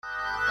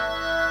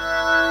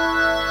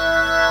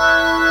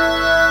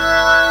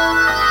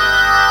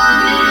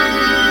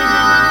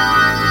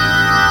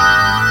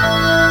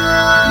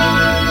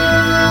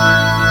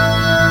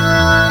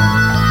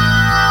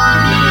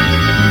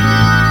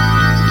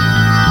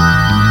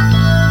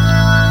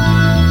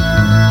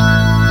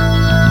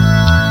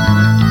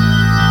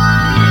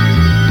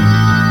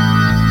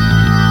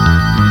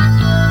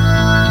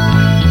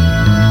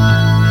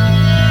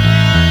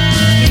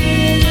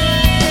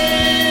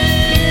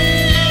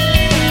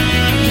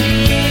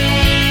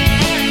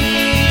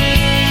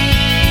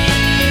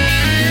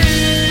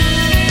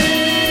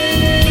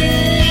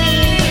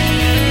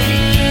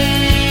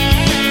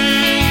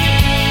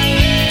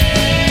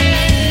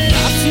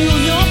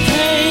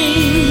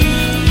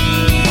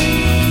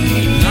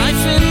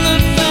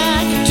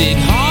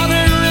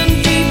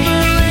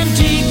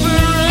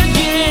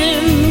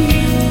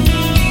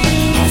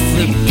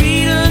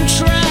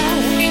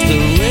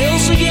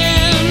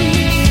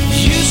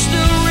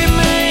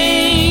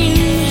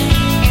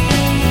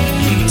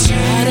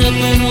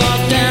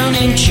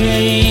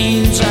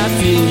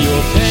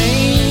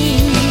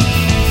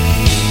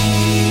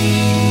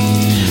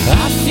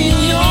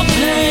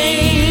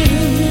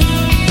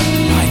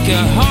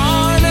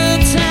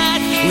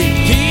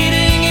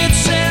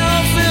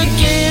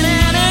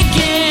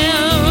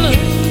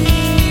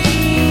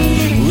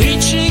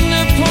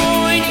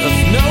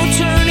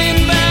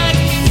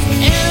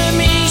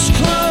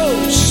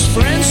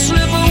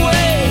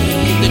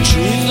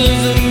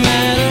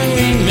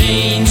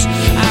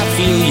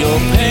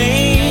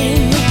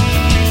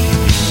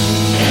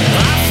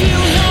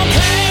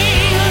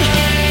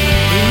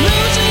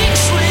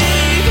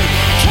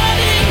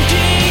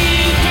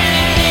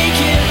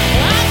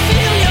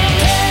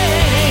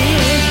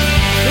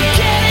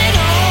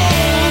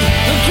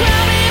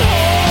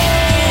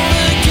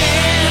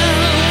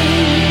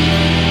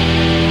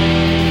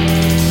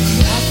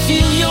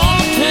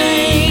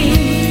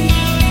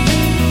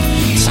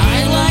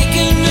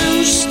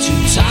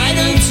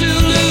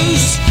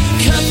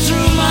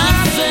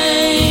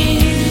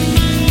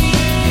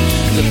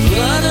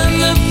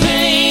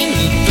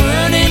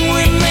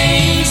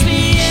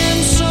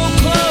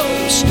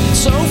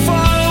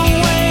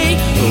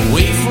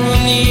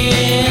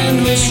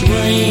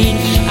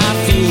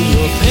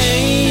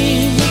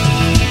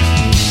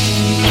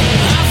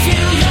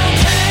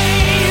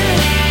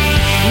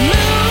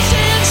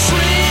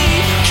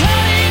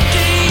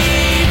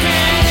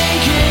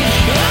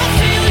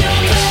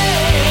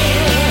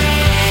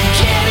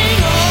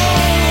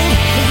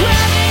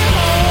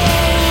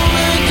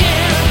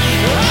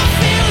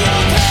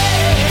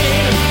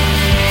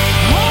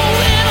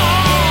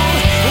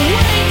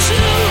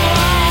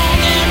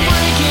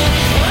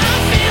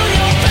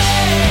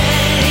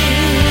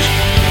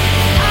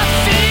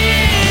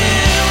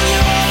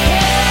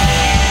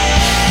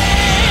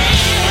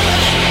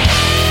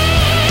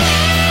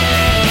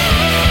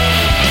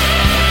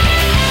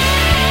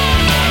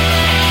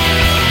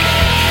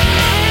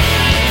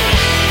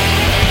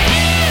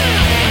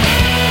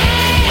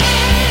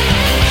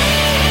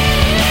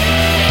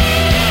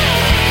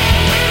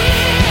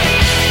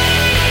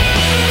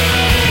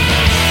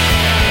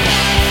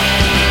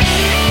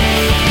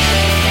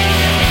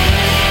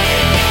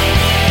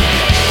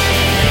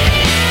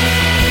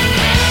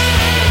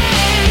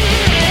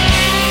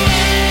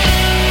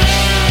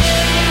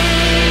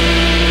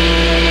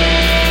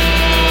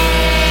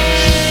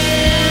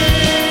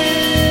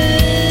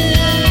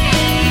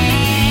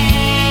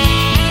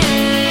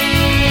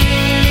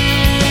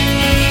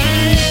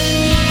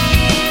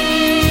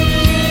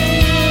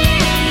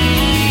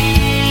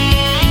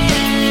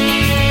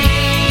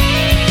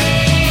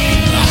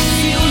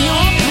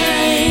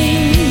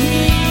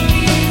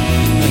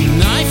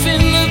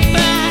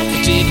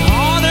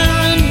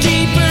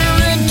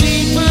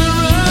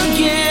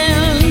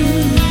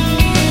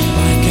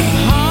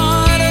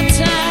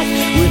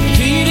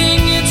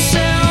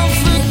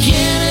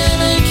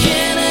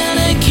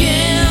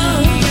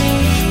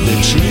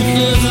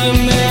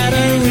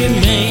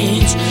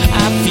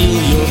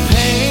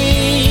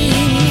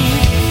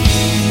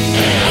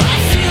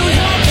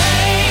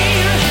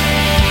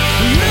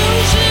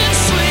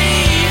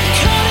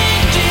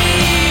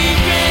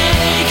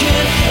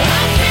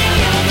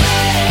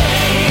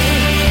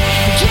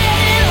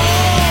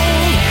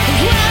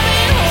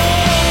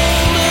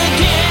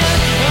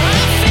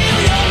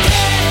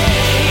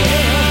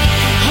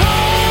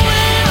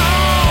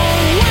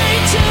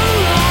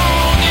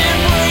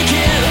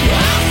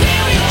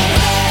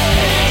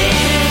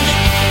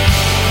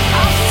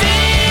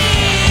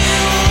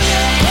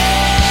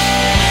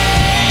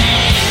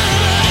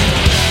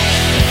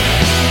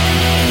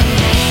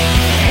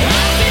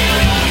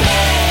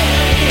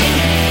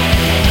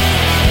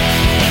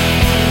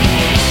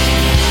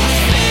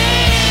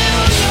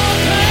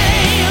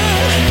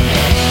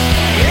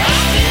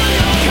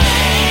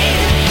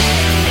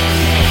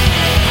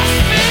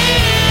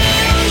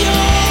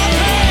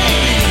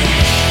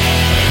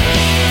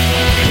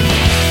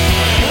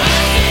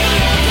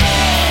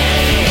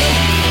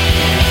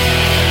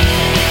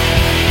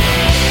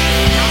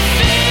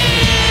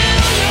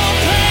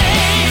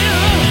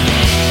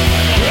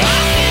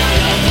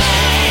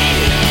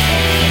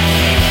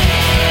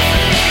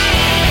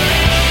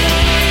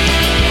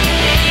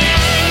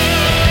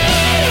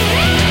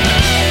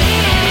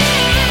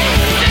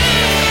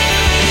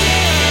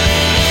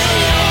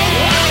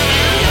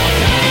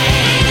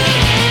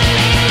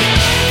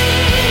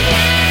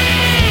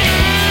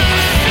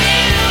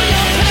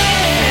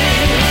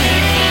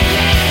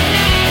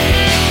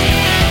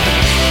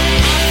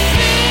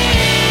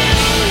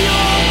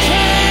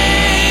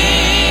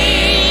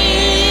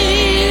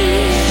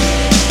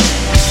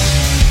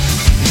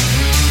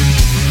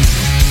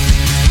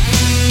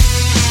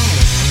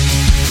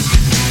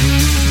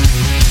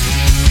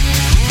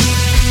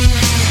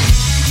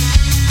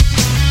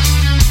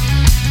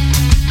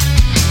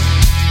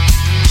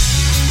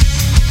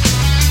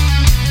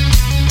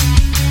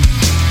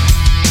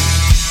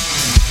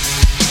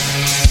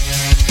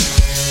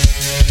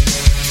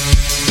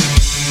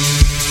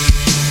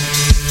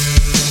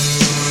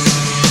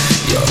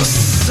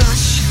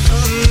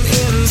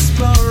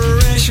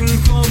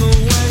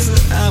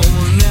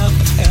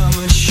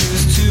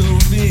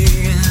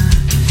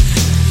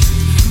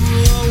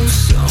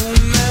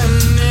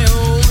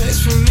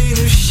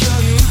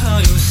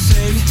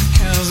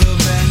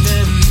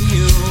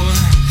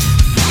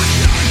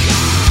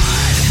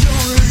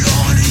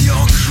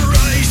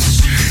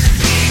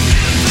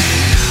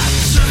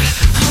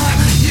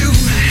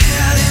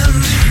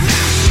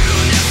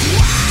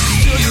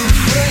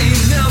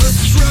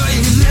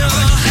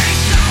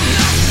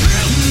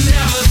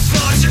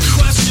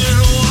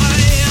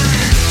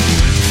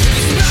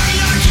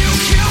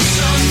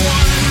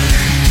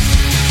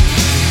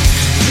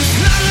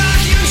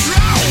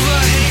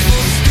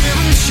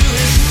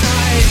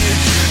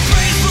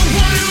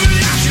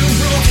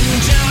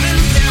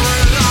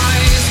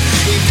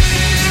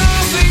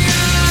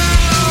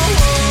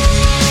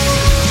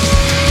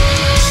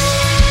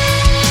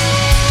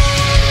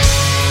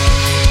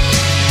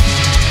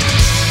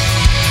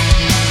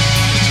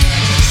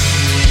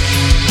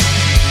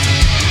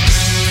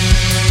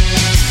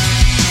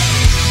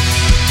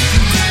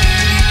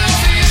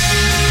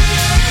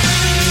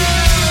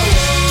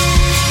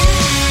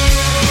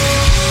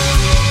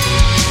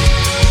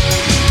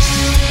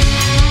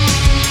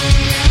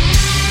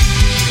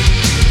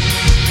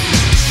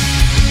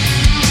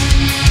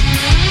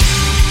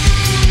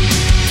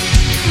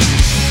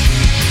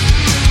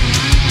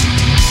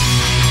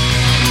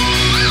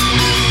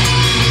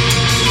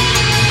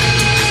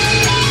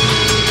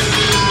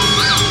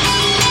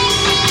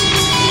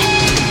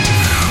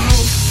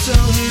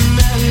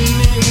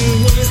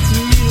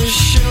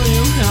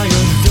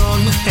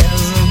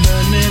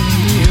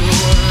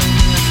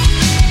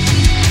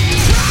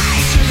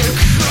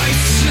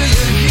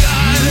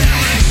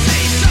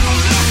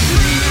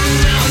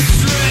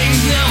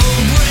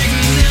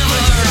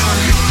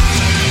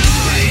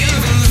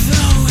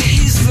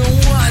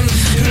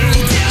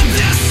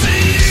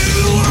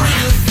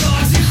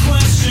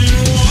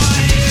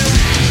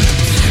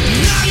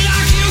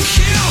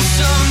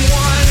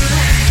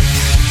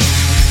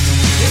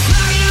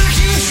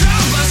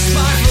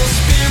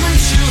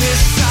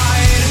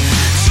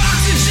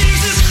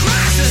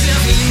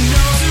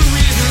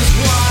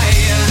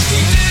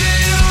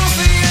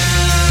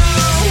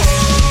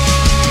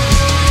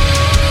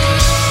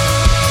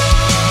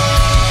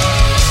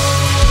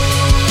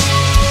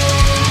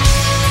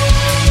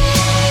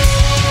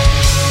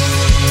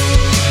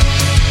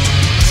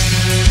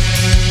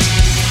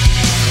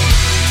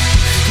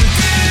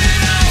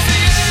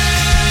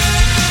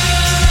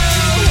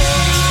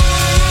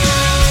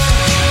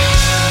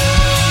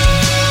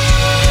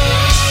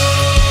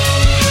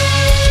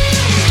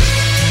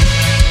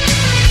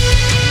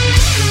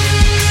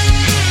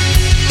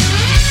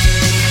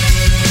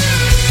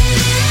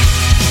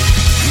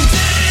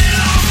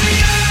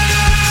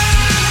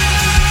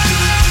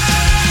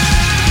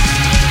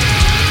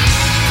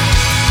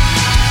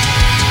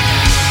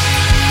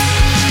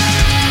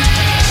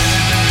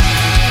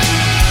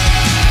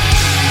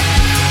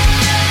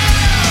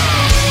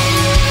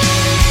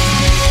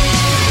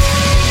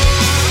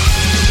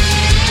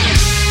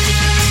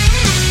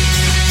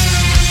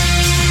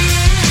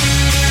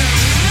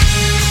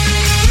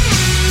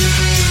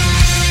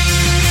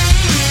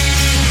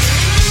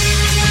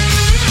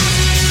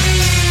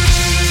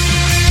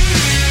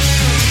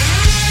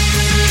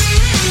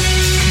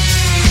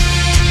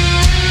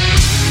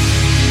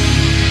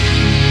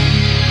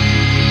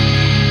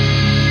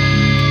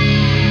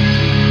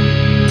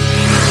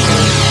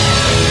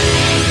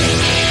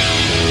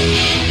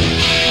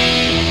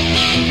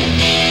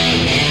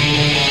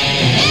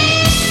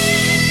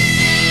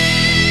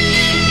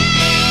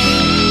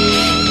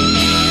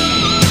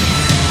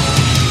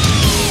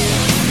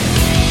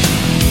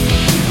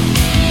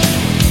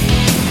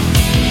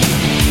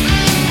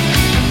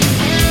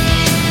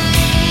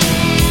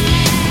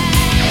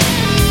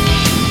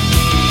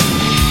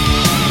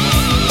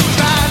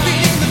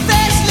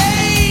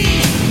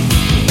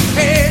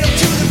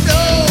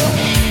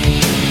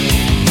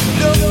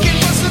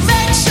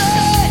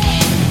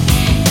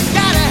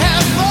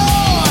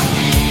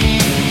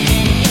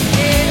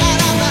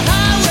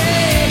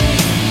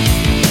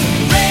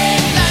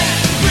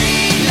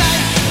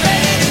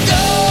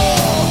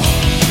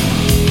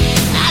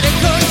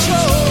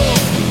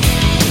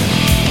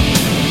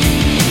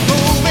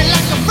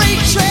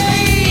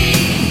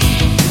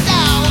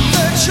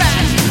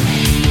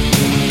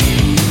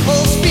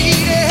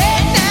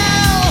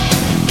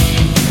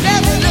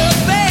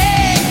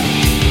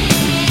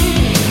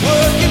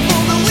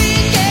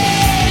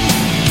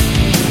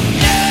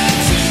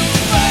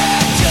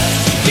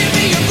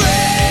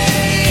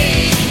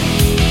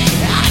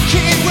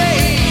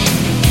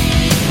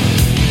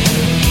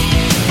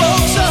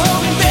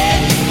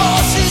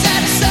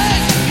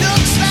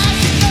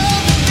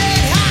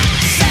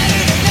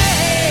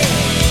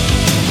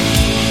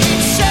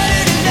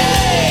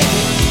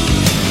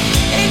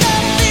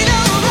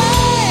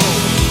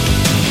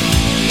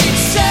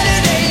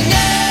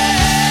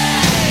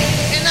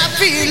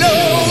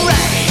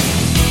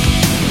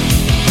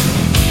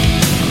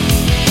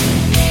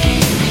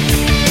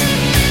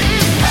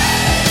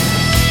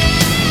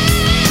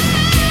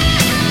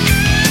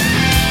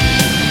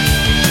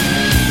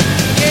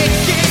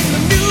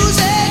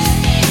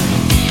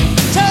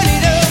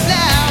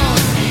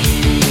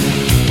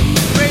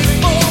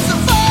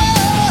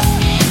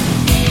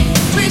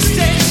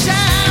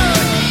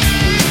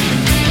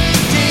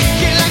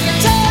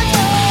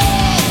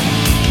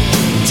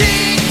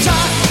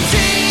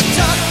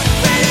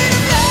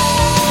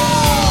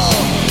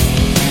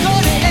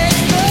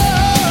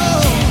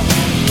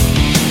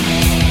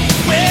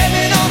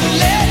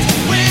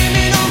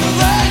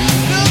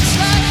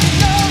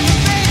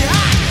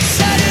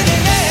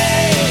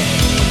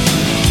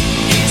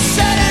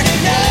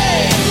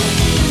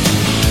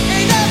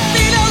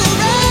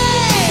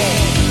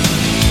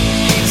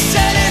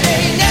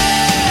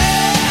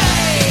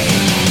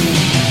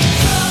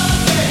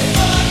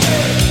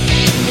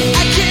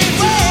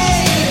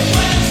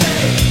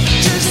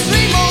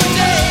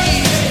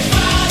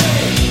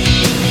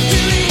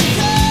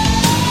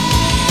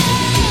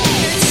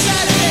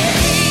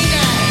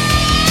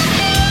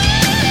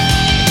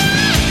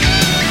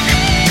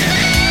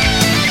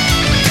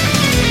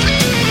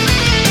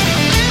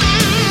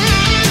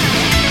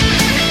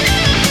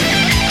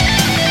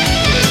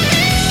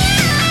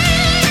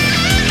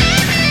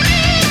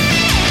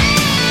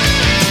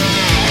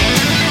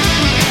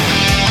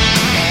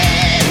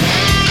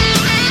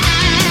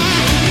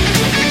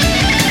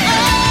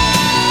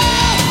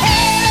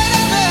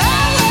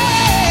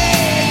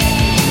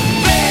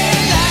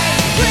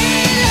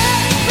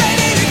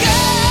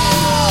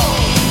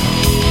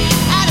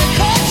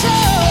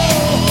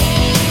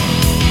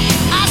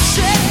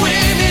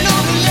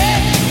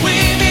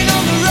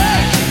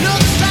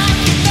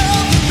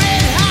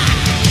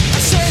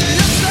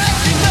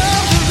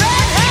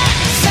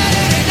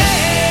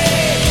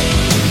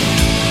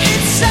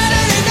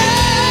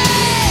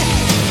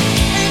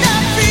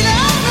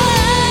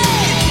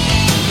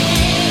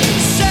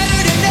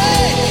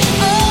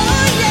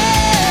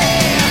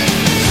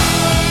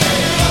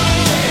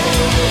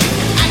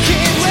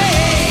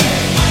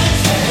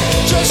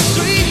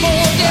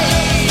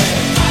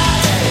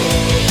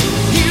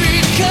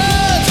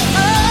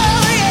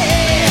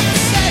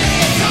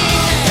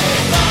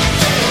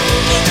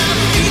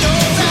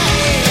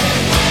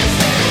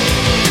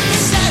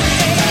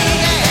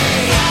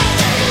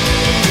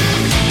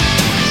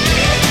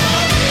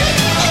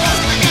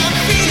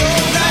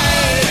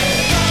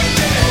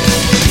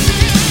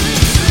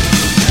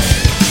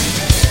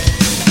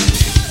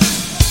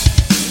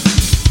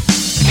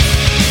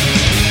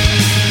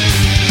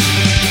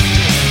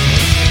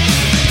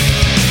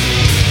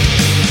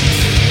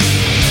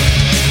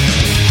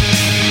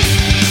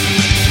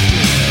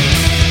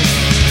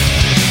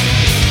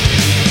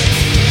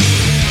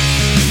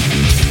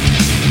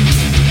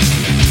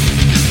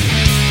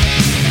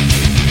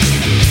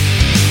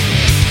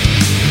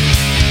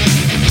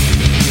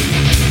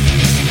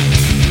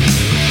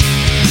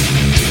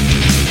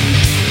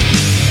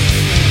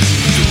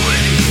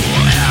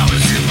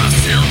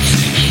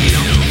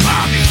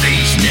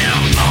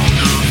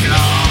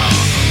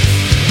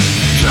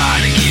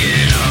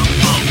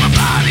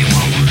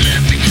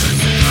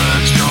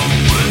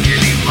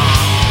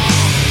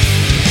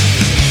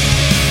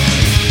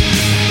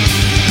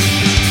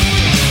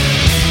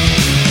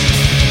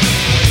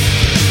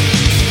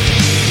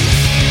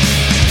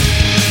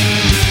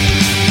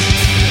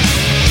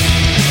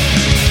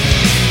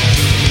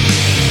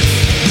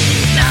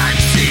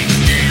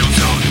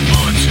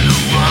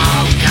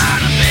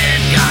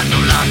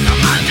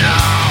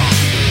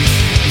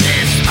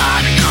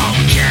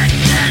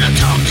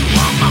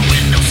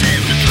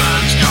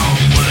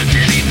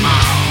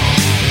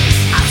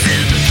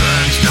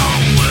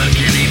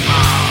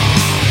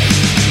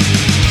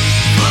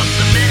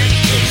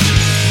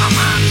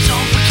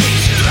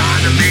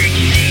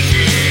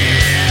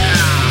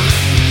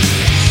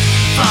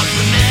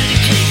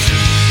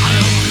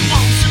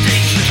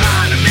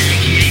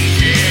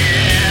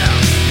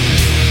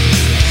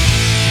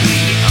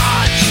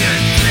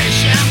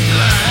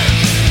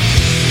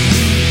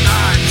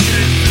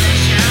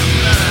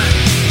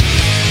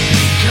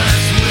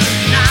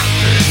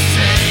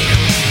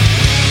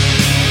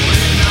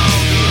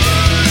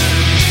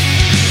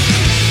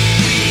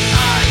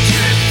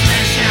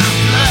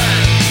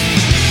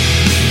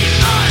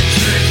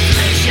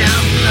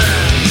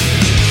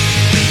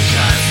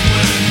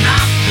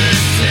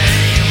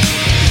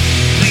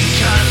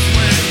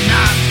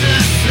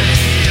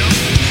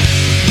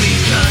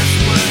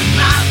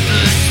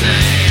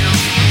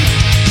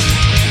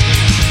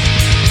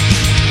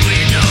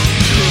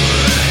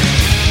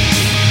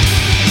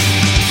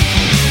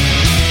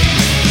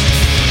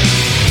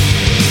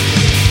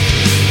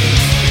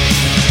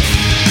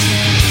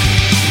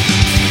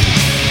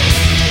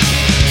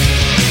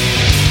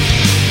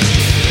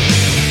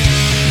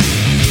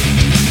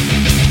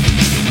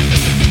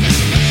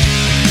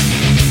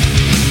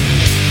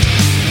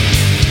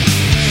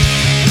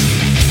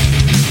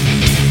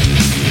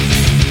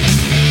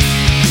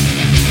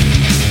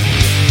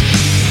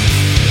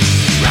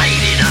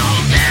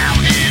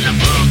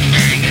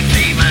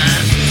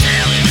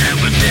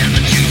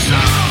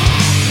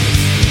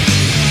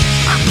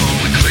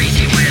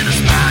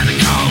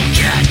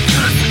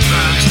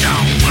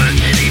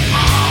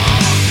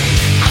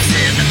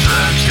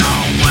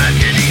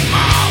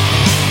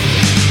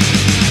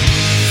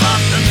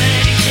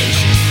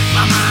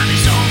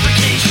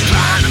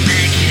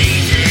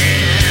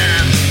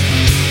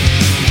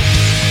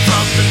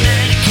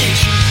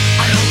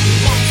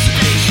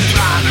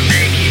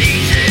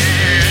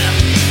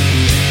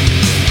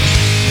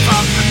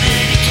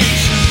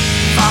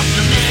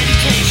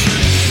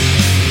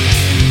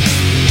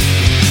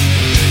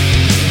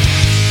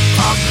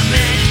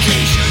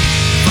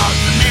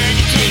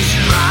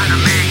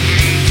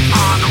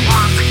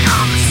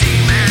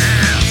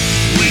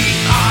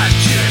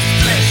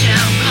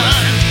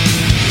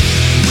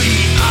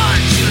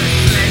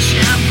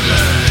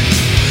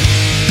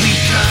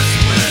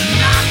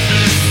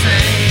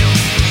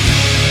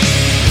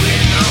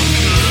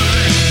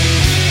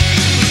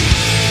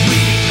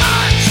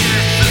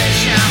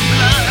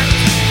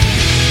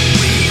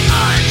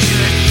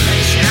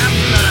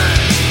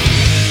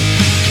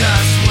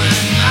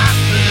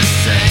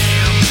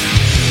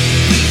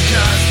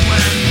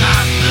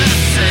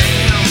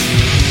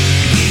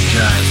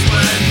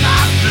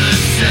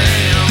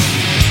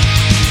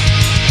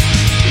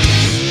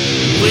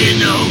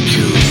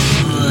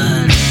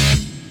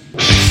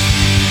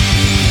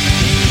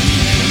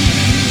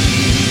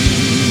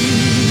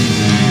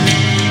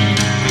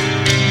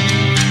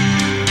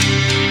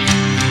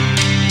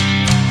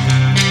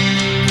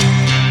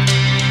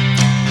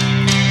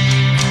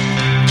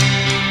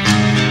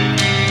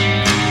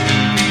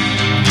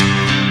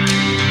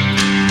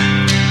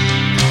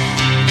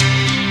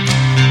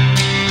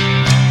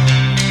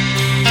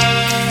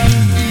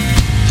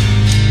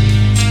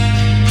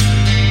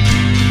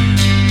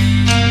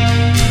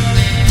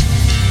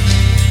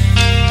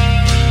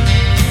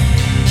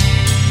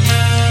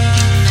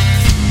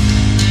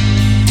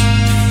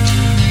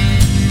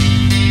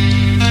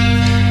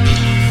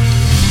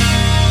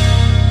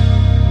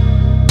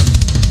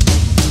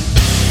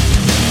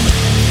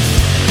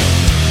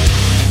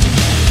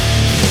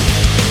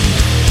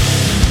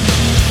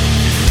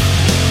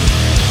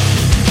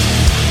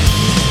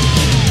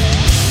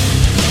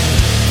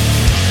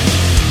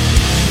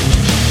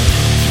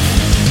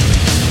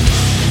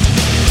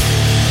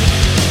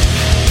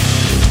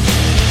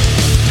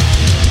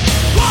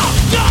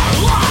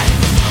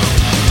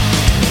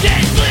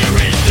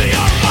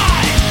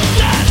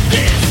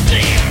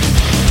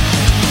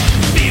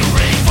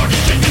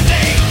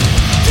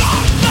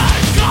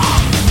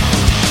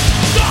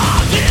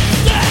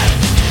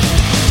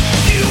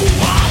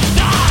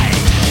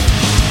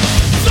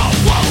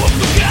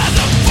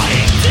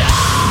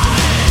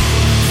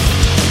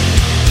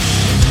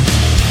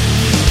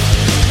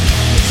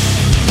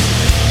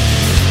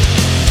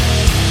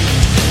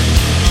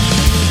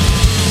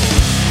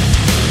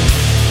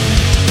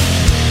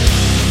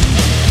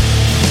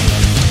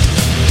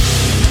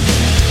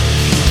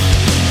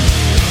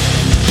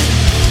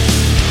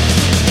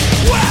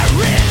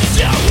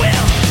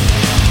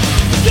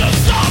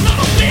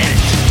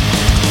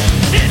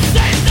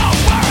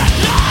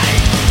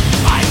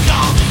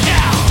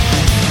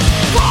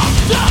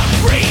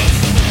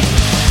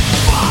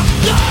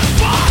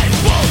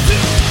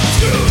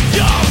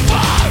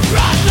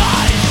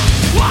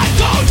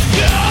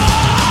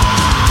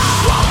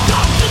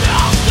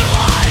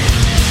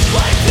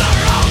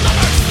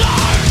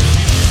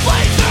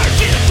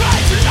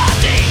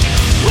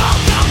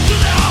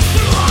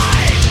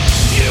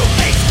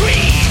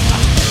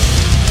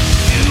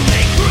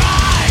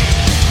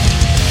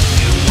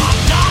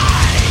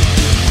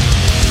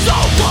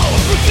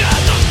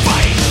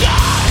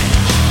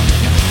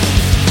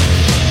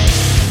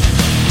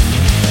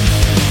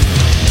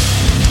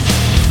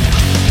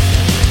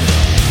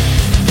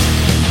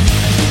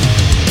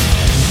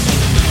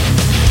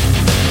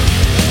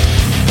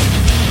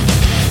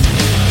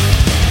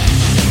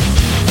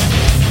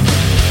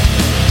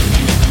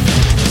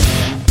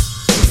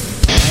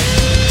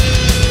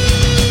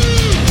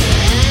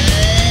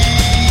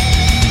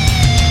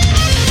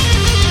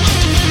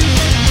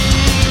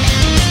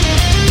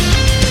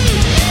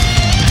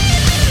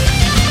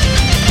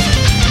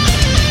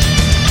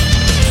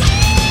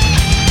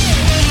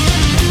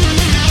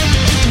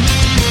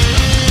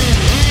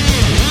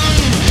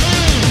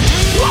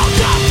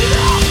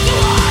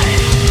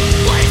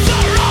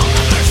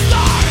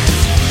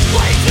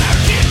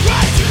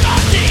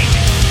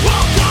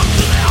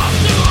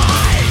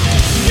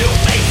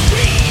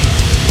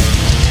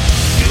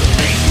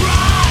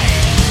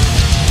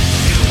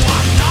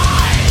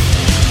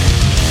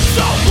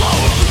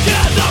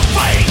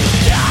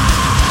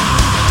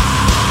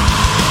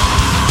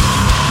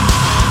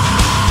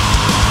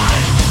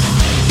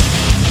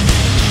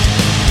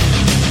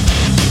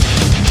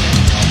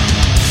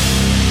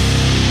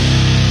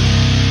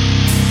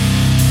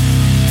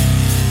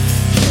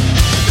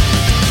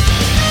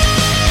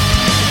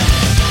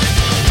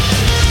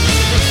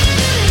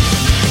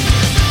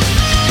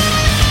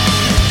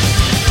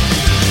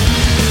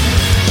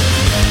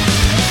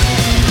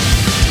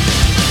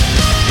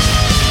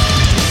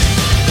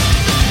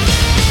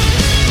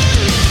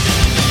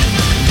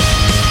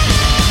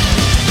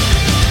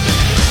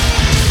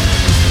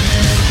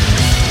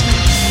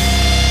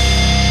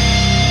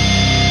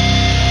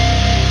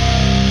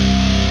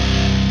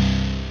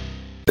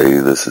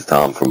This is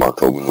Tom from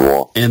October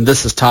Noir. And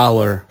this is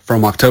Tyler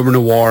from October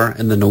Noir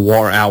and the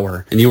Noir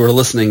Hour. And you are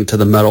listening to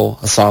the Metal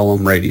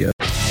Asylum Radio.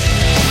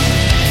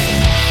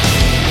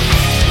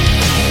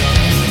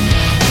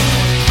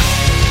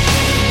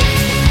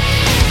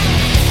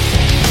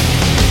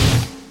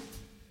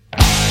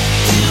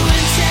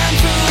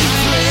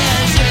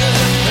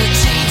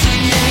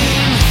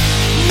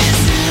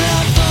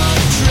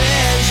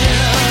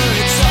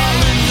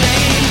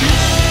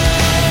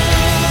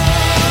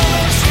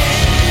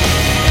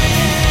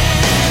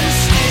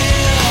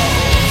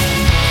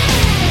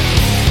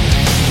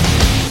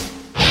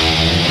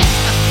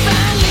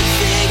 Finally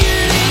figured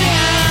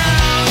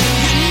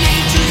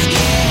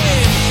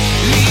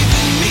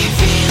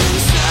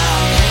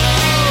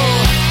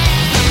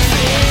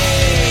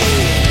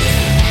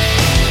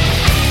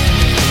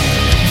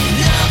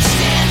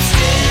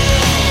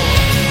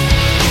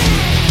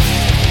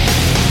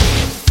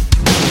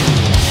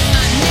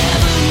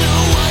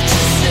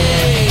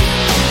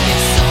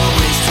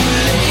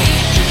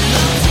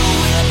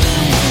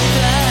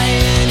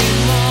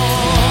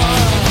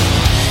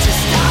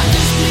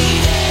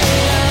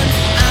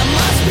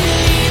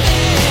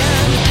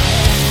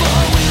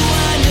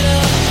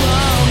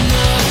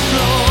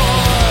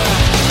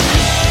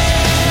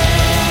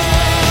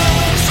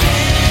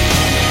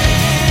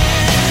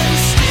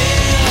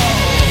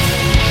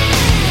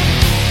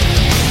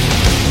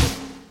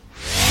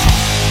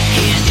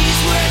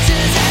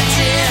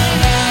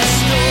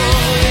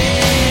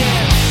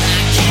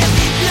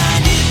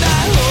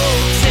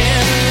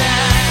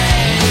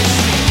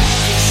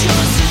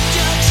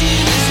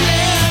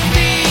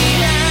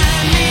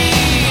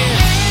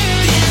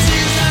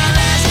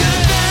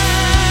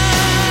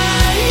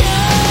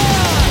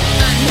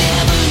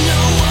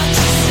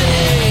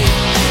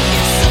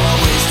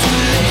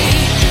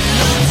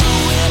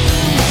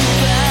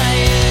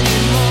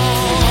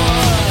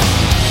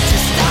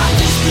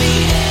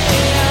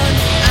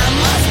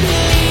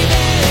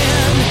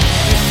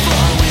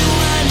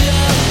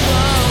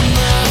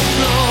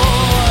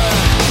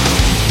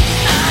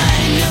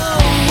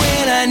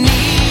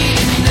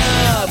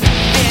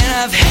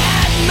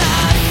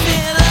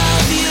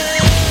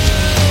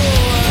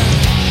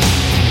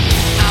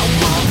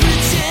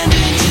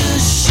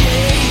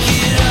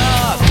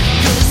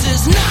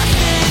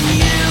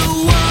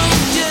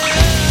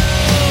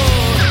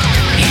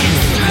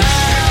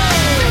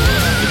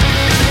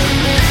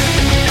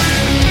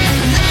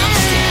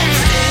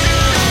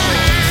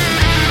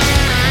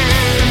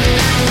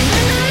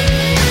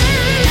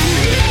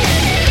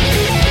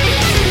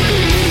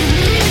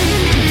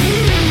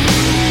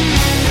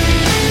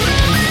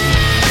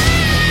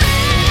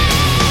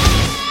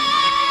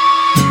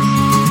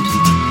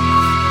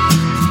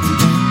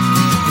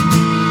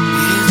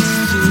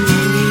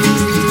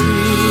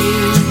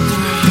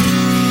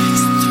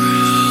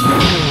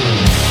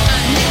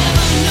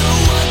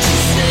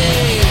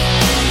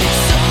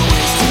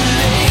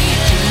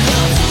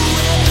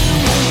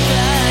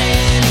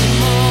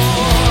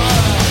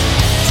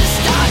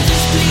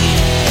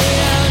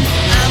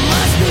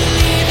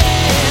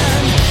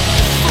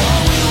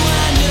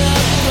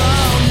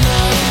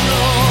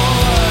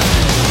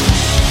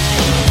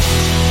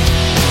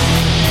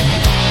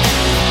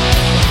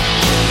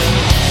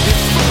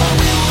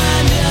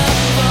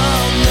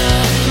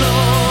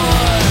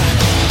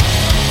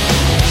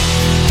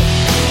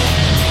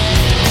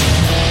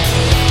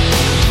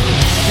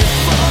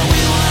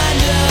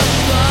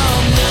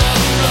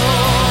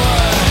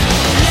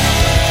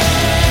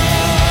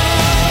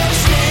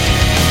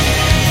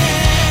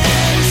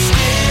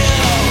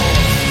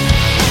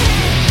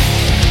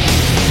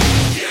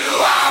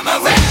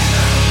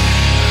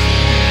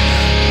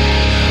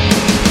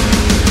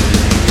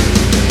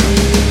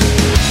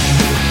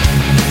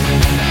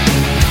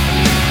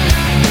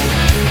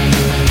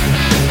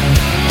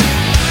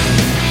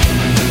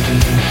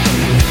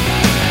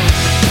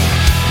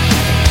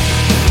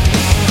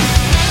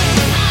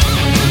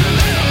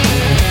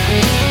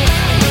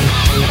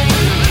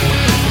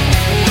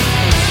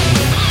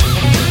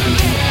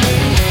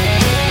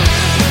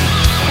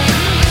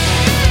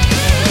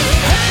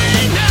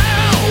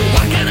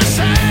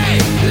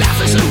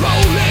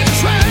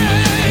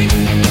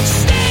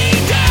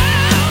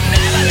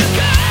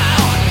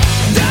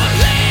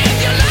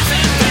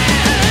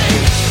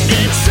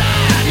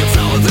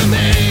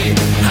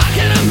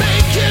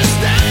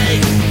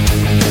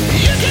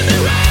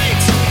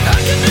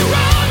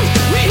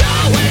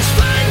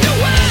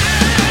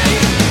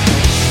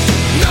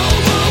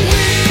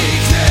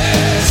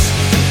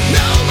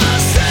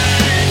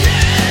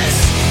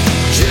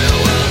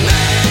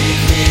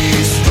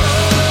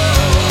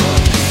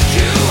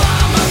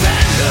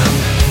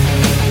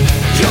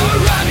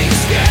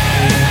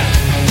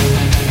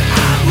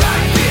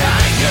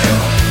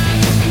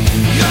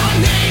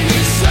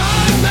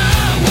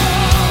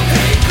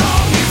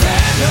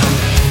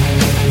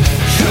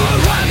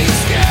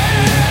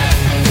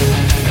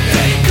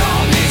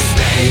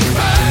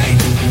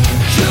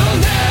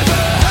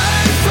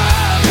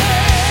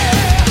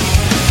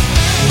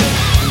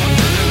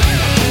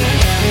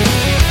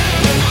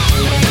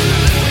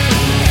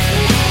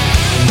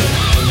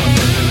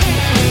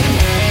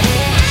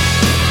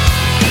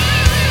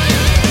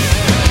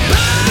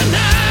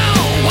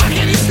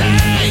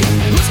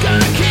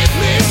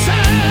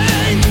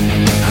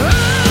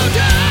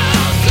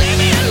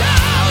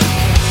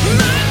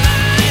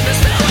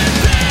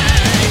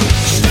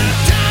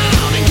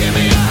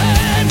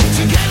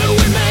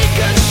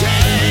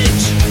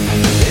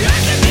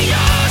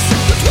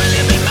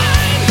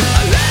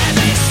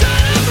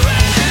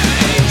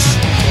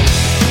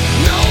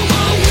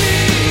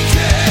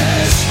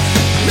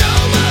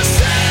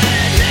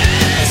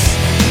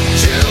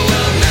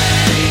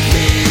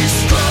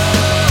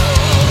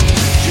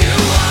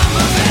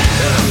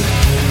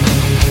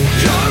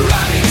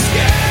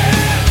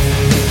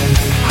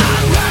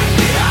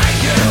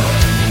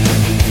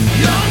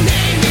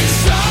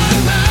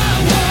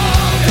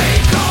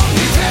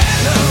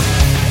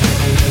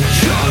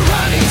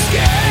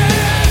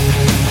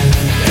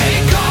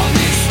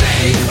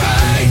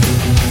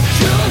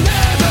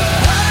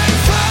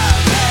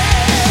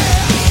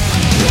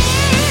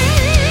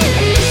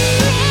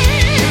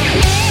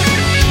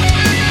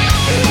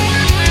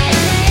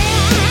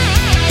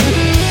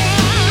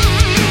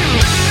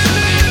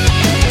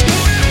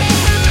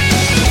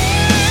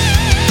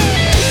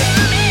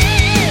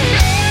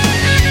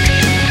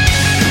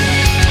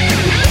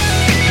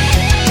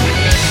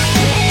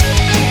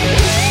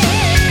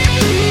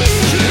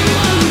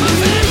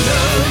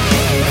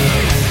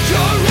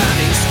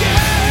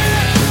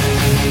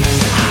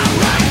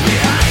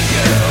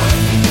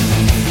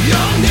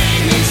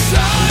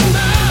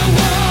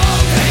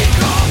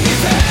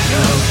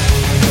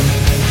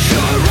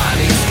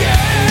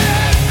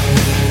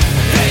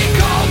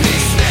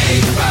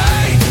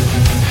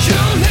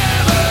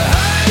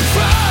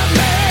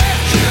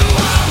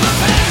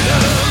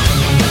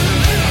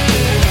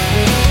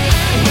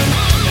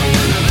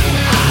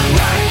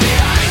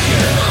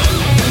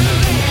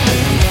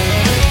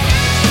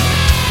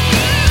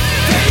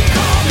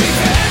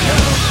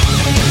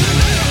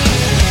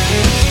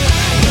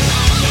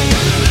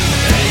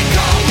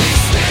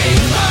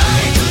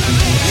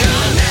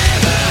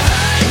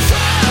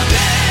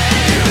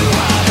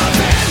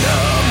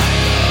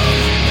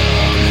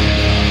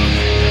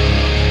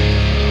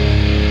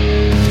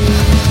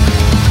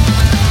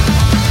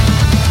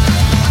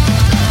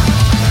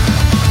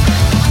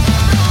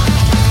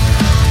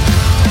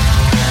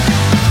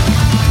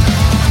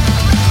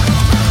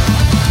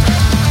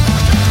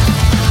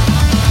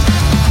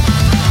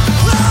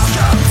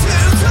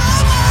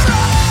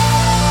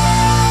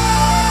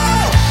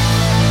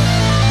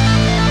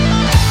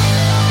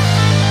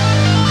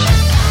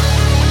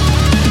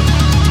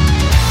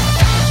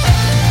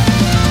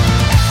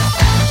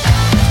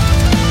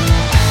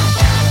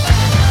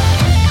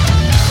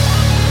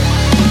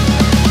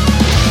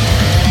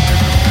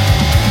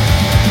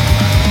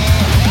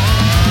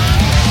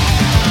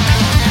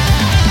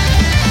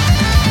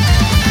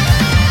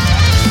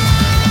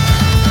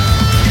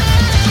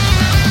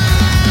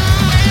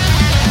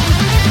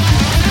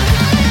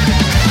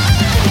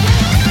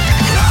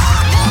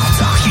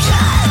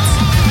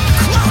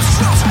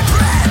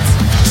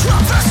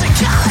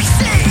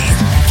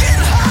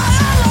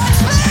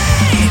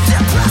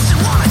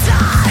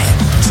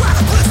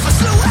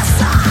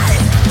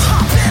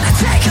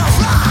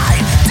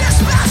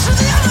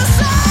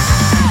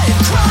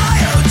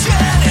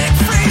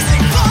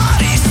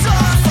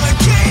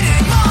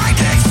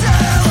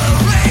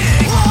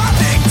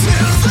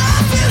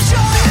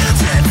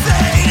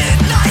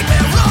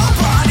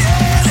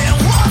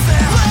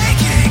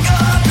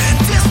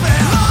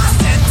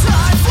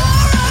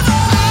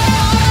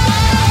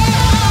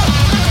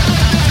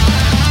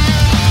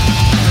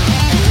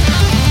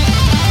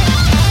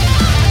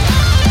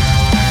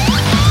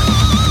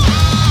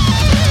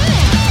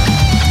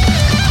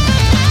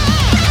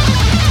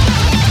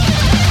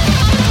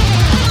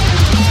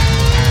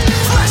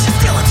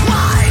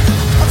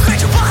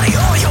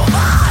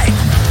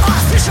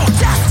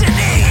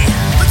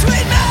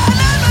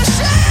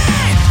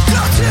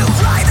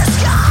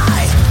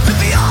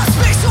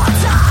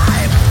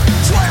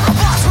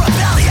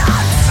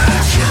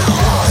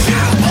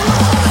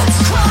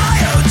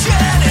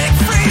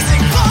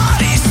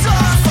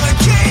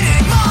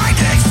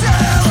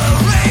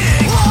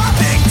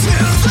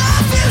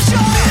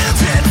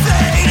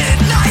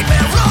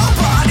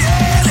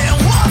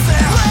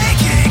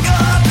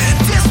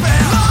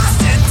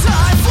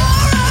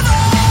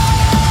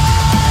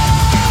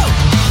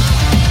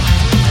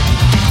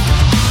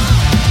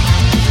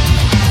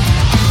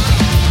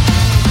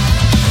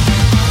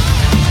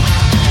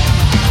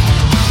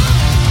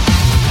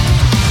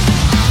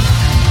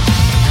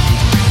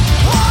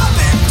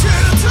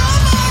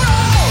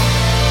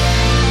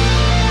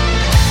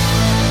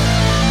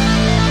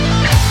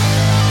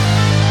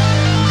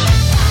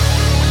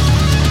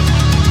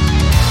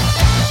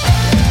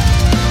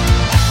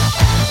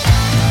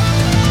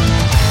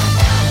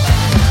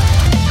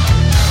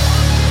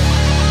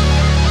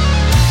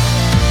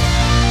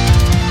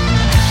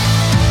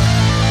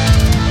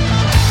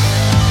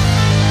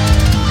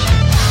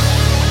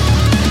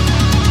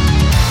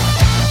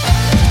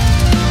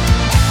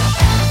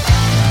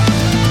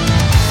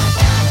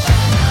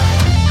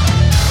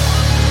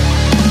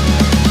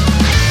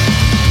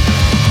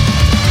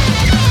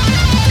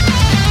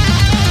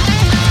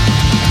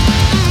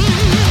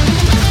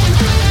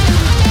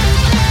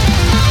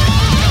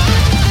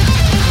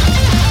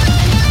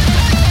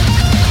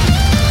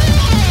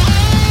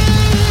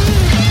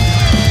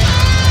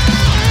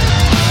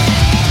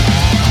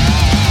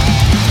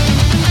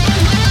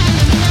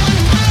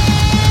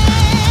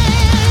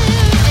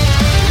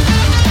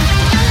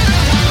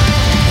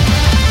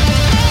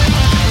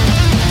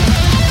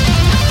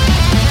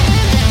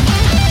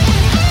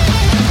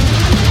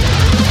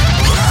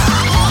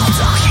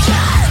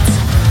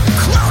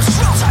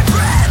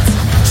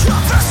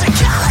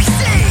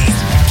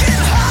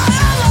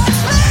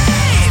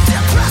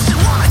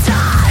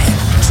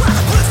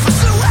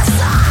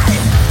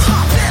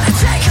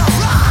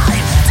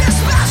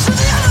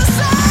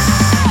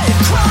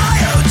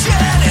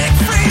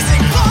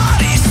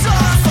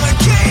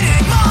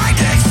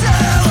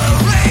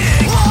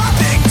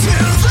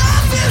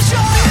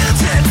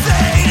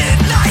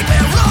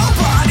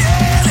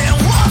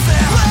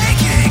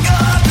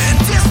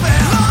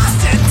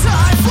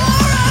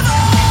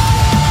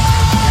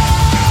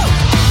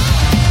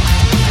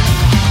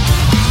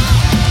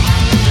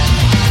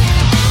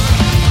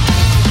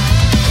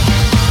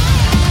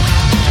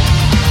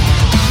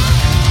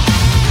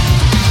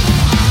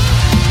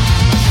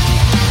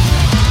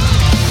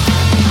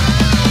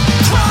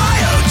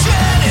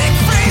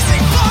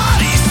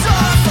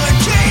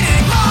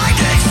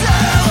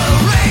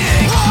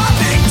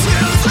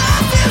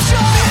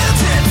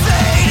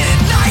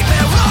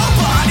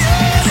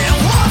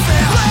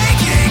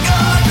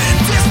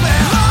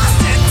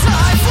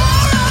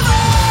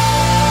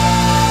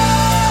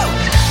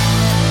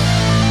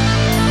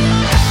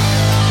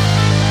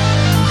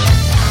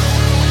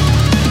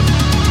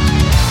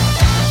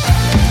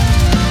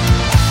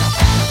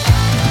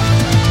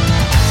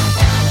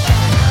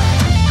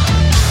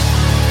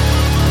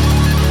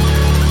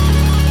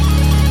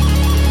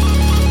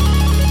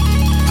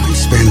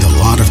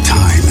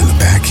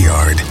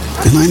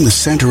became the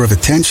center of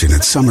attention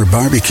at summer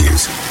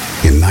barbecues.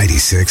 In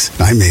 96,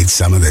 I made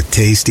some of the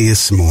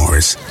tastiest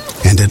s'mores.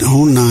 And in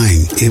 09,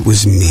 it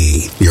was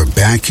me, your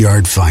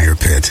backyard fire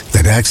pit,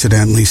 that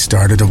accidentally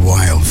started a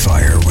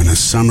wildfire when a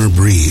summer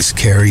breeze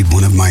carried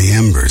one of my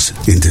embers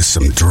into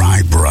some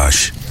dry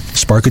brush.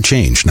 Spark a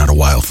change, not a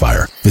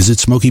wildfire. Visit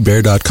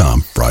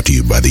SmokeyBear.com. Brought to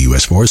you by the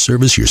U.S. Forest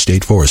Service, your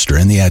state forester,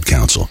 and the Ad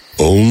Council.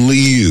 Only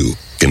you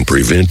can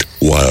prevent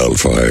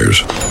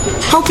wildfires.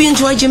 Hope you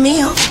enjoyed your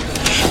meal.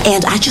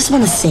 And I just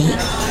want to say,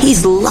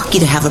 he's lucky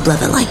to have a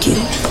brother like you.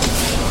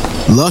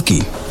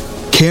 Lucky?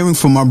 Caring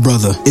for my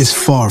brother is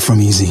far from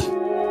easy.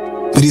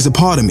 But he's a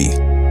part of me,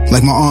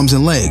 like my arms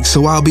and legs,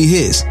 so I'll be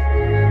his.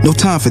 No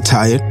time for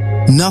tired.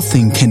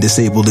 Nothing can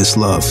disable this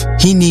love.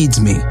 He needs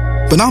me,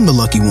 but I'm the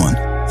lucky one,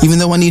 even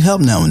though I need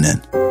help now and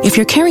then. If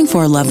you're caring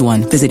for a loved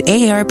one, visit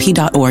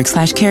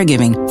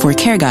aarp.org/caregiving for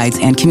care guides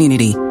and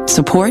community.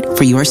 Support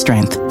for your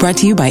strength. Brought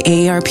to you by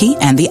AARP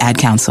and the Ad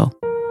Council.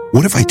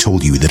 What if I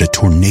told you that a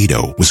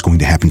tornado was going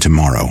to happen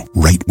tomorrow,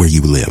 right where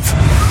you live?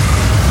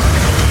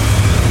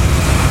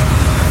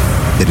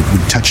 That it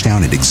would touch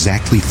down at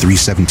exactly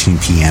 3:17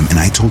 p.m. and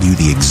I told you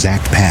the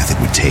exact path it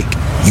would take.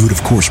 You would,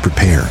 of course,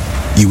 prepare.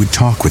 You would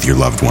talk with your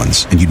loved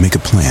ones, and you'd make a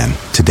plan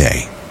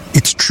today.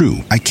 It's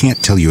true, I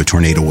can't tell you a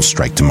tornado will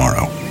strike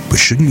tomorrow, but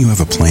shouldn't you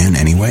have a plan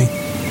anyway?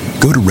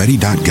 Go to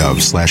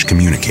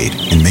ready.gov/communicate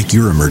and make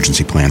your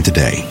emergency plan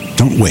today.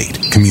 Don't wait.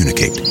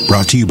 Communicate.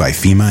 Brought to you by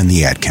FEMA and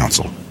the Ad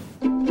Council.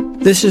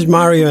 This is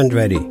Mario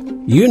Andretti.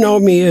 You know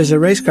me as a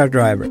race car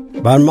driver,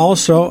 but I'm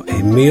also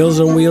a Meals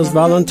on Wheels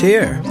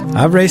volunteer.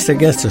 I've raced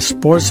against the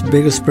sport's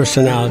biggest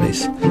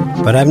personalities,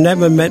 but I've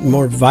never met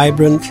more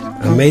vibrant,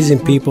 amazing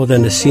people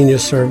than the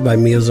seniors served by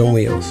Meals on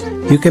Wheels.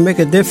 You can make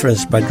a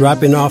difference by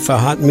dropping off a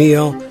hot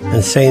meal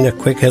and saying a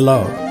quick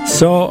hello.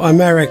 So,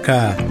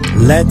 America,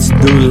 let's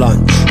do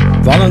lunch.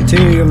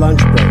 Volunteer your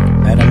lunch break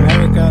at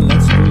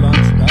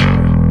americaletsdolunch.org.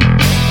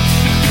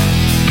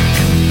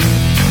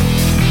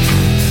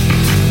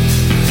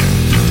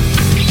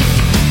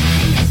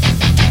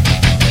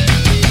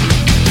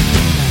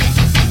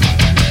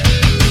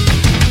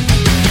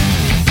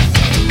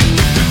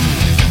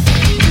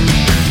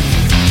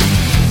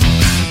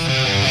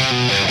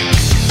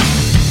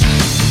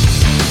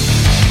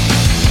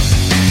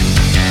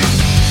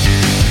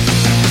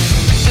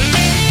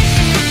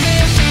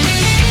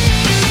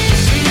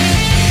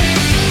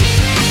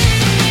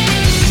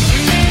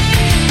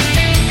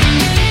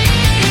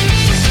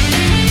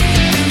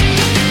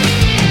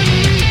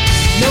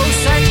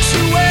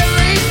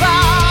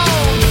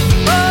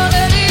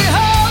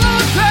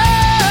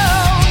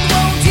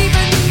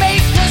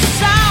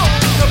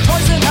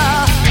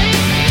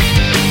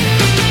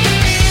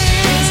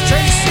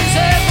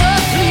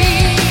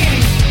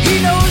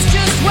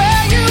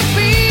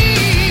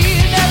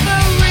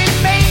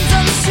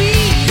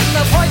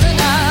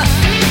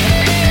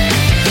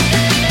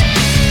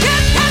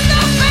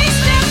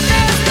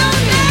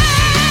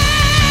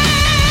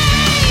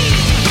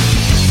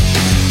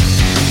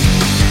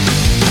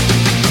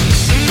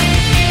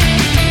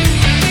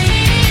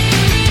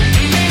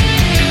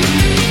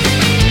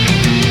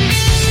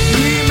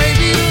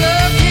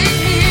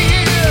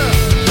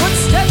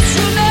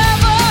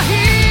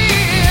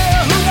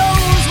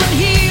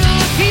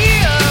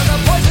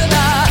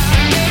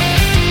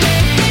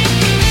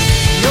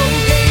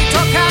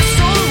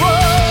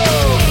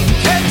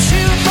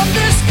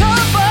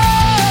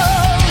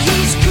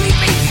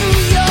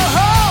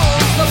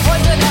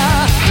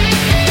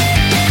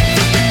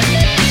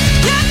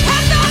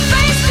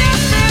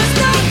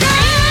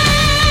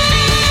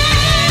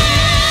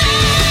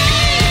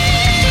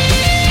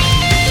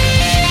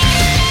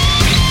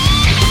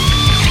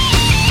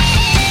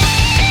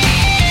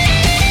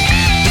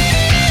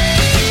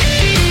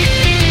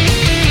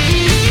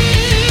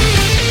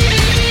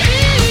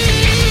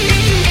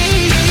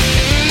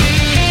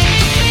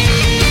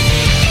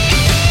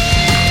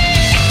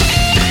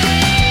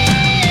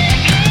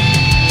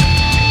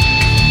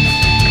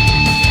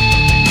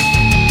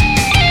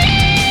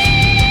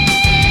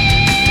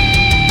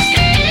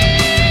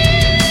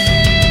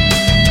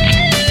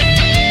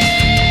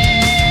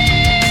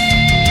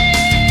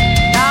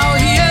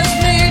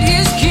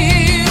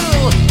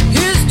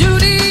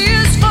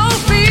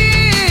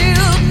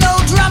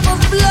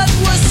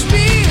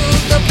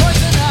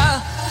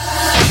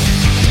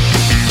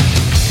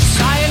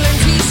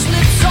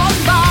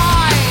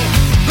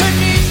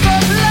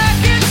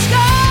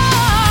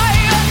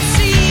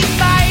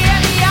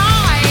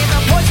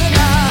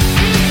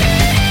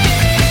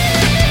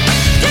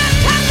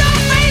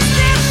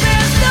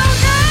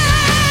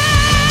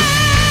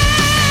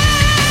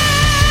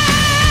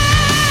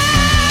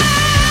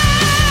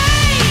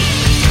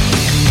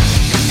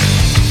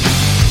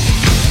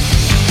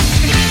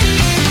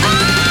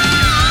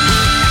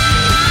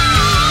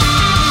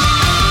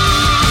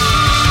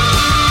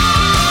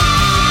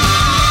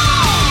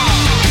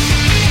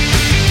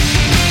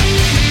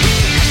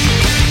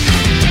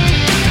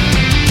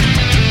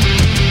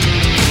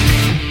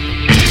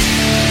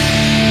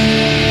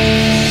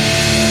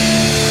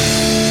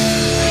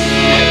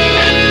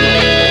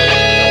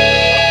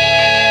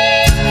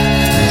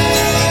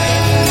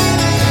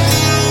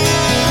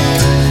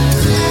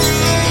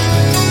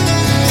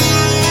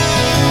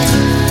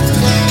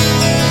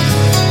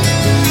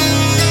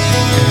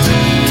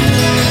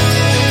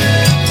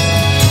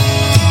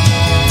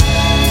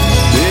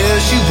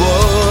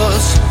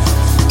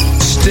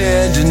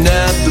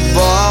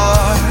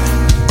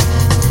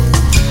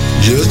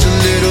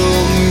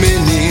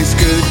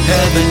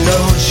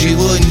 she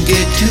wouldn't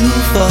get too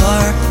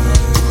far.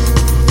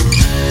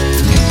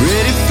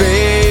 Pretty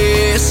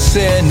face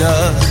and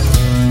a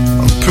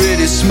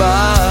pretty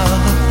smile.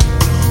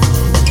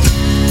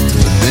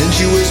 Then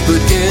she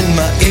whispered in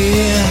my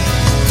ear,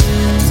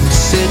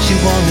 said she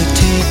wanted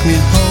to take me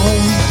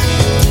home,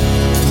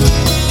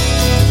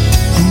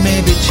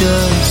 maybe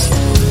just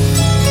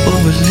for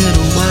a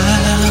little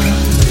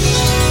while.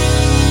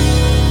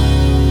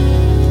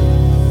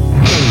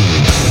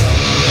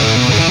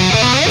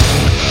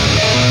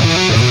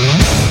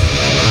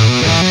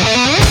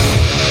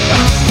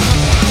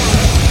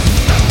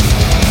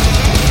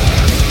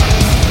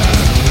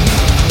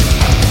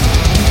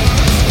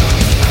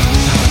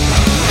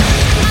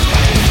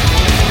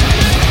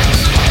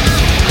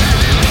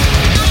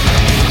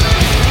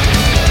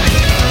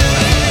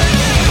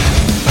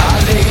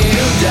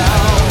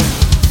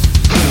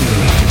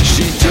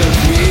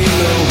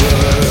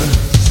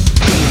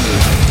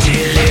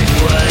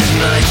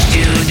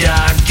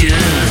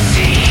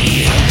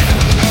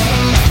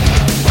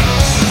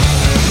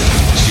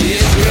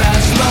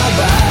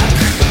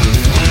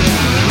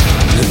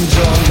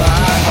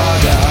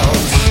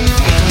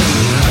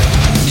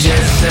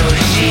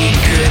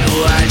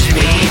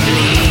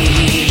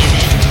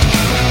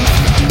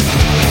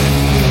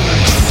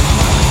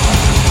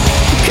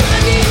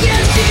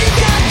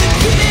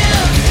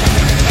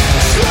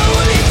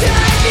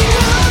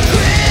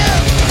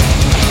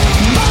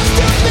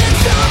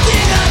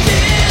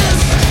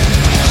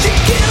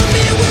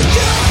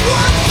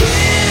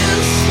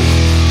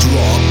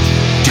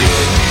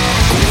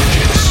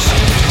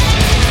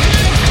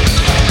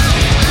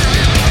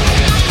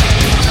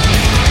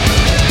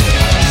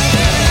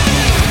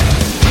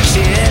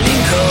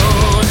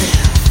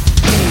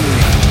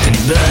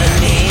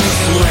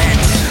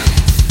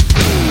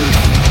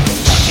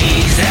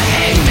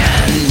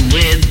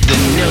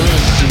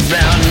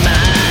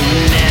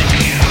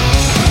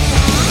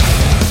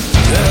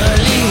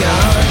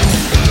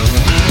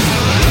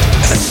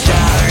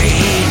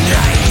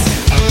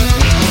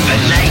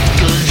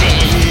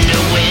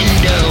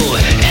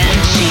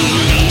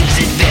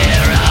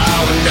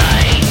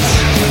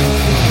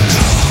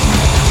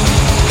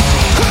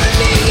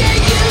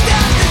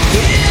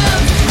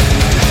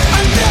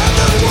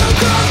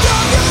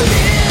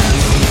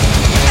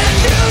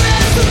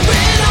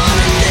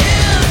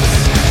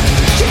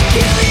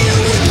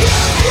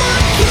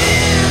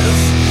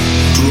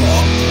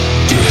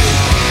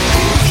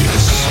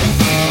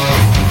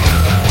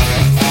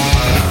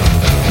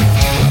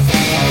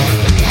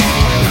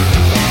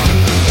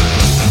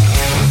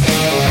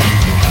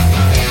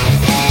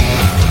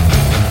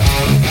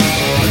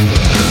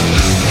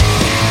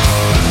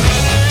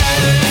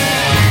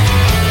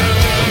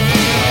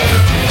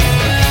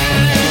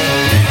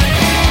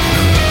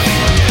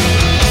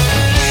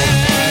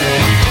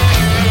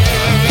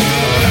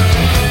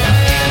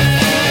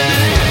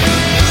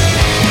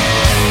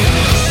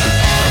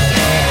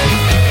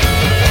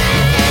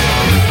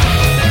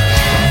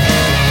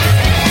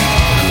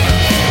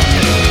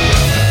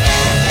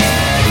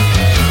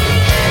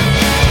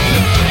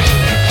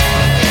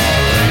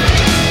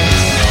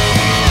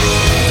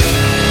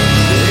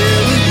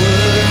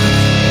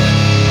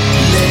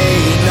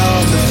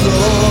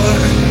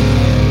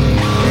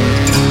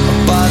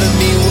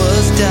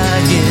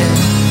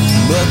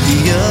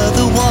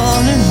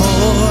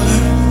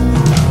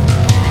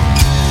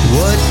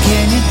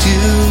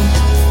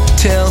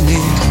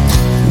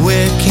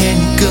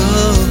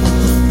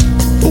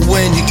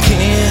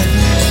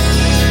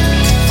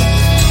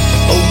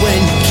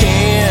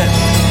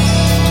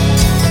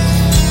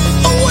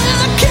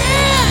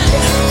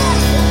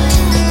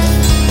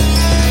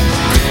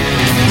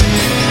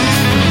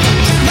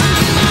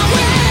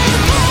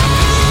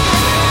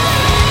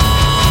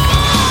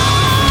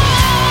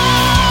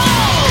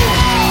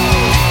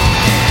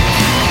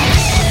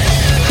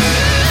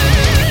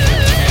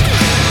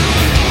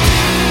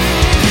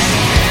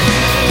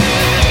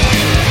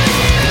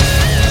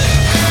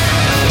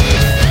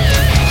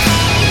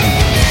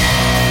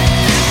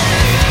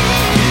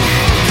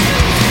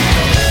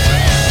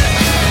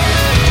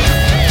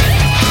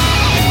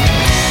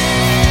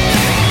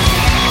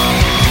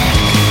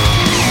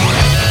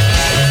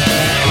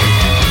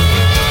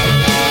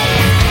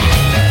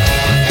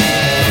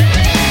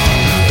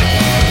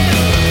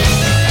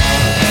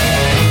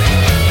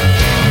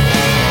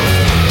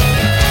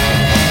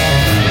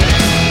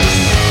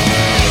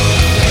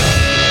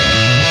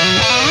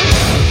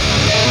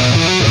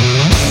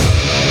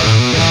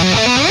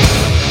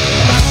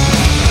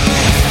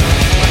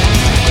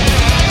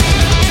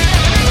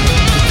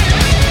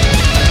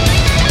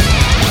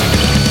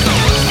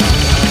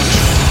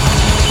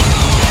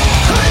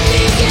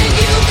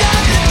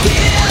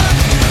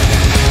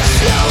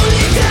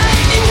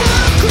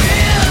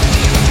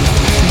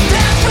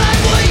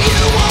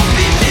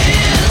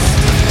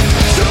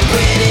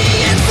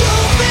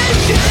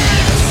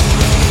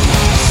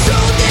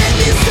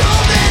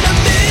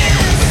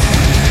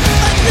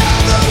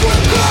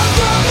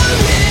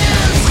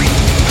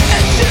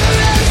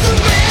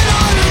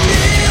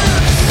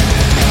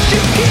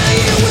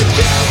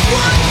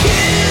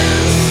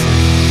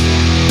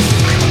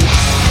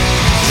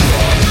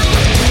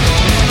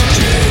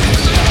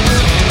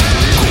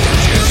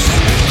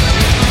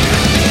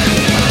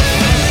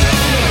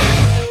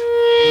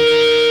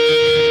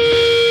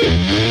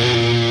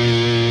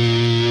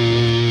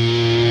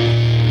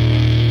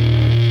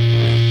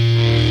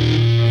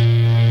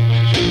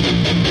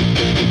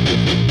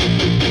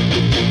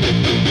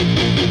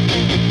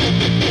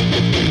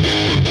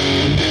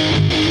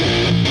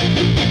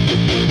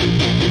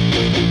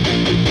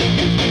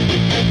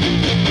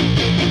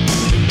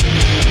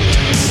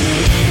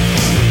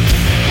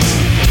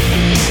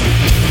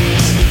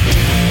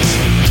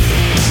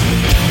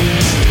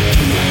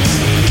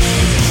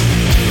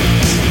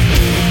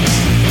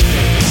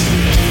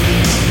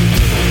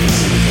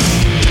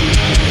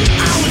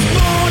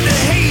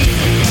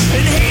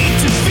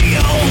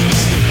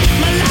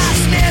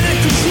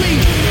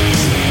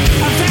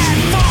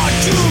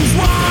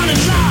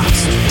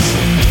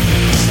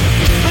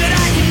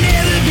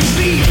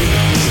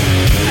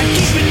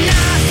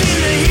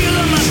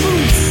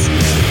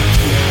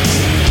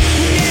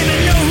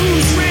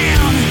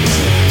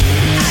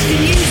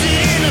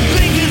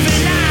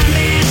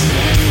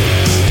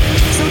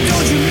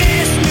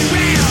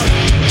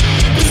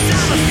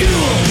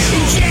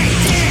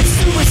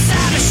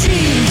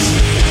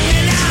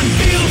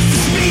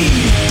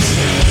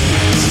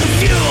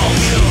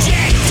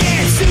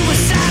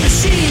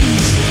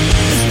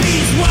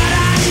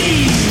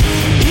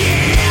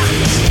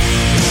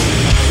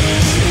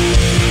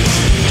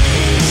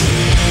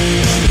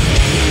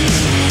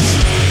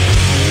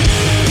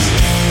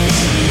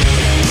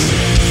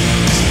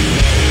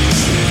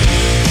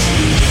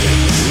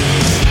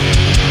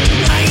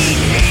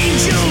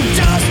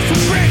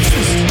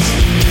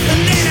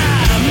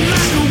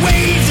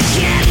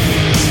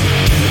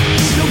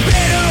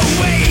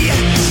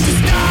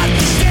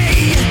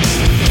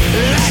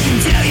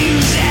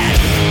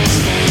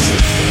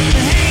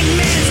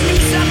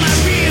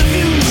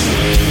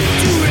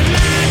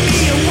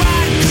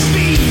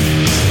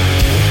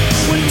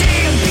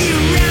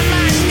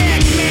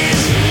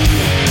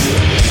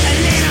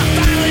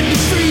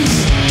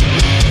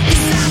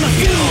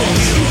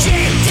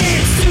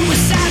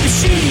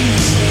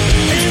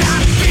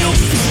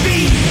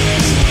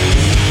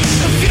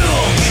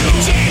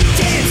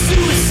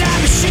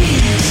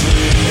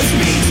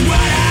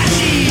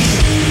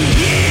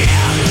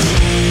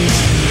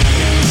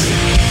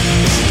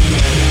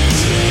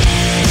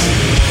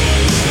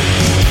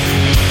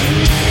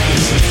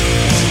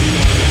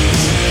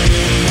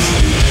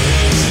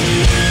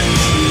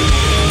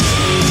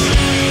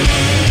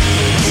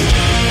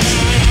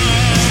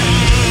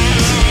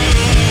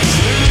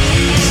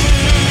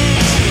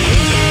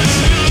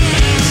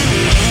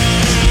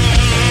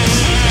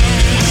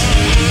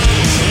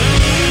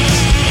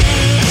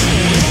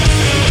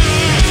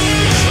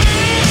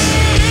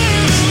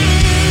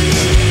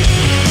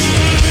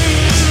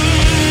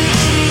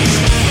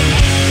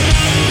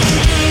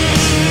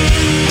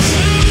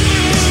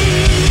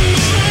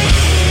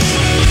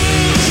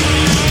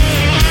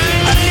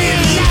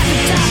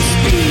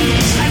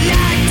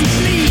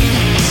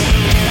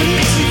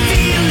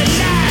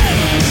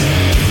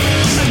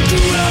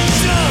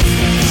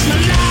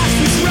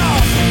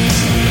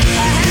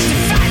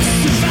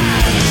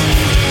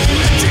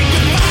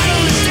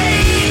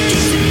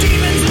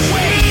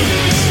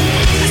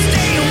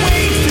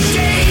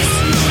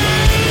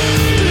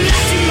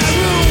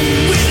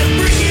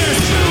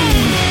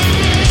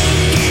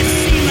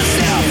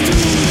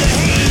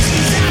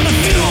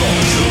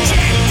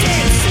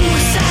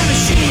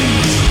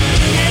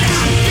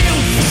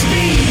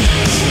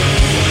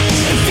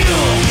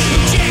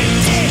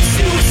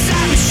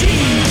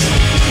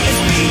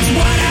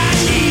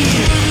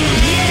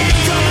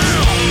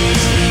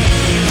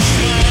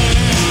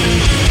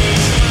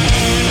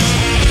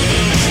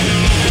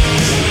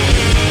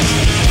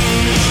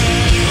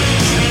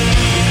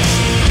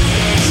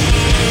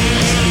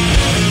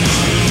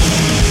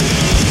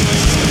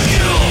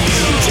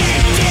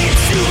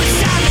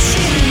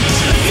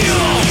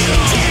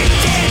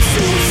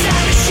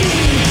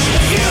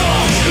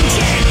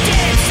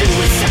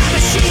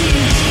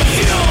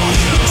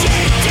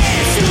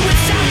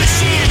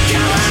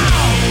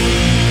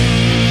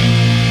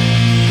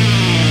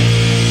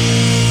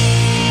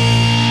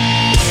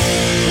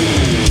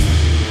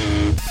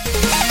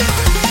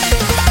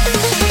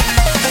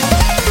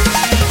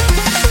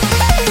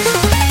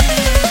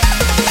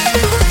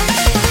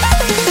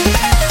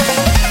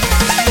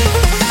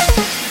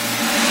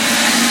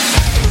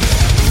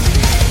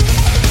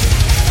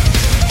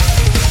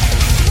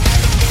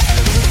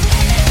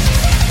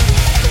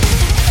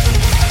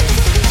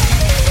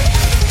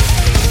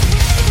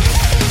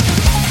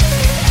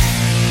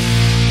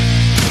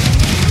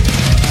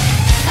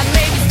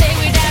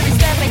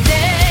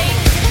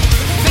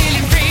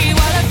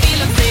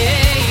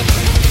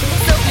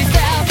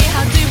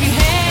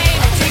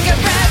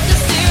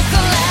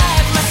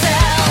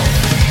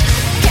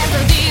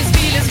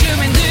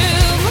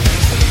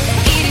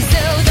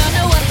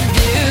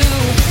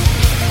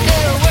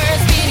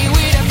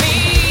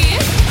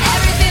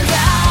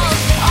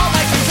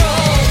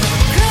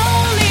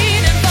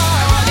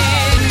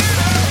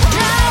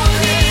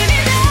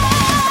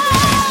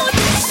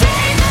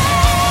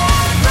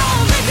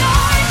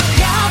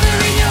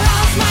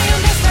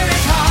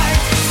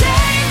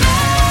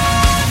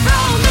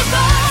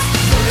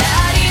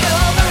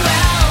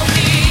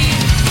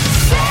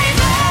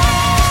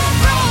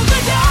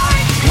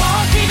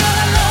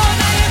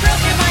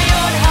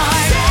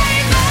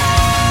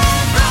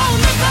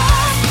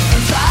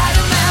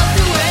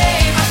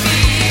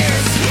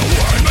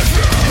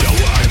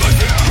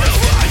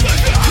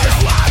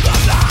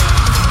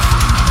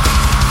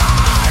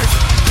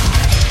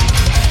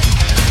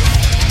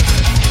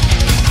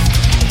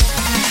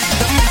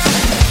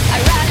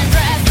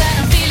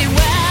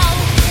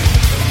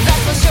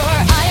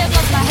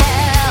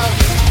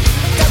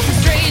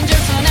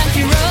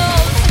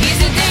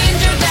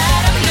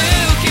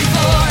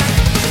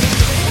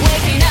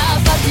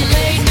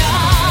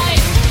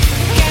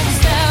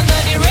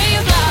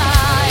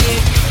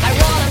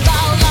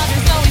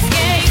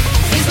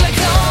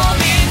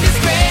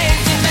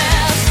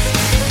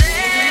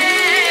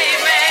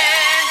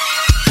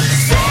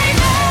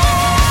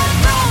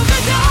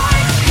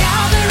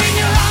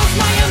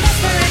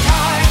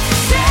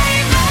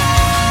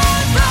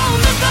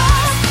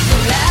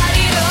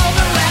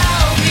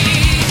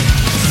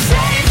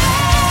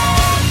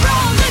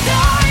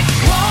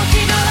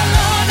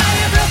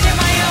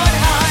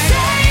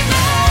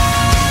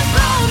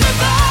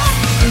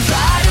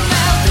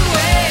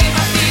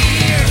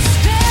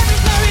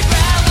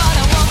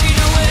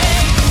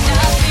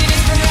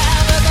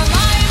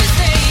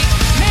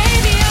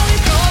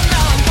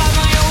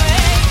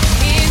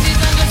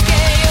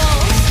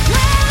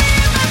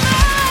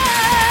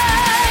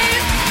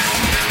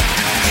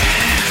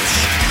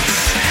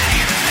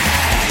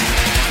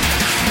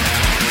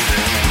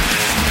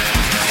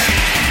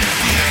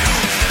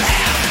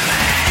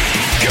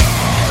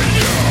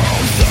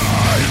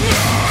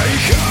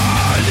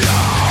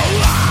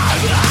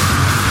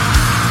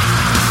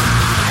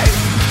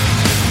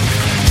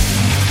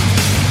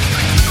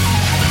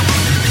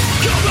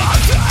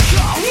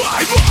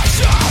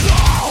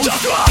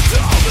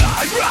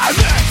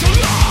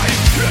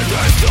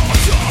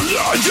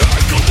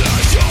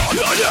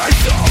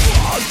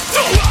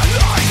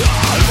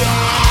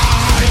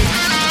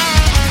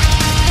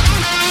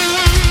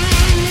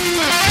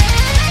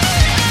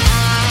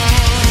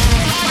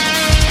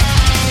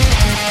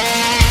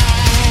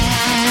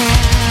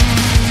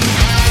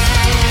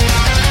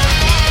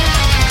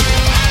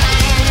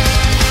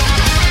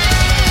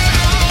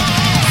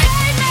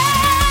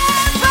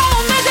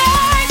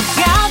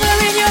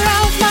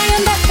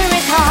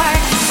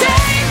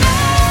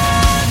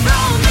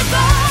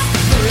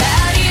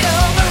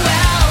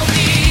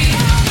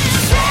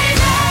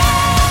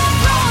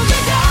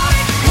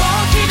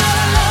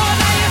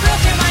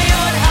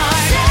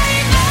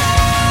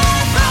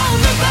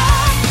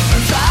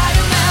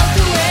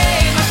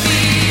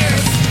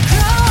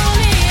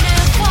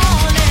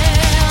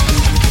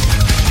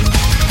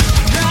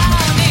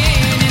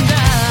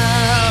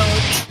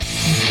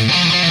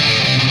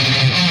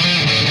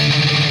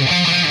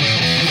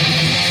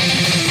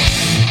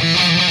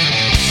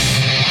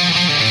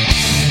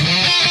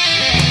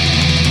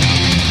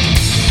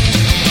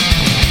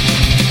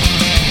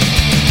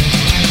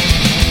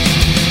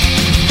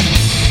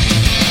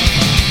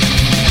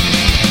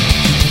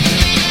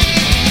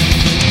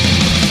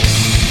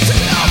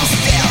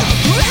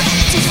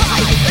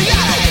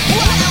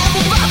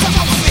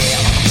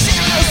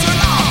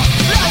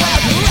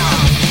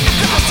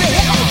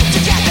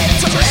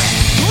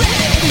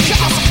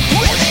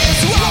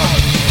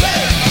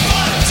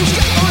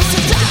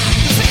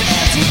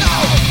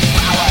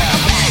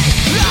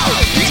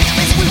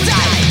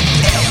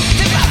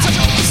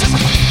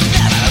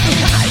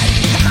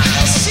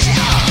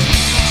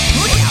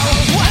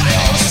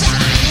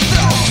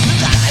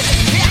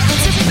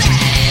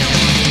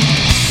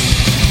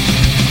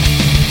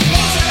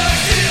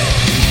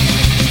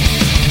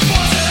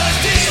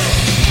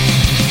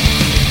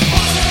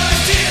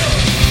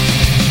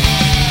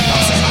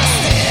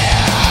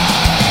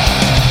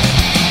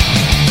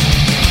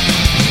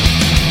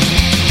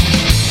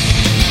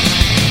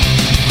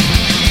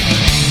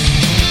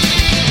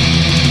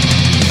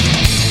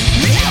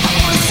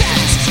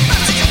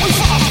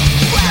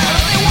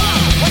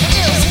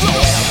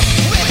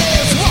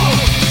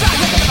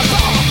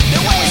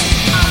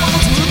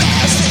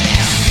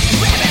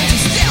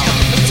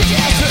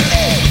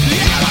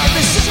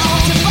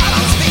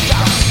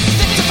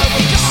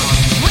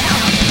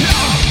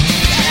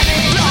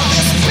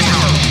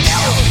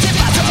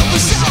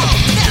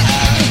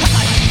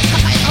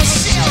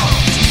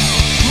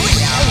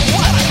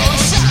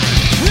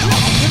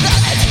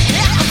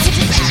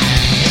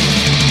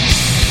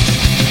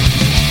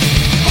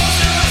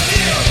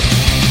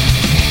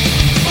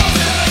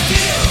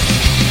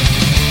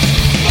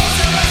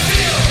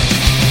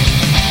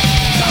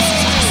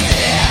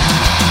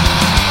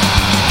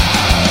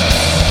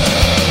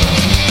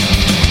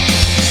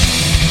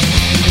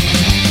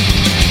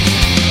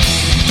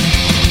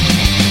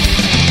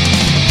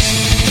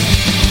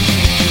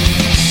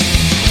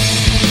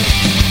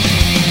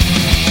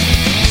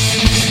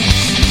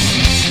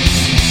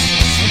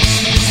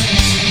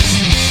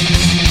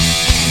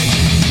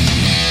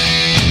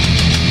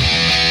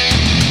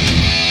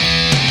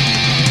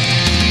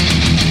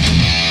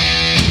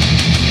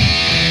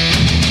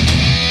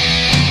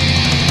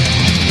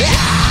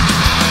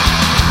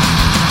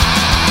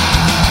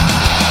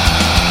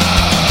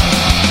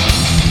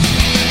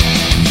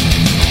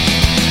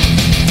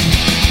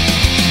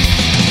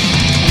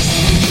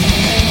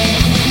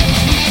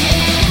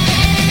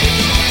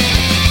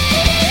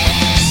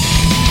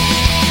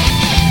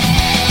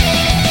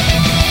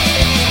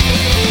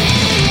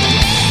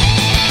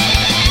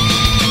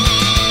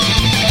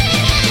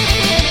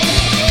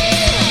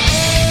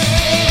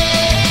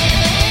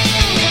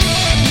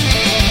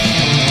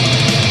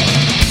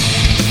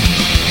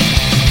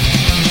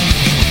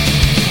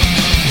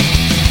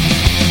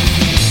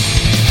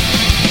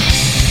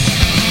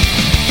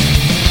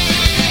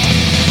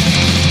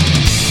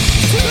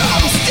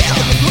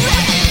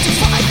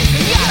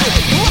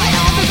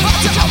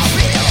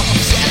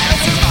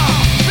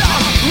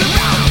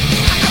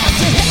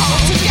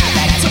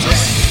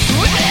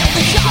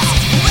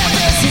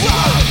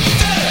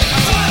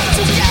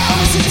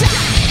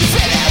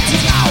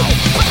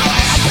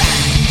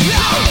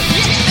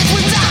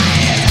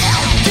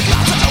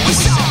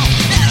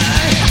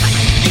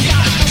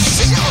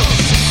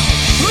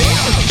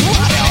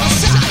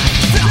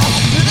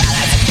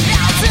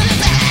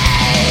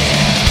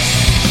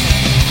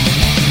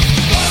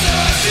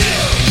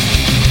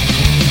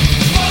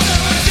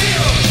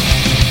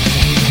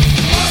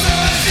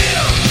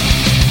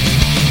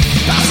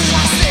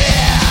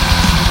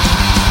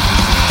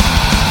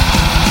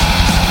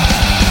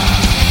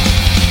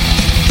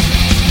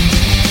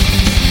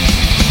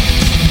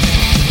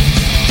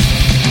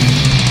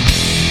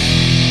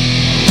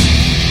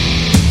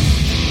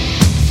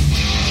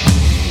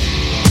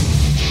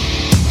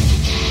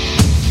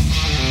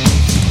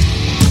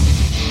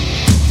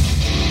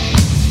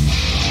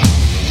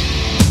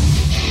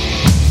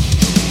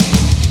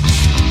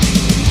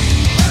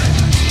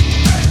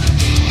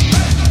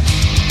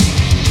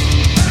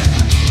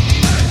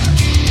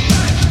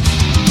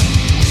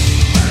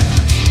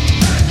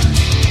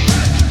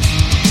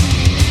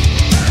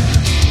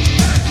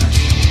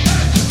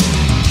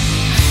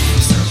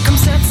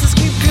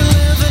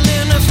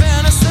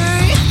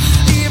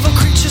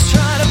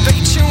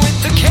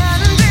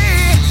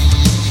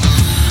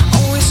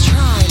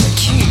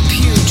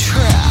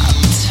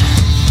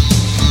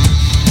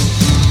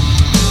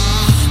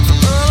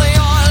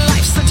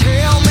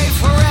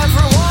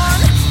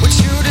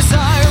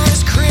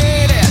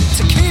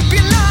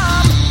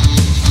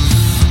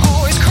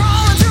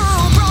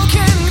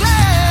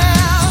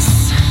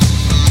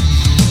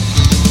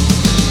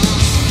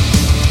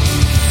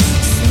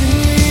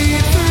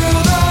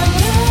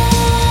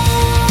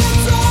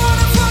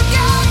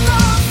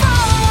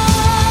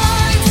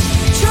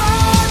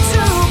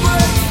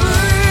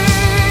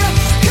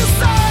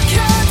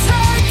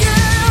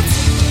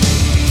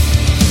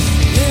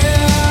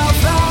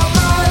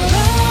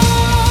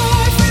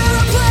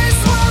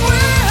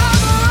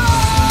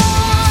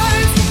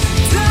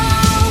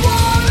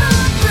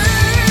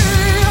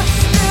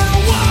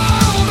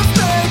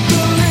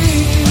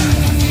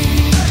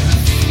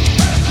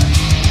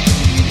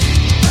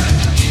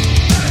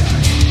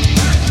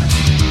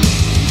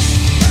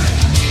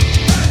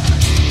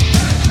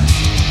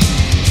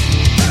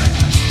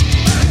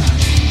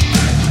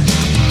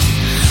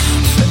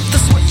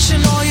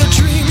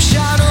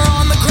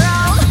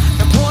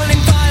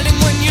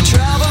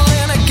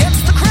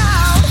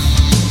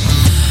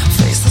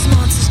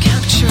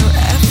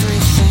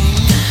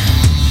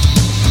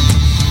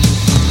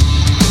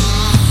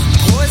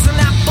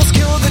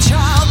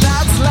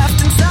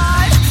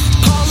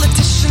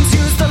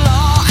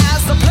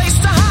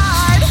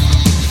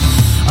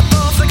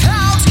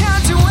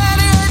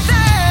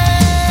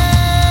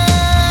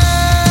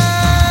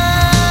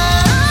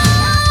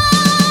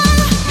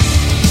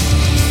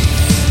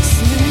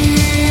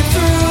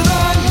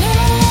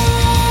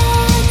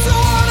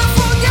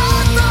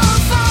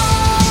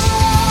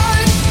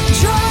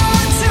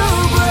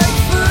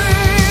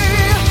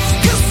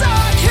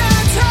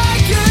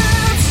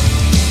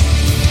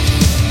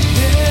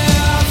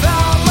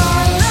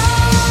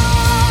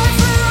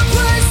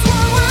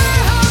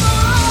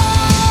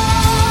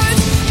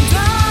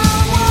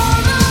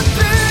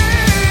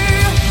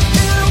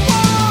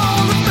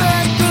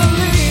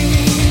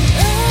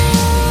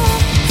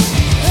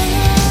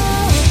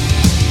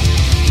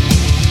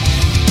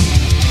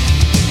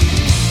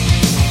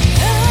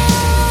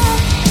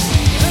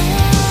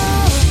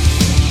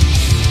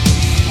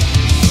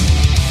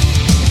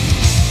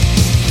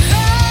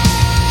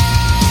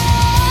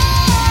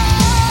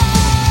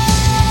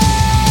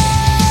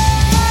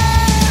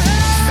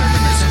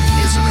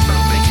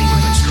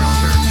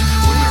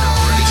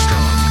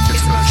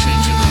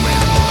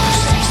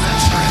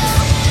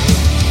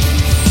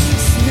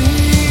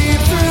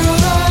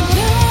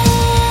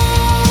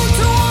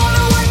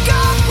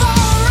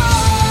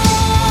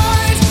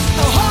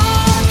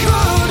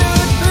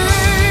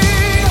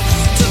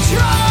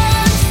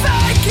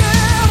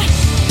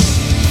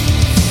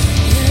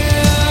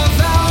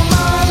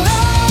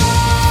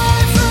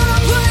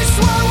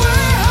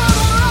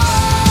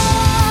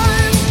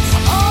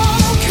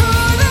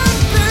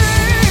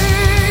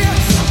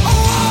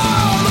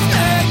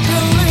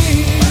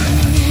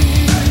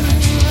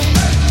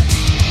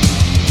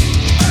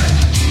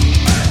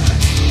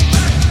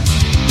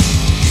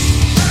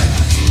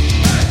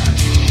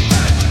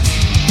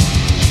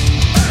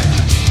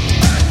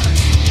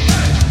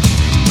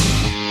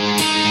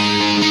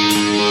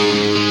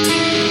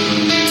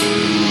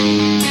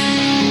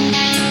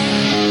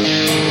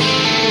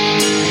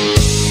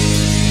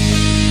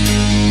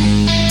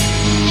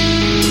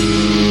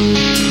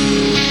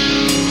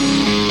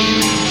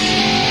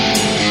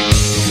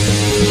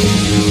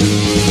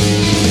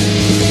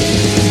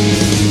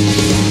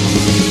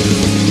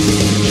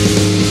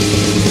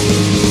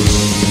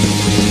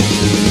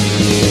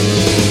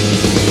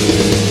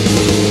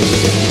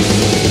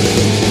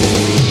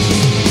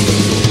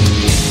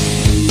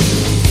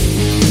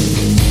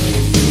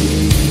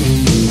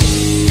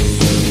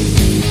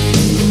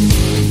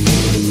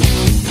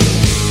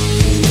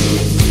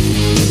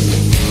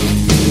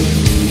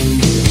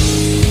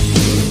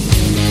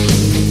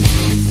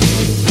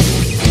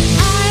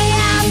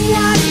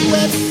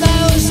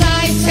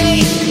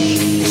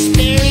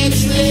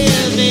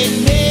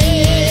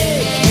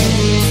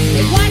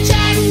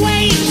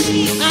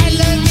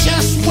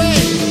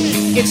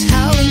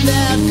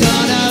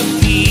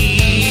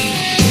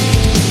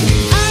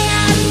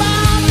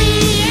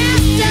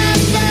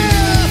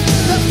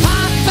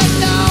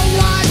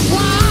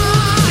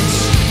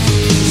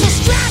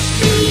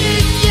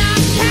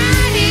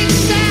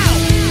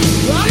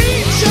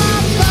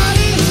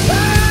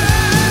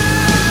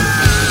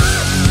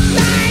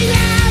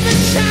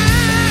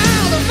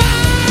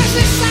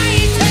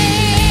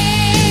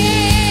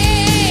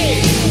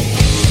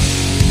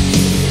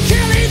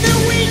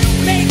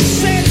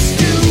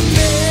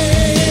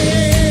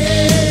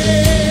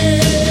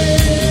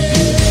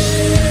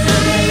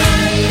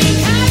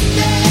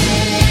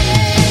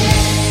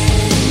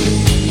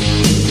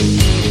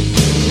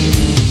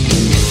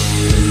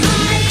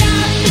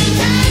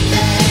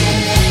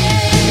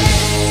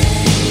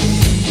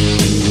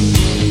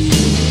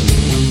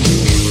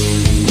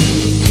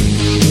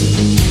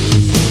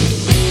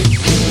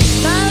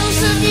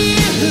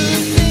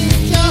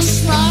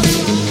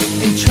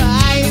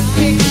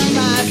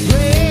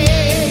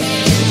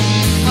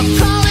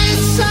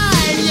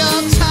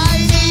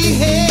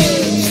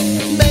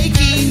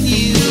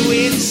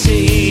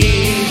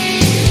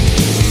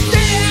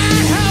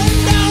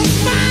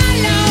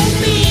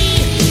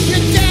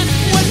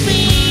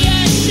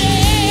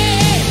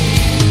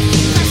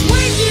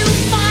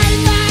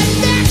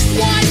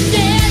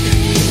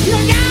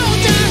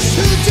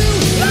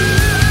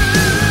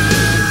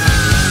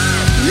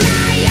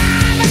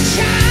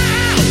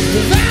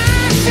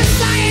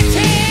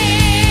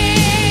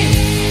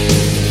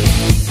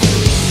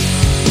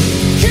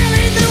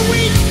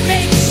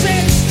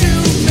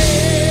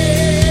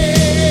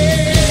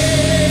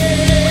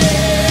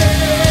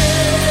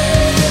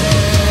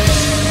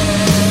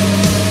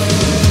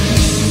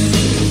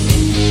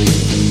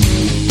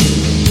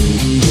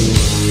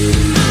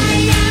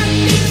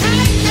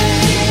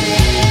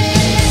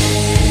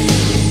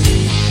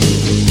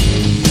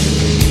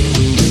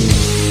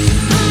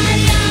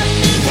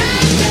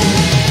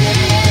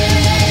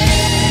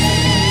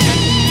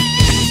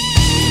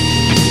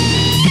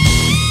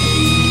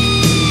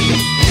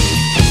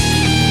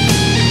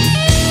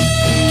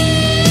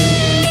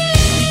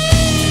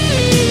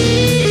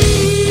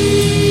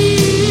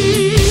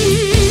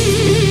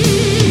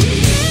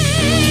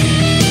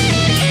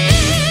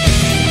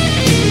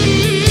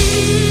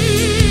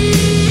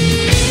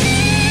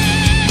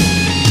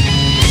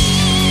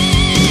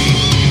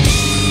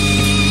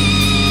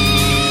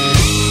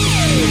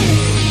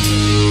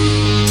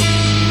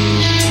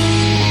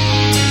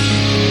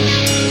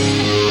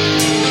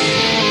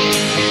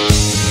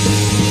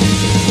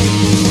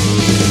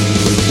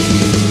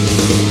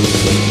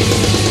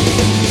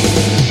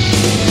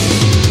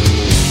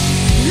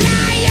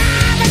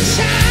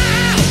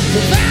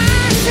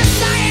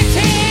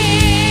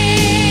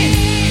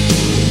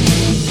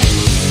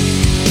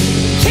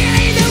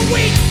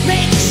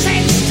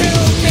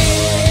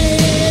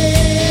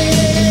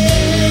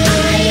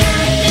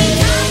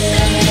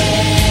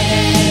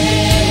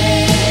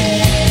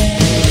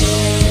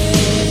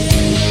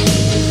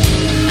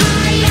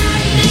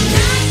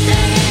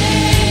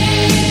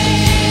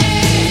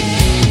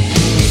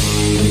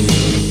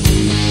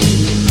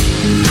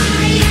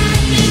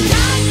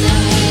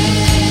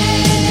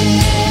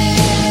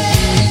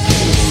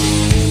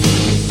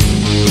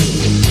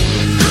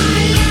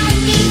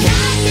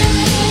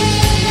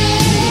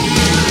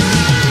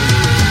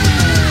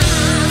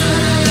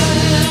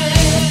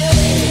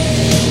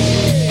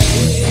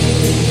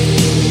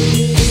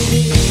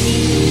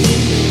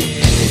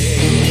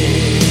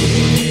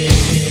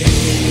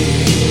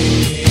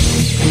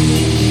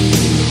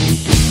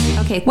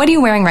 What are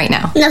you wearing right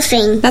now?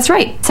 Nothing. That's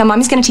right. So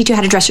Mommy's going to teach you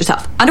how to dress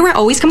yourself. Underwear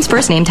always comes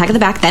first, name tag at the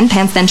back, then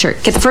pants, then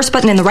shirt. Get the first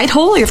button in the right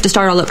hole or you have to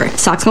start all over.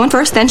 Socks going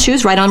first, then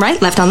shoes, right on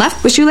right, left on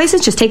left. With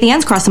shoelaces, just take the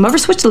ends, cross them over,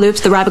 switch the loops,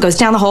 the rabbit goes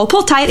down the hole,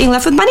 pull tight, and you're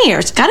left with bunny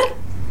ears. Got it?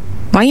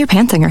 Why are your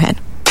pants on your head?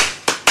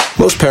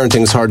 Most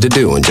parenting's hard to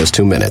do in just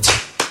 2 minutes.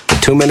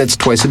 But 2 minutes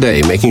twice a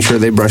day making sure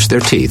they brush their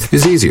teeth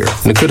is easier,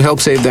 and it could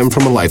help save them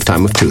from a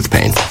lifetime of tooth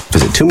pain.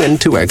 Visit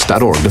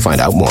 2min2x.org to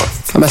find out more.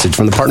 A message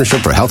from the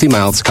Partnership for Healthy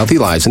Mouths, Healthy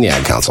Lives, and the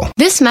Ad Council.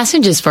 This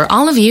message is for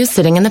all of you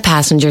sitting in the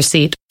passenger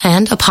seat.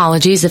 And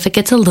apologies if it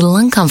gets a little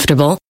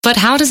uncomfortable. But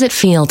how does it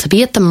feel to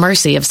be at the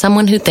mercy of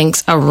someone who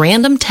thinks a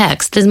random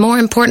text is more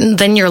important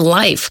than your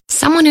life?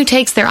 Someone who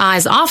takes their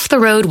eyes off the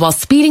road while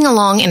speeding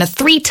along in a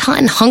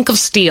 3-ton hunk of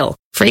steel.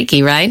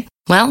 Freaky, right?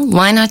 Well,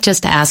 why not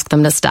just ask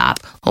them to stop?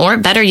 Or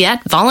better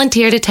yet,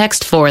 volunteer to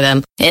text for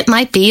them. It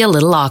might be a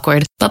little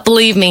awkward, but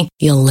believe me,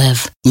 you'll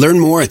live. Learn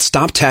more at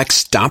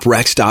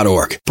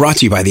StopTextStopWrecks.org. Brought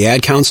to you by the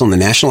Ad Council and the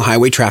National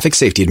Highway Traffic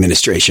Safety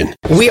Administration.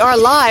 We are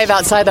live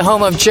outside the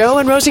home of Joe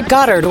and Rosie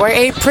Goddard, where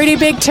a pretty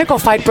big tickle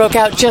fight broke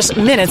out just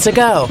minutes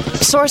ago.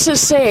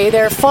 Sources say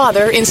their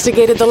father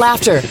instigated the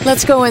laughter.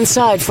 Let's go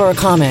inside for a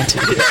comment.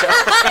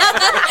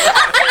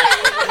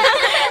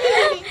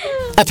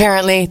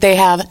 Apparently, they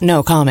have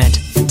no comment.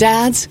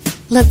 Dads,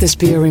 let this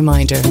be a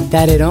reminder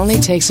that it only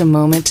takes a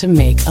moment to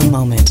make a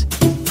moment.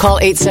 Call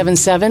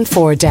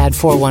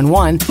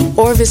 877-4DAD-411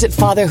 or visit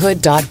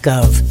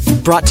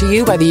fatherhood.gov. Brought to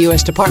you by the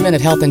U.S. Department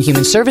of Health and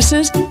Human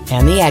Services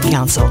and the Ad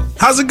Council.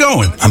 How's it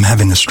going? I'm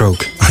having a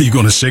stroke. Are you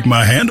going to shake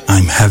my hand?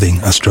 I'm having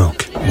a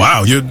stroke.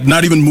 Wow, you're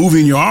not even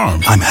moving your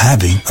arm. I'm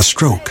having a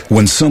stroke.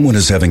 When someone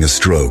is having a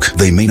stroke,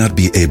 they may not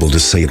be able to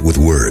say it with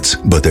words,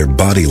 but their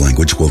body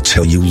language will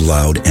tell you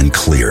loud and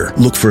clear.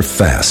 Look for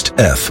FAST.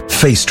 F,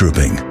 face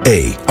drooping.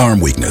 A, arm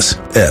weakness.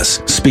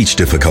 S, speech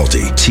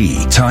difficulty.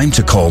 T, time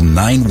to call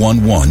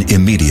 911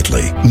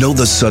 immediately. Know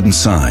the sudden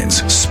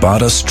signs.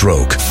 Spot a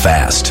stroke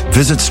fast.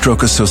 Visit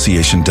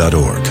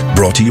strokeassociation.org.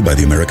 Brought to you by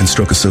the American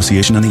Stroke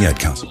Association and the Ad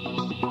Council.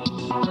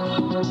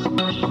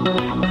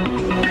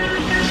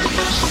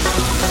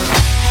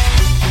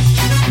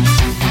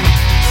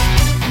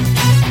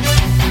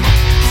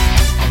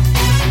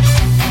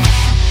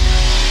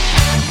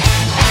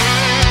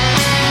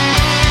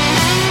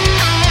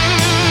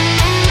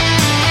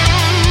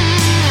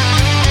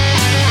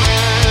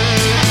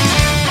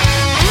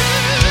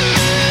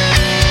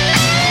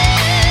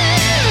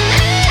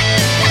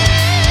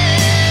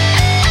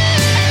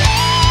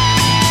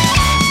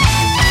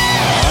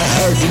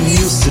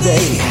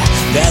 Today,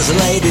 there's a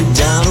lady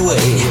down the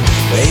way.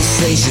 They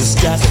say she's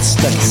got it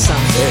stuck in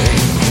something.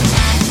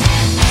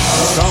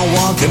 I saw her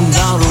walking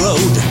down the road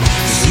to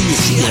see if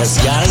she has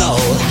got it all.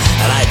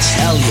 And I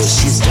tell you,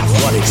 she's got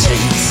what it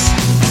takes.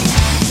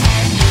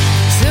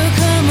 So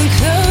come on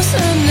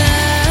closer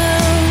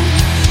now,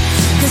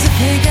 'cause I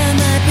think I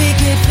might be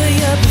good for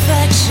your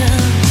perfection.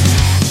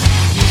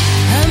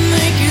 I'll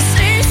make you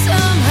see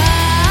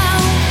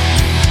somehow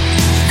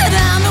that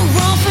I'm the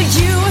one for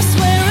you. I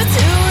swear I'll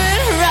do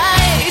it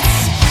right.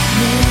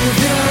 Move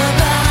your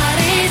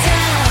body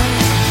down,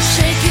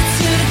 shake it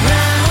to the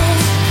ground,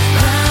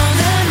 round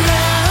and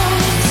round.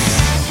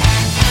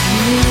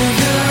 Move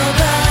your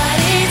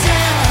body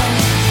down,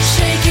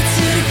 shake it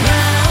to the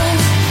ground,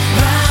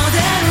 round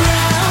and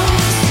round.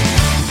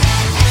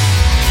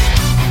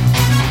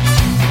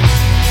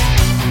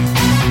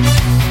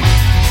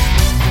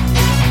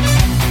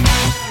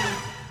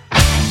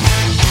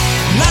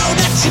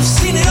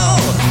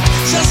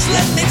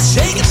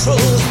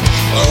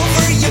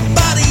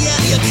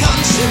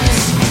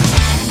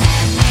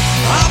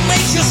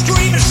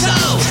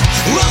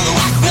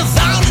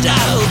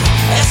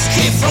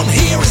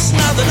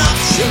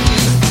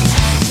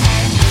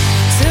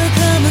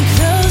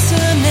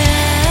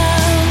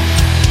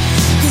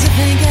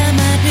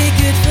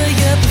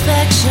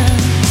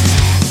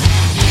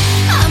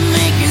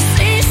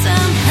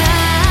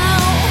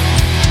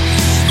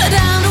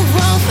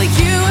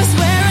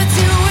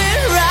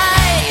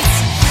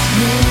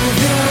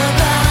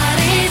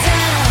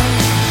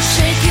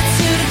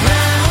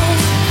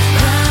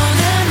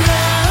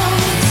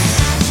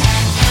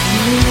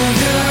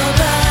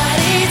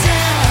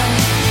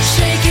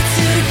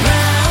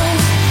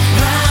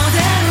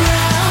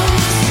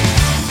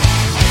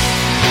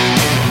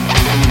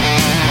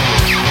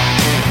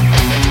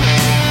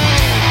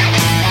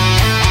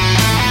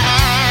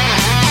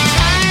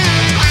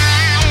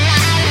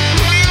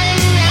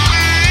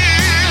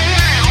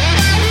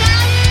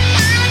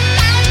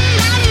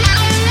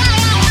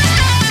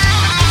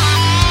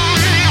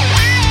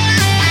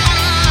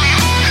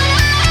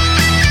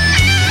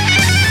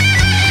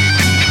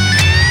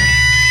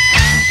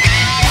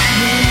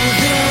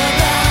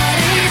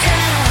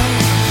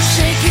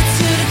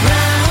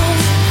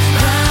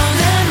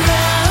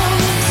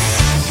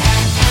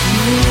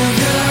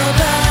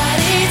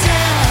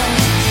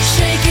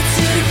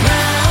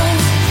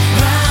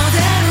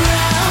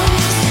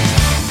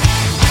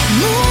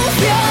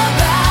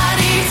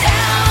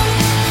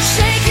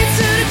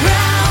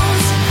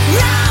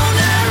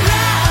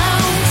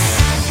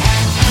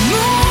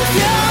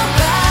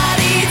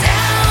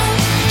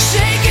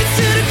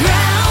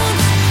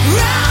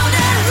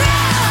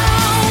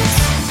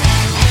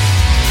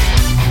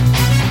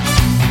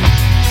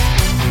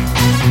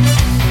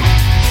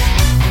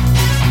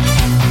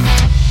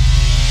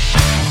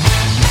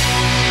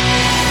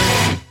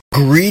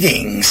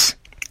 Greetings.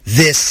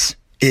 This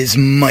is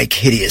Mike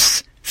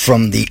Hideous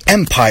from the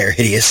Empire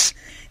Hideous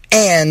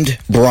and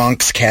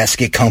Bronx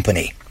Casket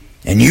Company.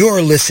 And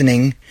you're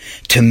listening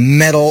to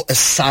Metal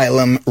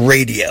Asylum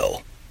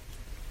Radio.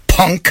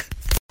 Punk.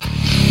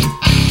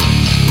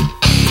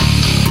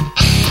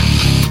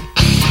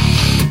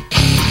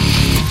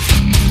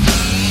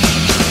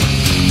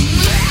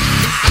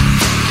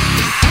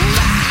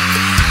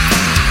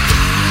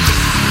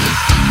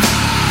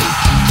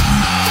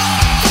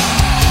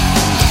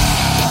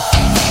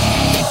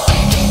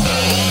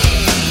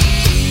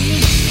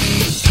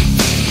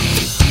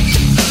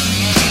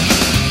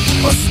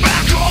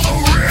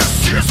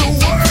 Is a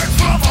word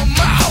from the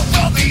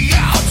mouth of the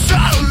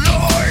outside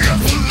lawyer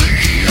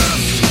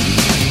police.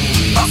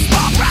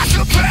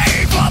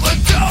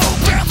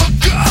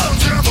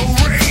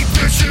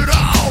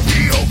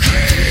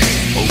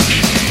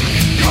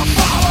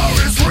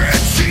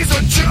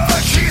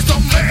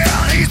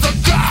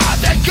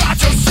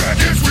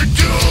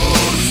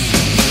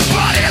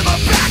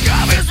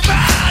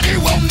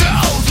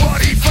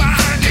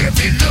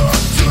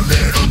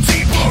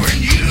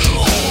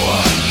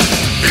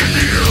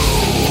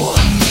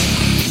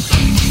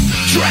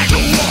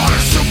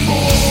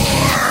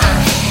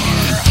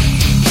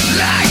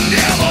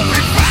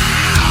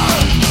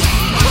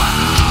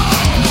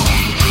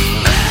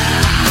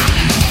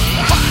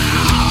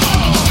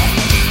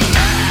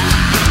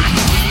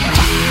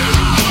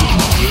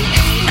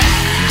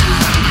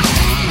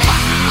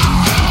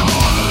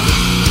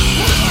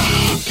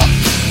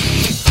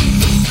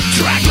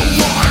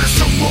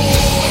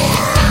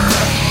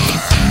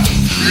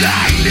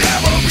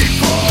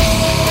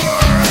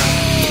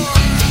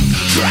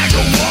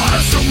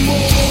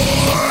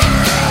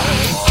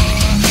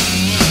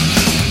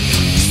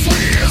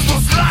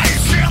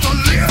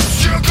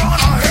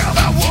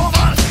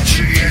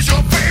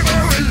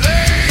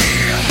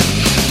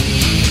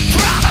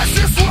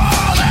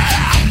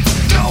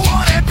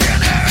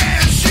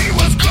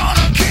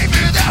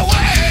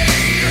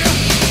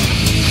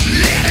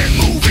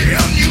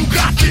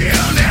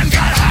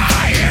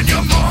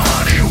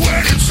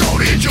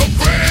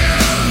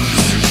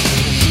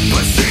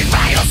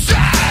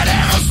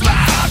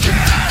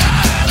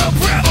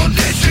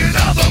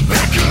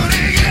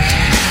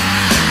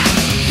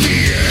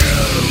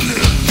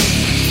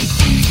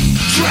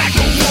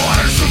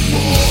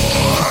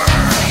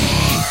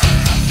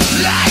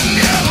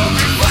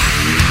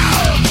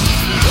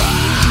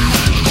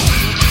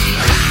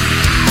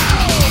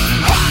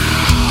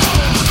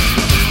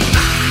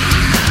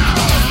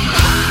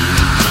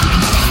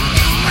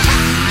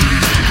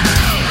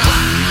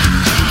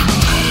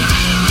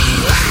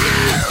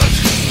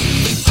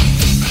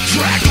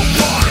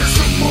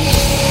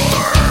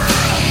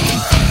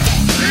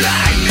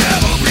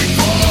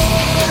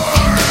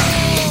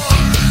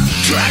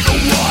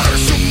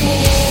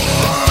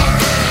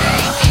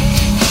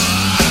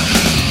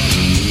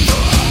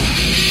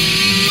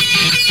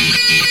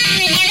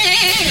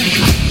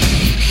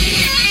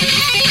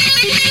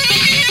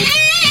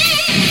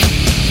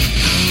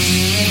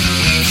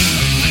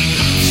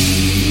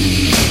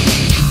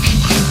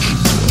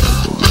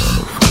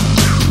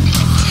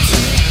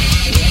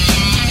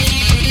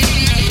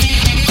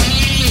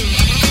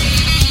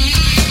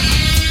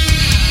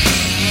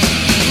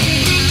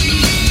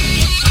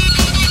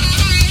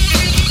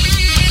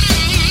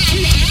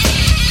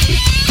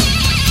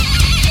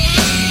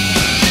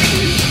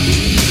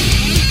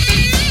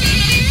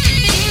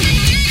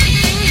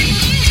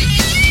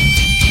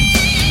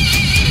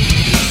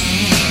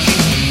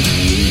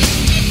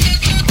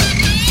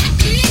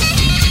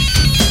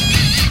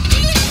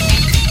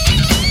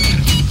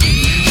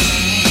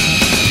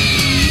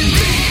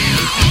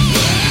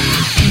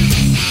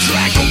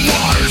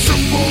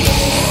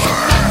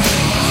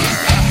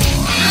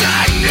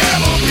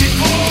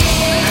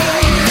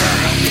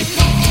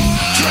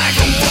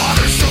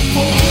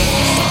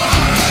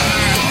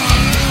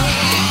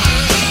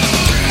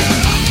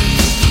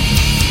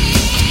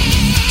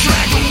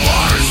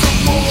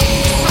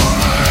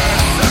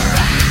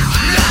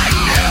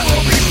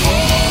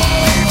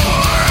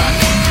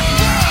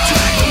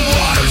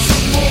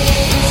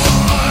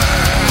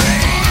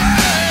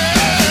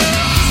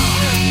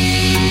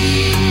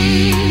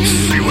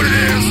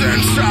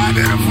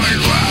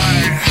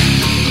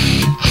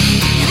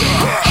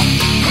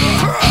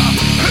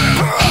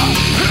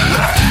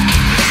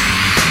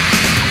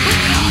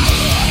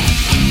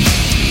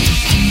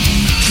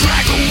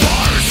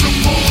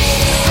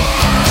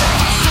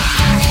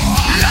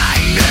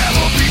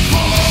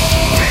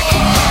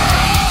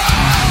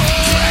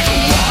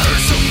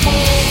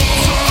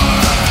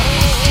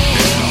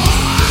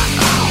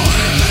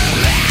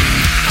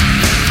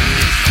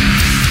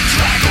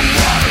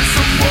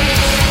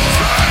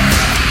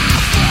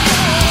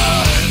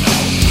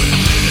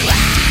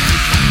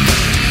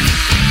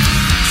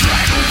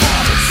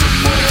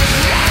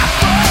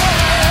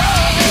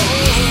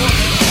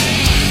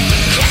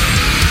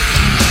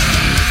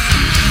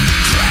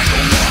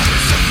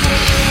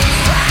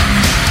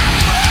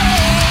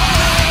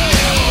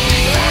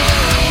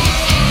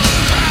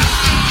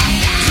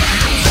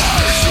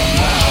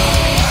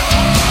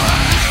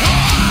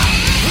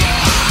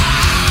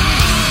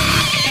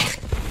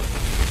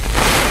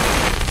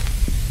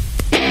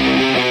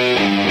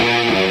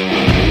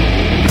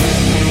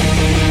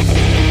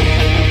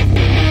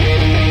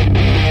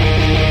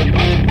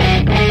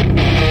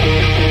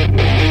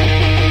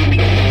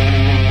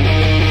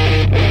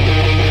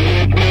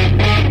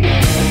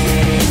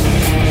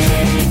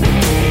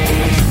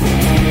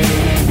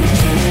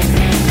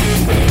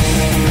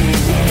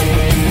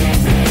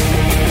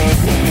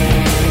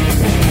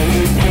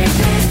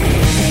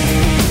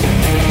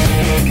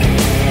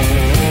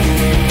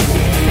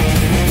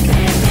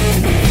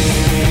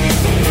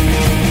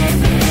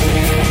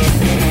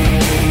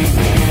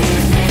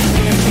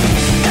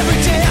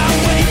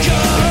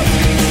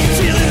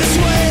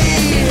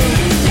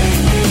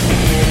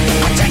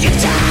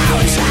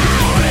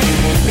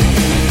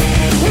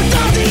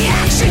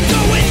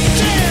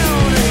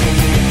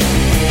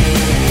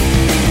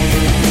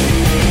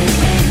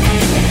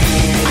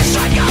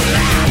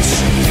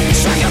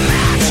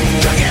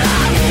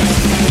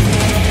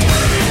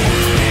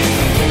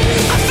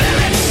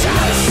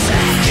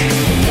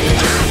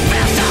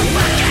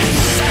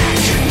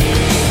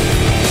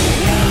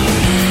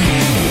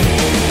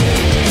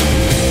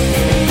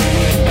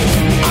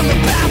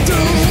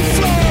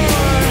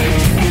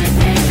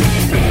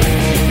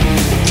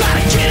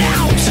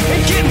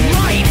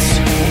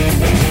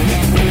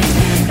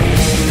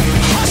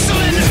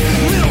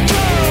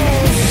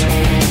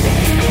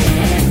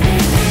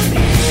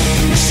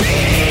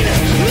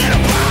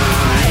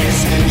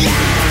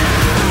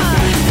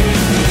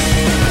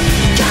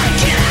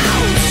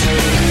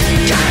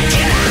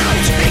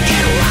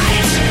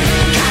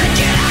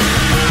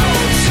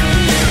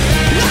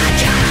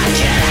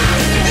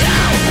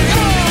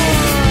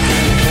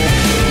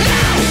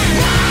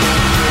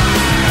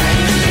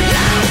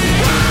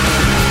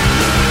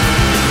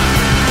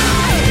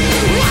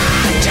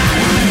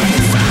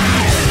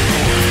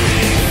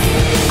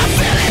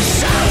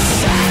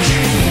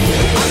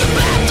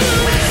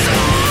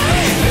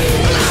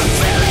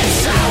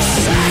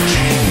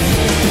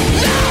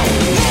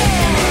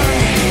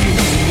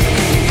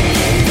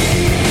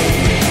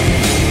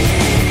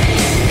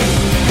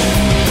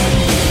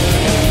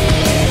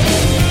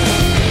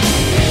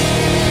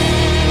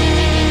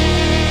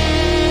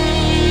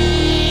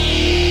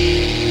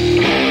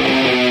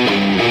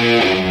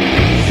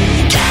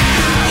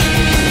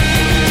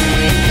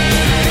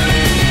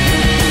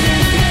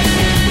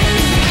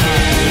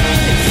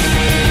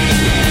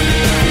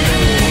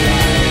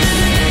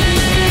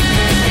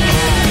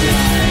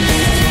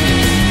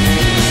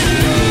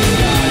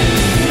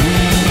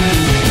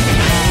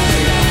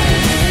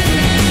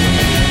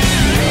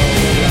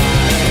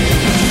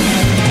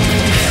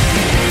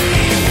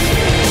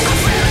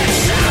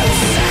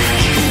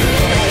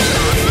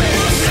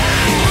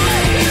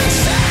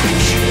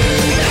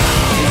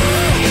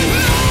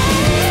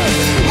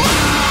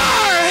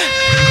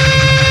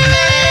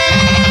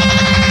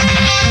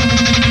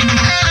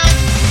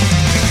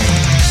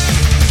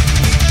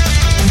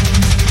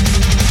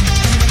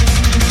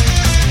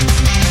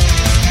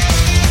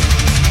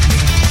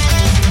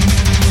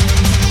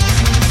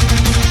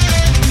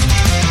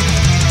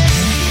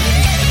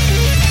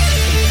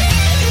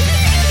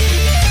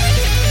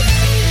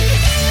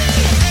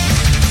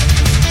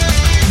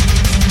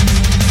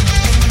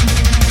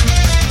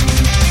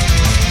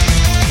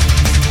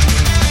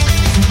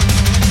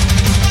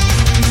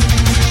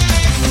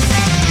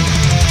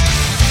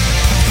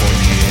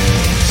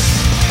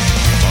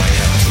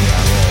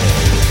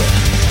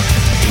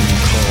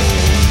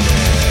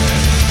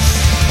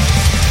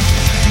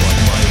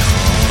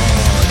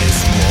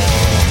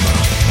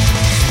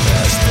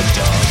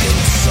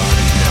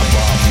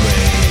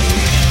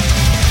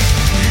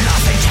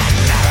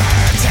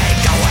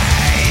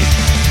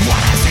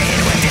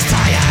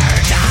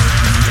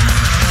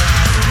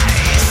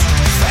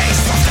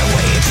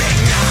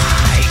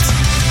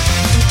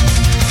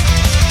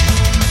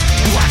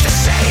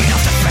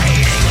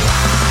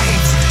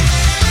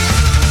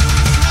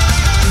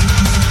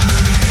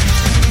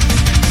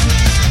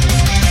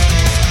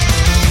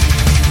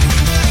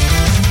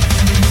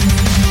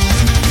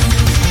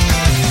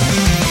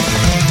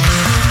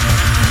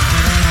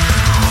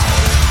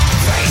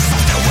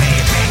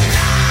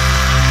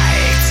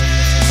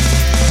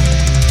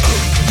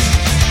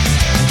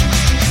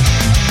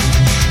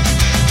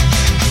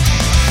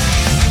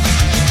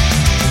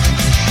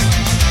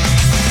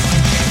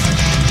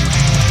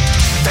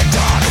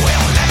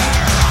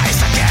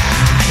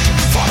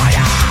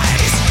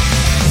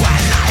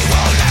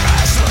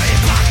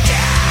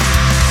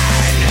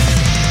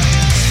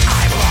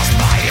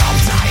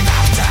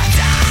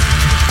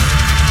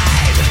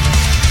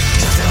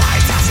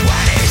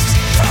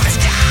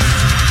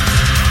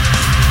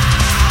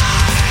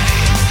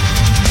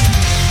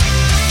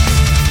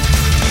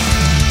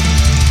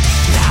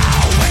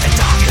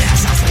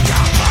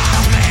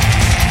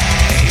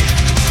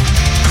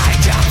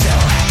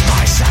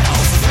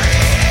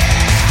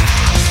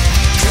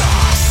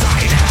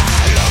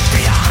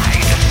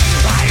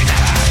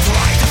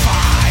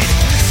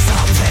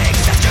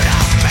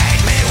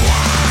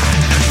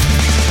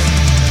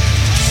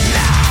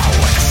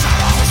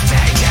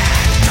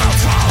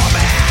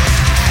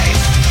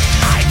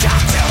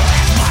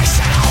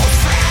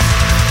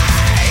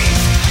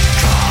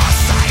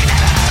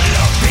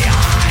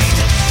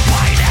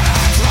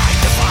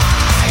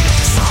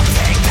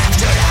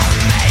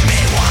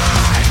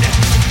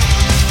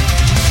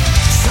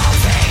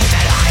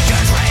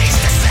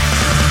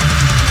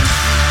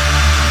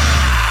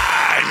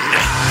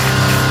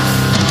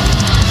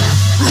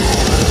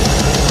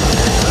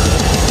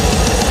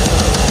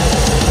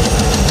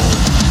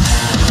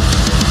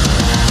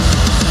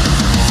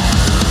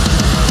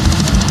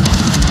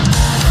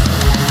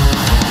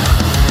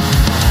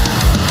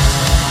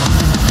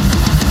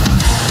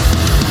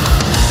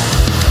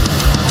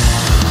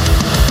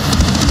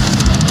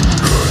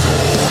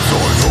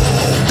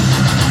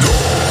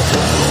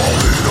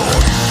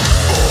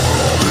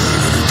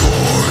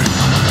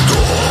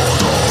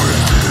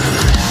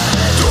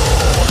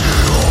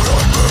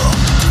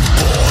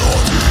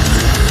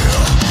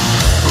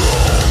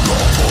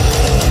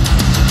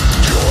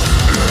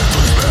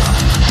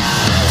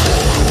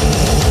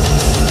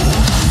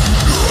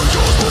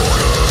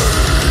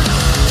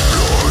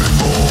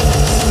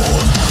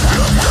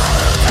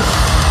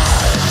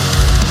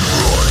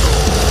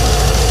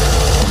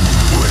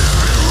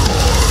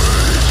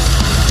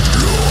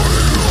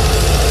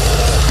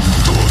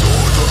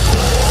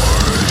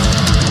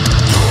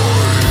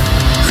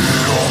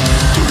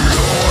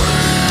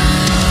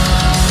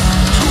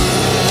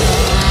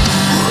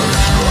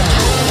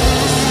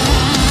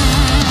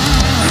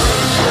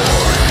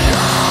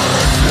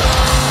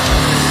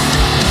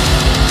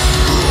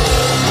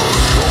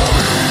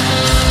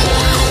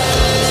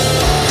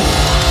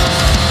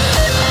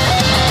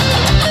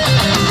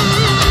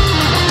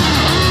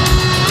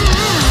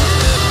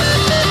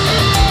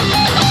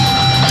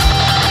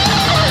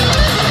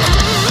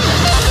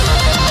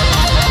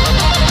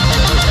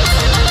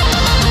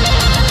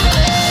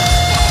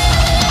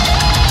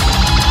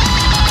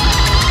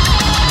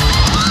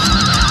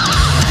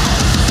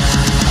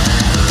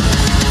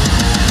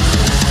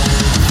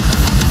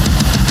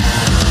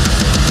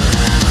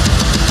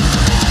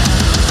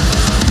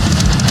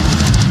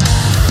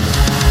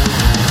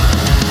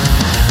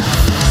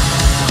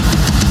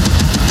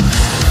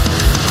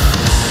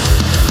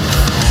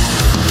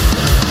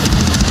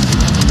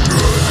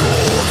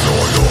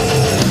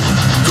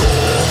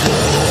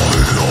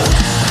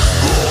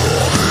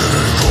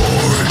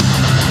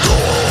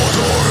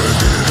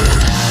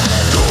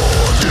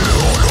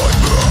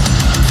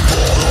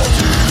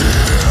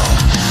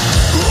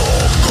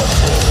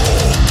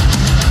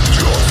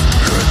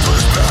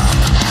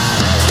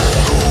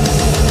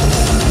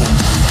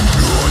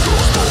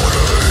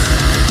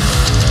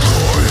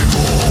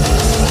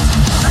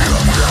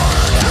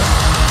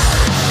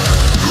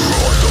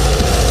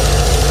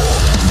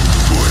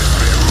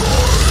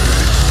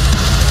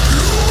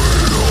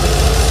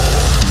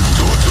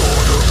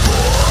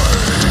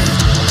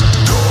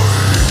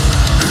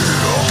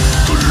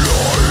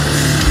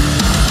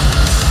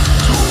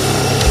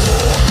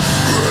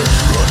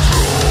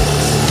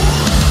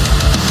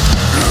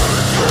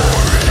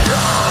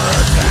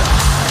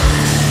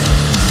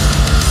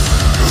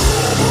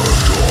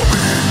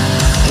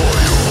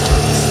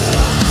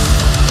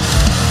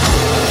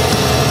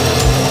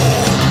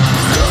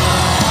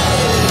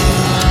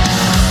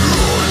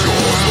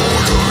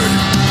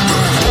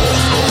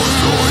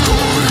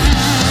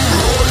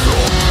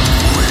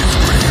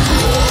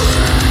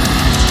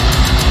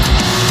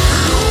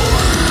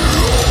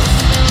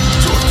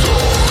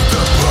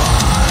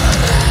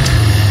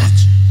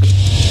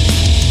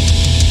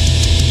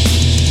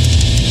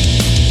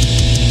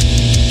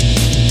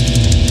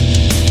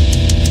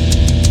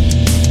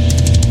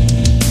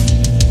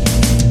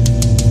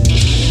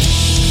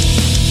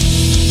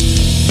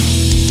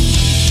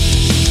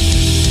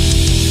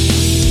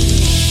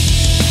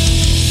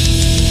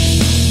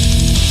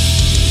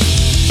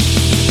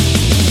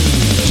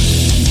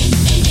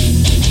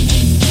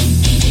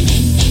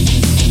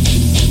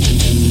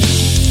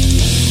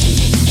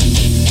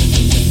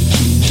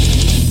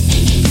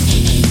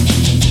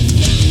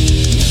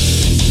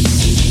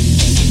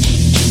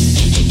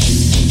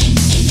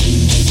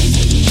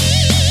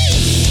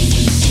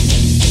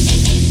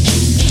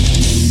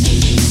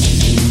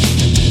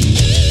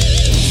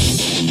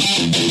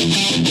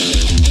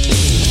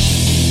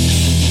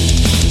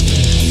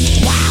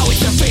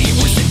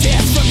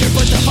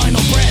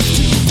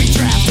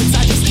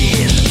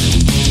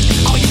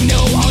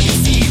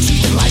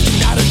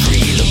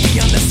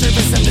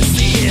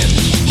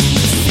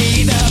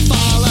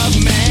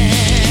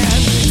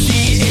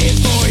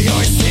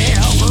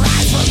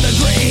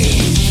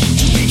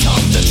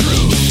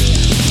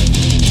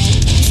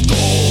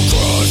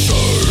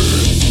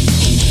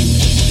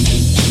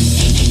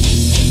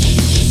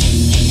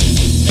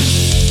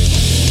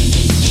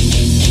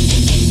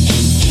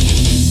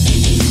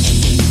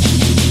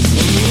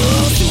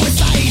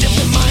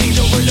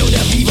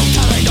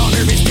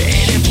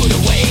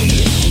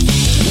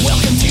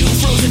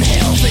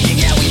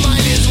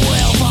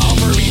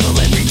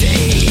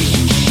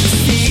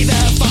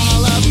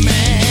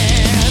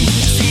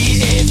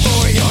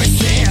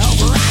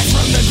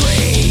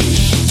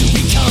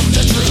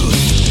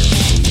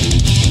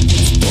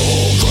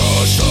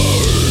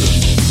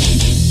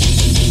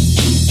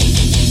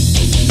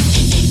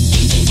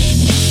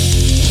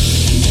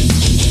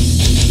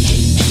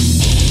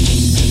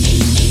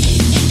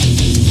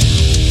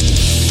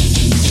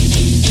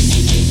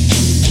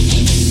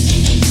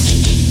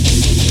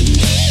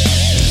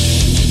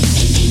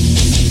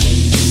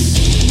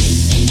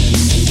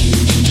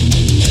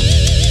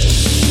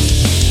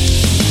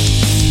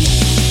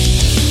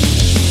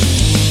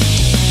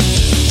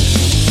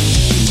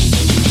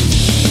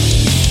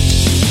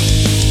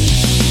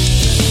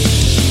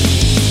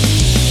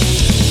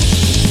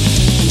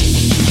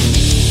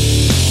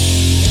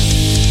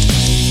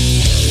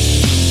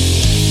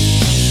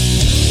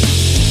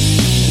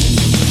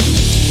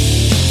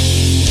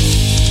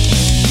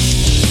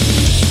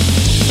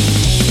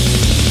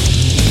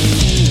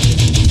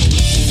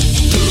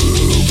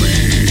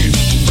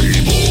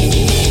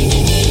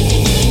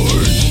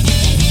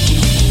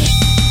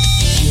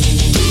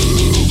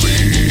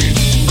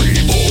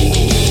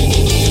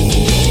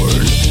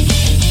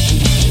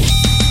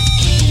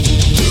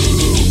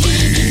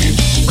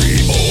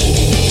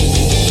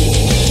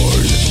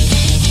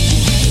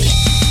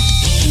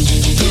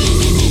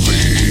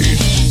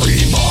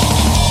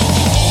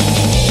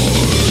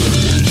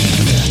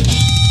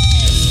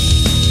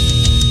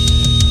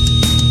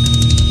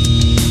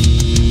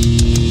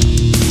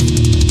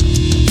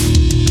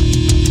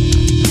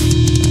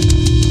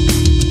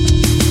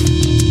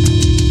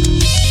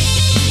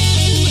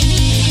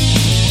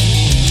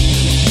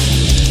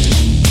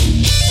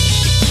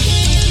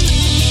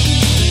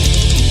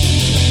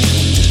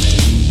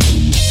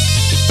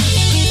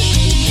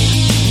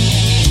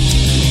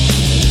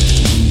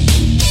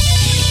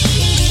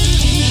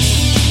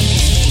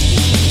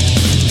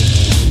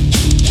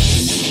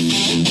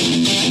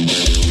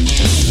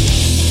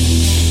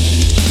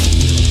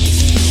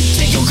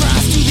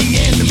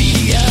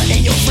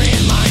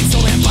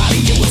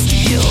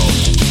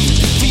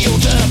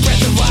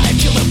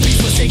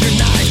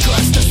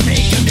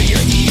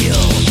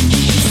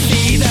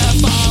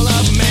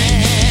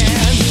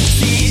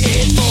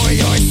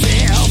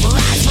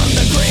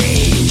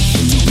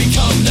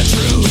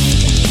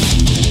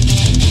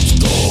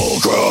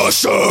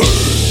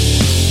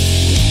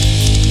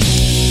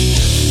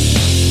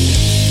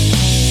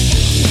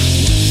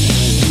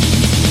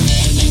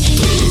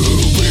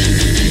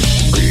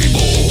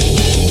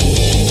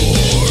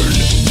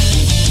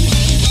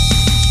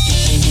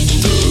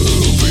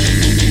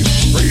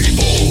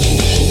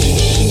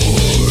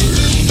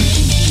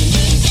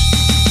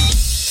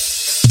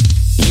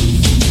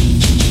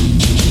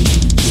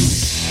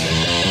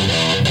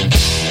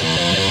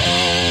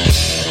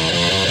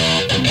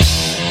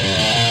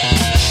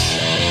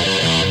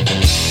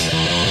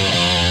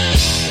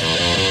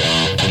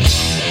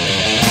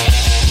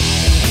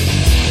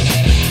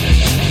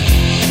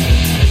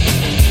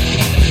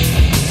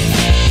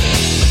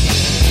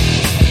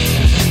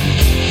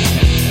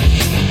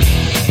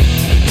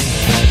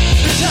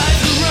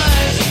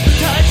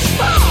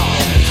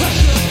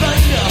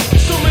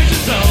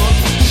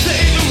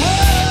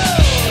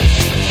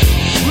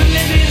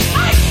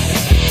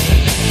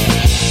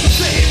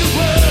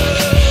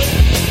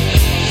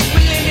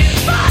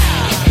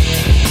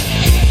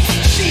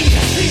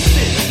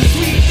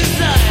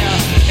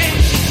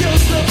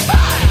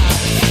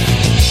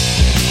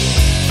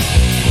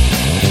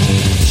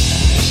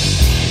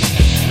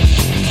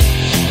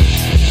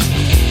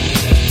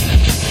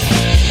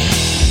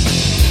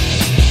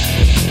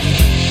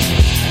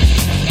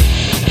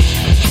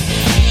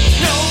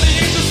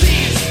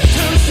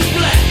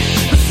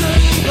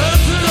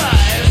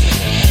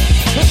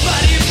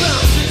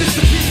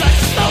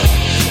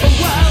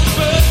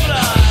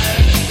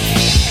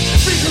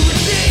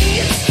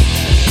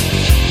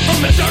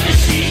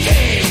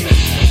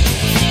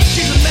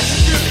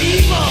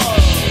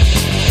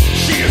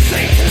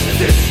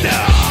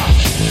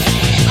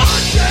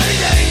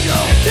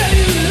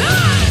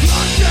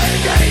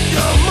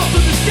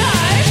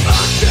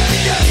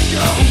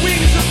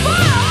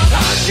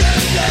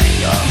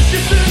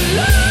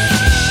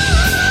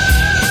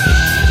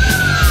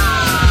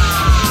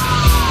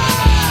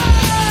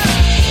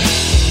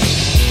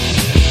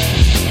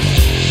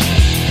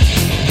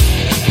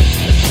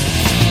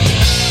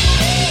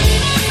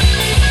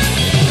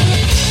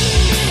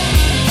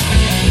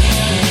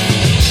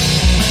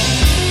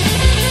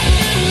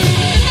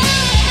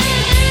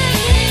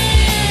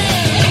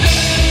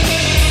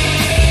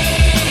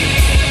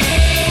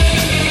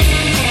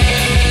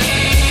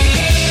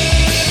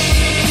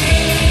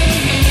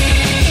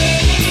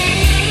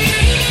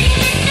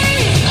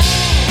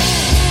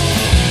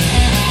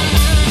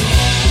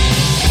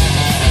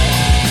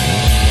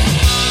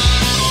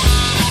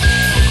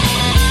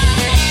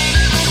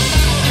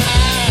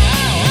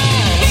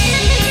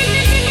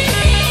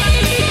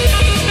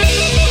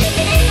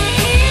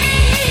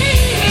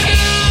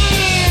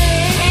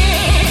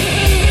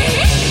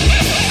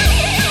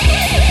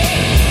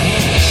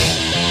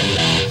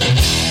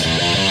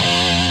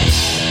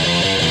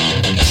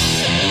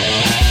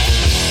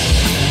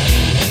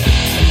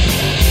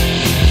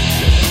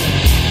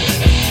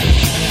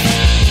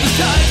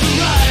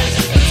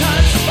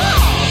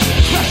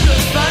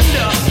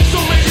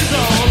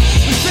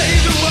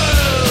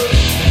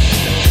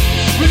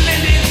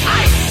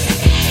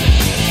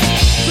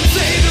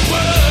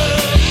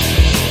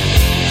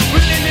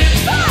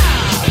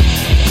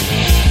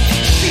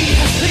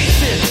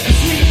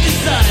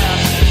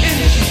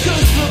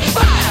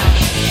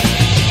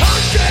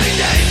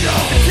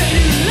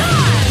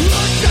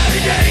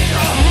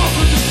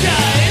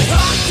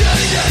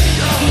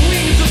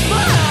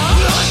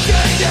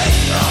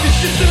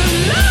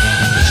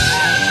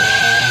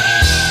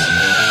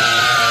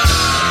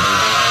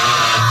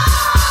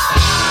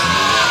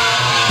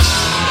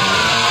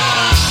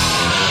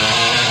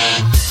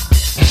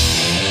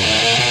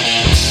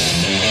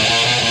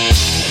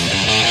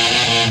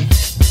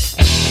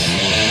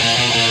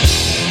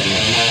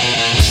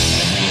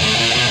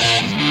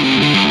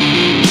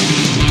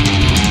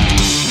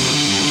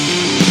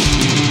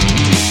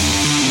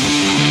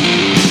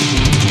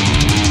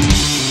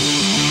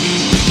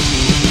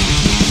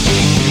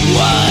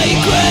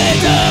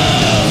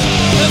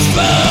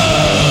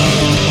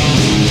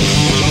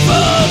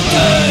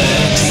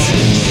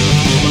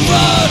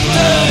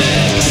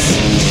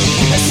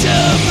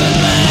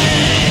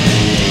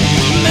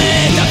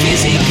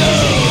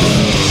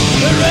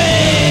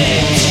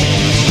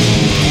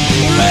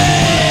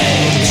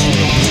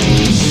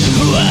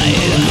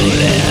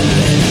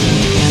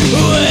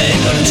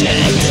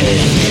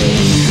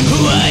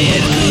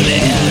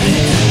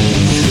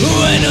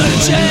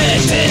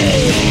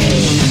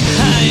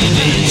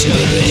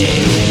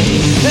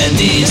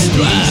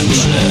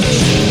 Destruction,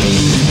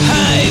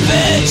 high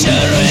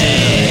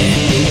victory,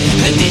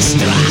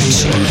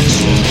 destruction.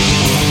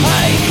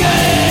 I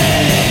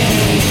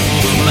gave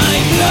my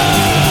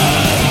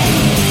blood,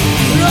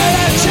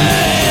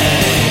 royalty.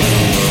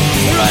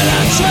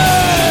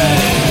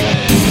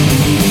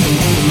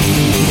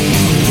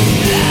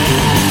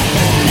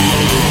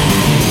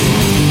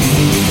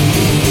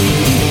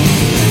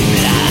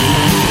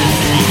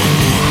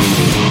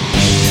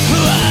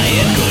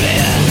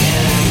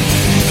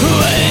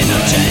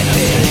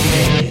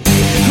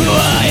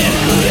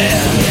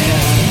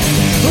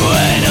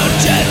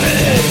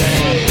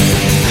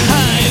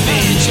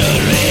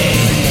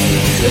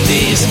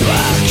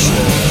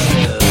 Destruction,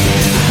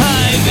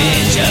 high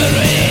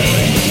victory,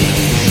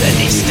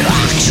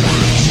 destruction.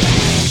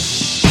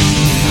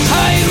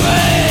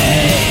 Highway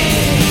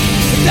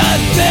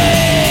that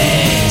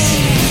takes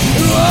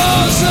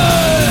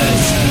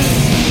roses,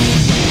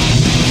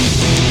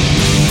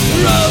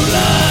 road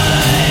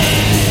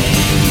line,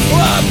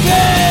 what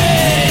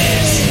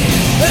pays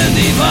and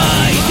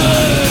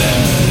divider,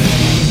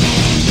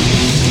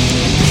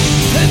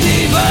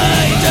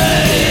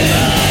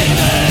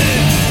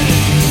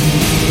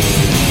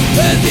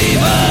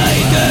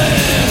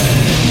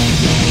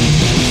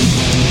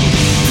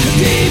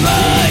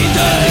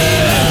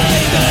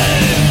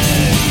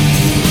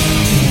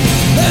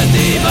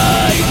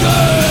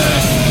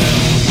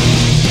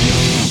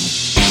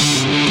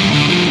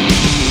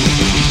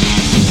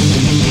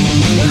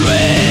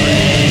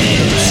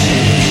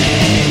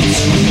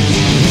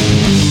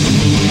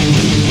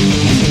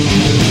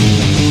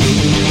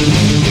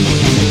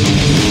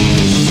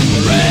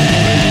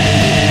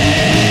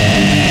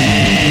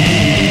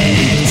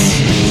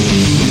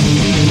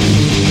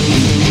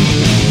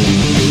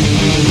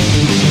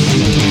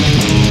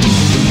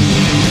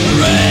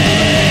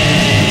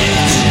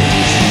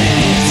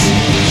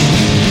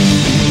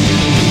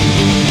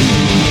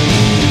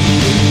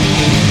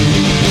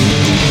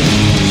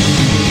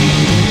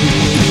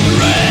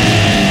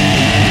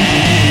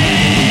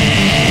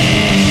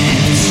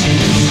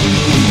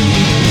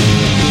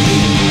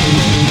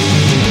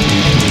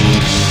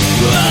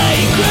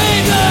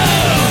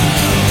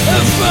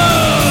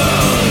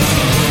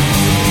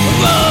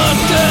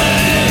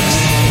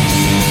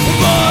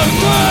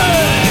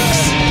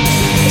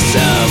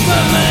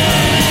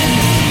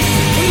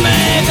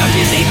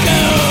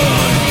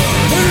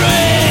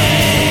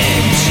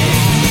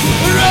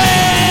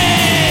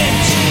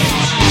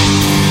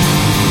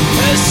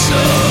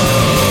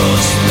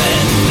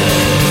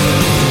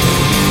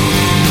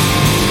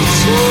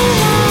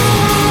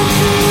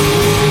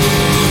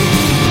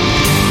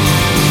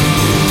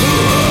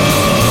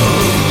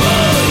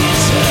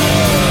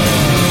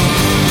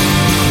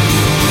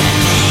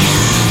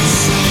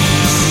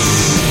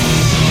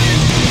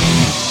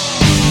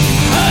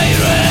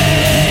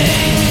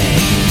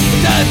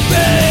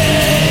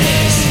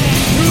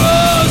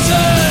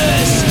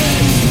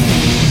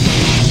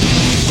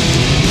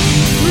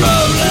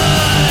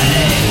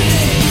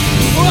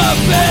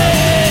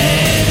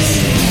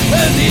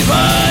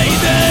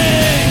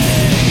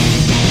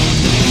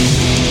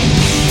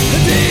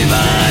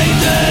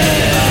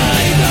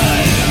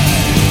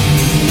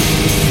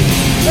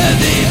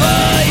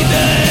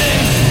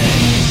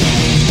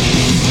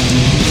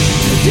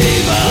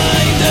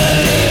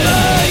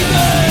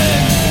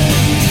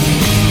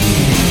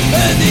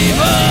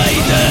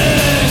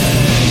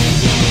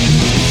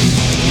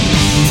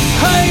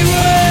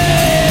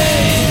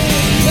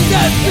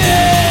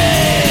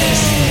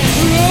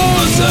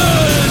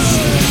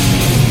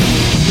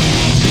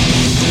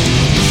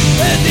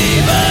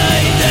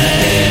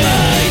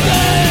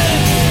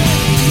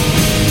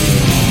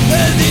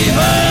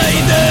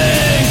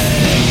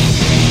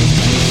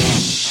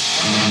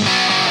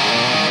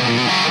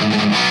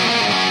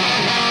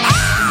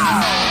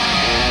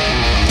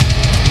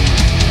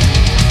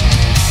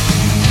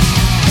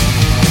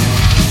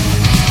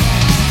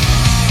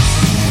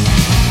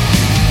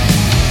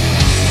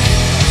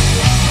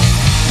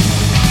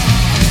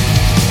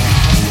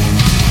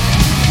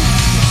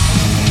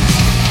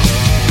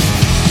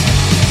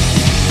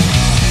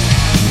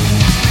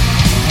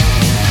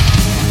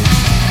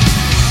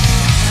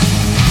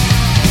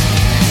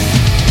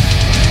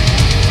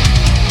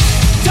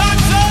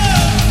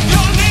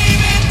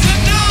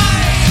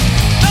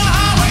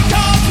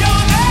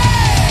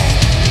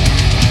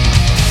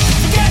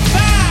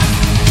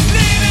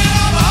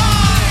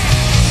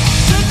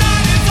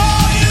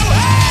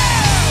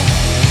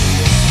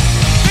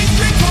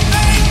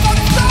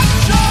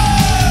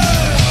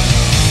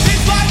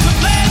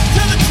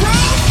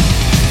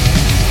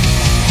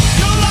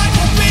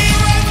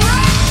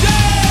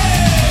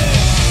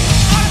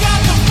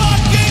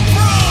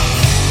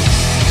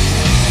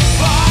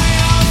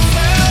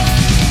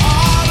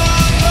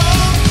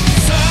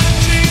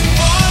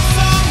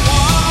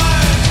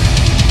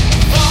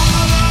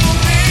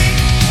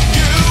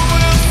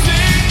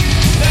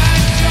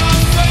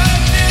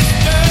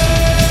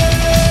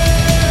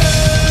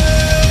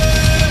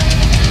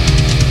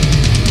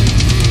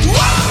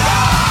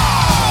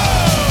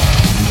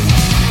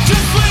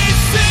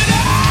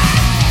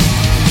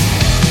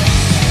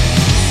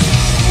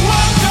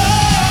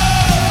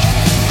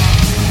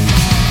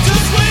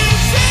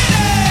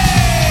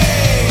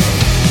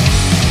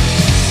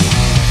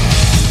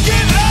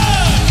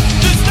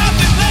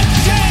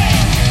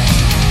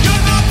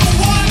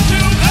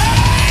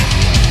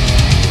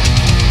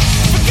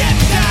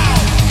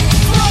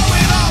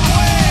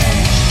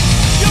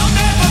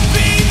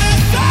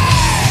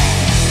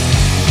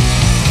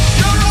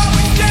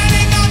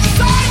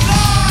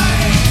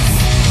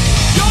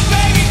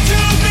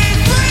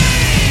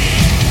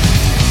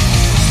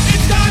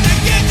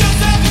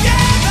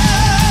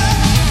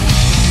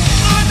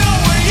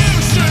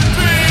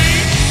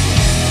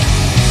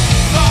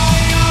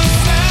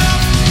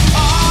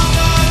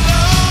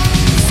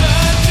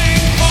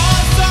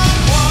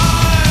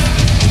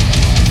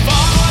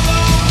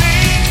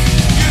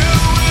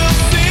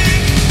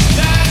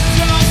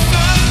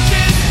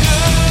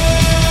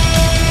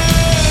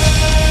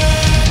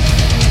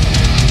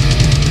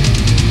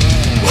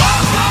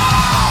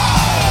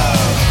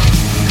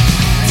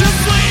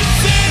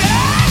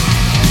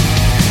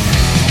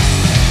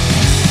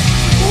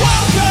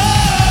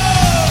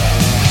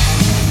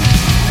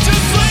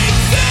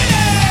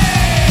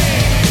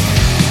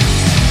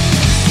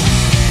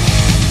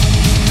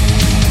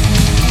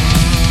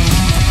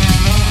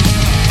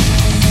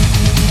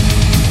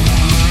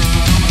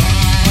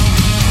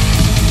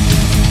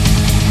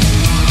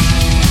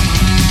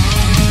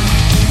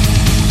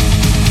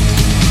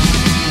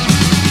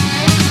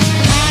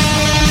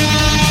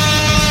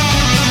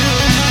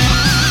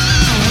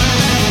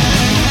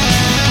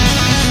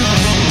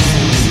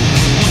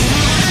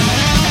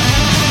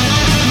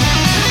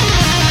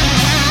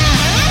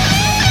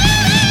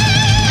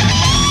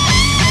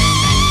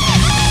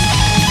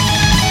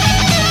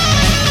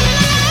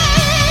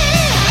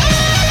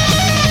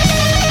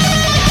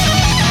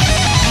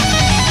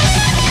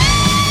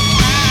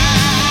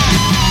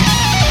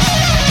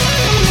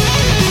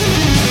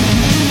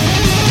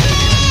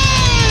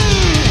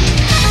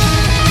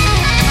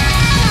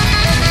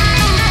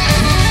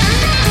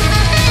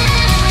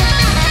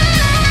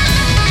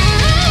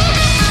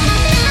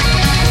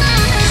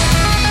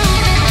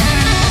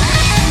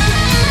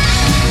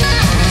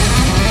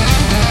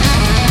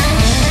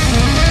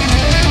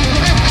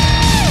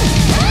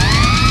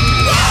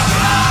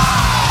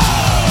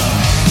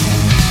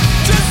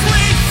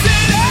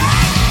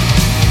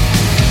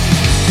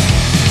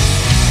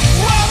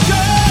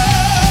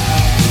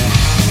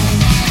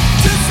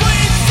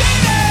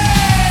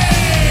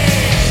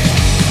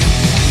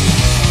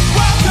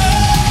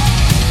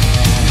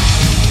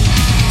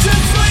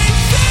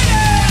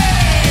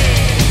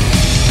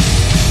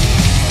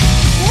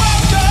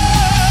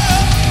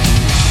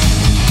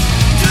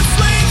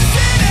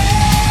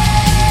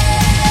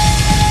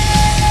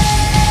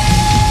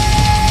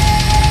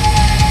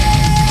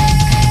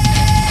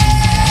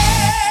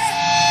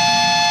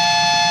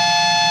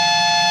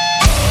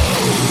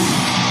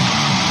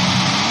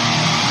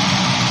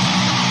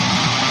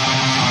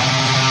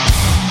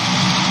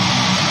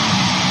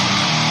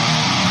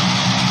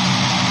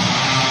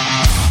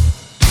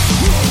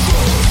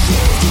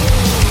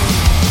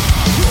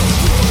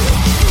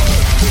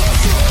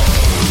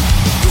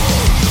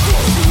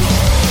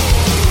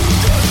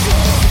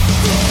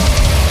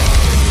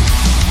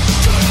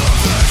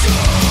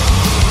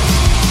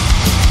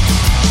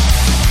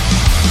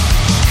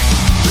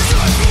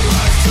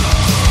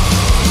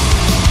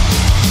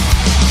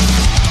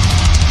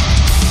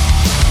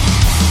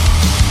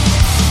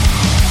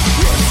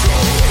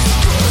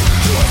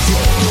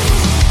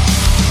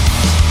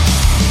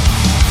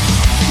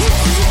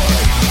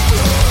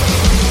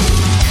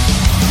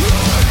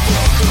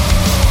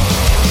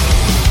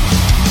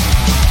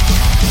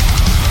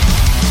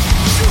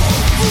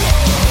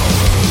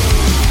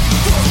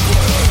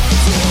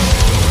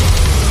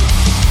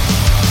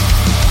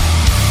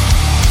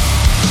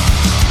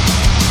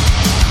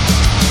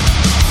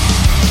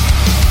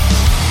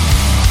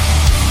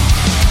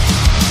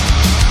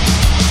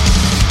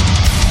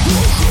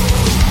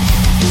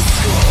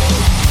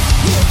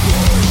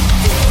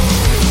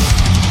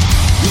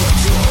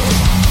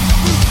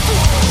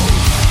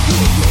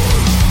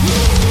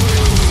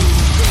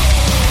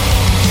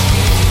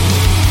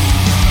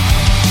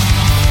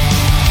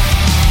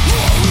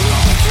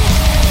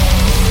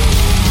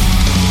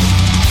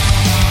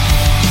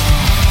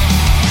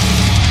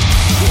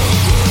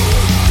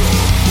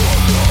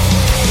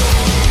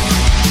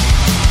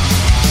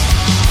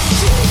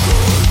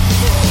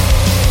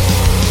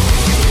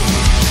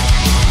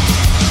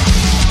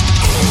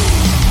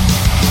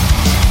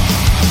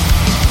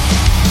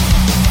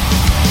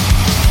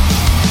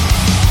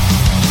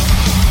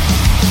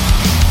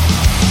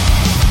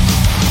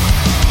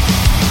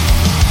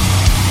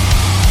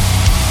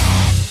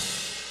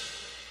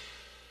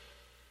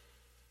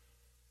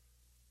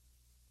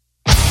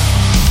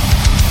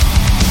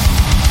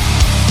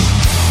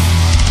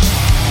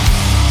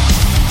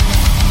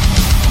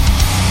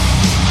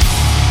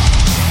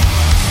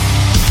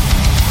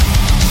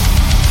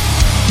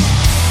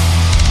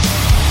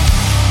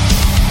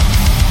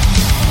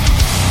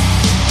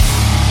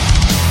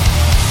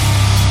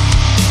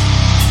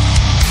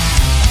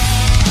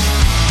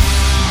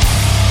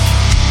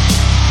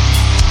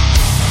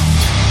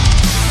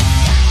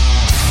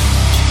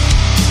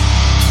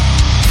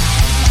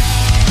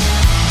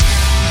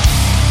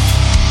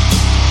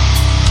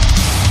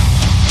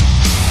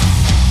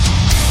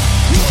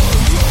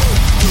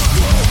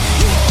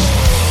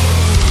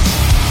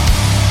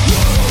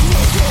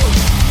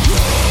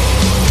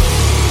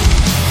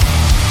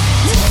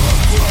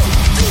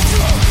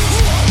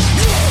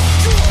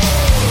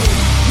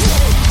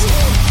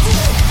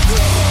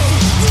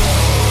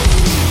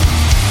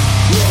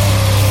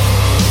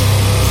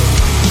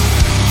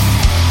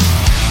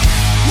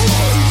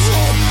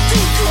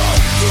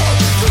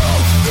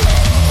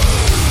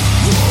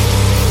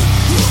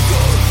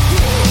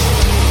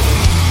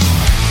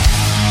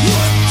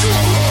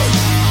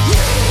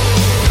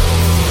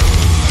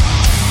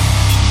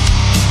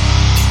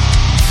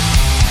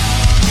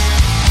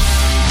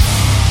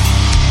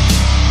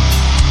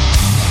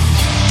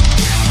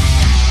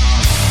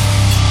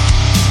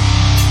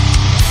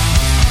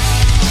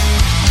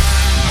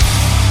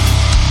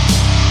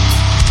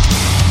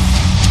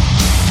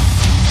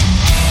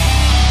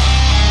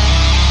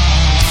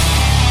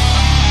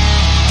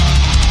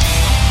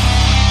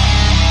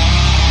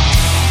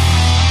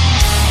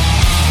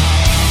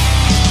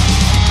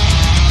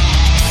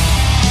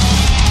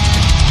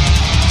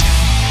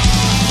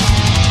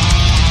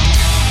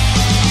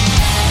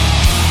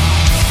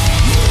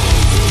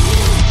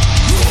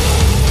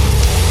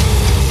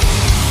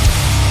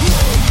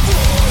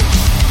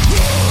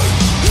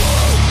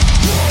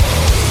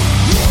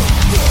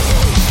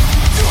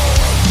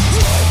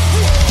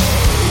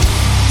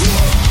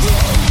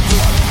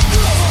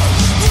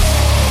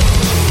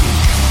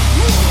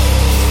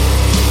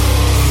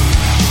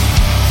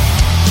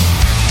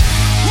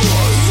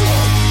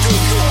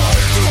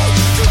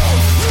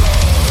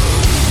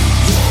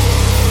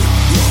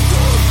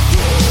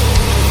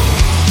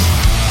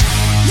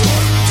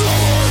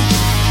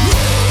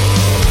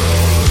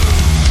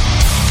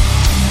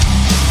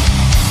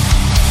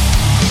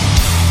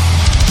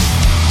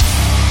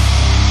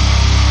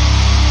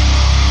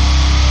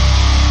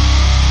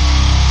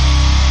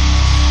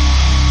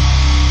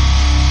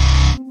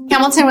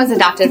 Hamilton was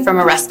adopted from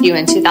a rescue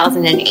in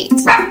 2008.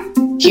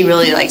 He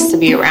really likes to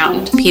be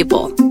around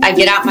people. I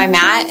get out my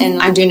mat and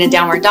I'm doing a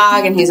downward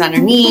dog and he's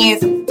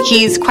underneath.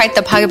 He's quite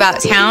the pug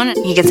about town.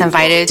 He gets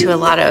invited to a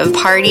lot of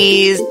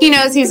parties. He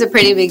knows he's a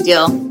pretty big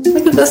deal.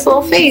 Look at this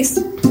little face.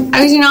 How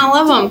could you not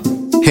love him?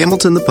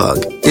 Hamilton the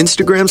Pug,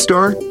 Instagram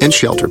star and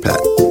shelter pet.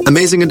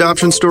 Amazing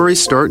adoption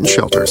stories start in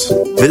shelters.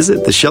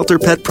 Visit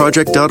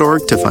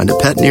theshelterpetproject.org to find a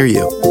pet near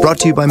you. Brought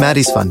to you by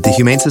Maddie's Fund, the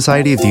Humane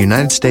Society of the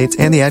United States,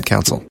 and the Ad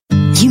Council.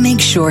 You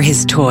make sure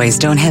his toys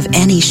don't have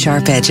any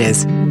sharp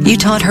edges. You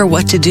taught her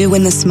what to do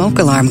when the smoke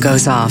alarm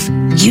goes off.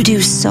 You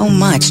do so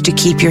much to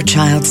keep your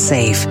child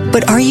safe.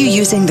 But are you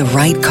using the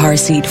right car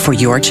seat for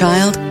your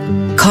child?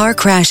 Car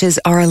crashes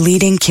are a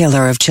leading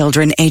killer of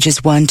children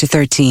ages 1 to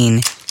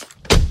 13.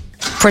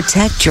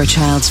 Protect your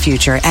child's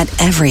future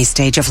at every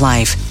stage of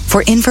life.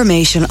 For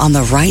information on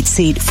the right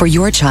seat for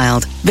your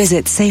child,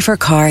 visit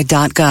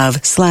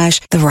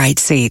safercar.gov/the right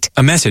seat.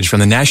 A message from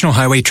the National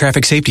Highway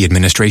Traffic Safety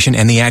Administration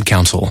and the Ad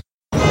Council.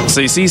 So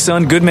you see,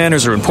 son, good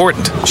manners are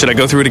important. Should I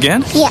go through it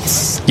again?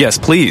 Yes. Yes,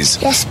 please.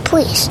 Yes,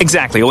 please.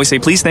 Exactly. Always say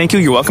please, thank you,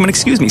 you're welcome, and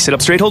excuse me. Sit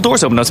up straight, hold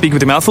doors open, don't speak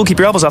with your mouth full, keep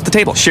your elbows off the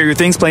table. Share your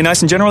things, play nice,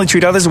 and generally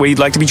treat others the way you'd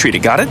like to be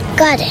treated. Got it?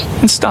 Got it.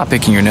 And stop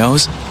picking your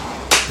nose.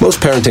 Most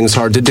parenting is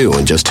hard to do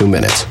in just 2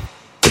 minutes.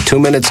 But 2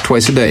 minutes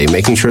twice a day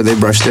making sure they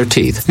brush their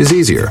teeth is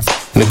easier,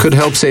 and it could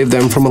help save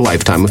them from a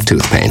lifetime of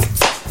tooth pain.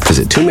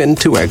 Visit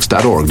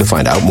tunein2x.org to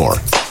find out more.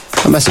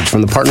 A message from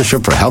the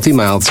Partnership for Healthy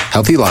Mouths,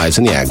 Healthy Lives,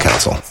 and the Ad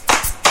Council.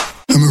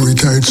 I'm a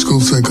retired school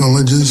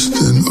psychologist,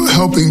 and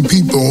helping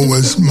people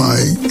was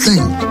my thing.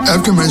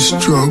 After my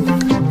stroke,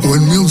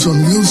 when Meals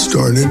on Wheels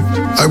started,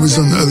 I was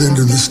on the other end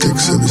of the stick,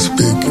 so to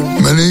speak.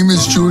 My name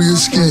is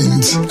Julius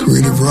Gaines,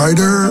 creative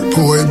writer,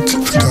 poet,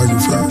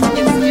 photographer.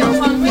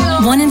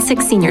 1 in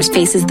 6 seniors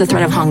faces the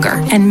threat of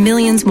hunger, and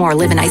millions more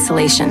live in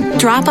isolation.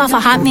 Drop off a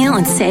hot meal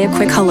and say a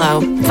quick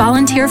hello.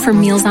 Volunteer for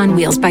Meals on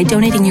Wheels by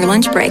donating your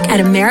lunch break at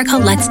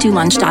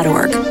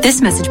americaletsdolunch.org.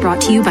 This message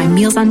brought to you by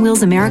Meals on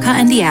Wheels America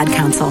and the Ad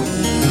Council.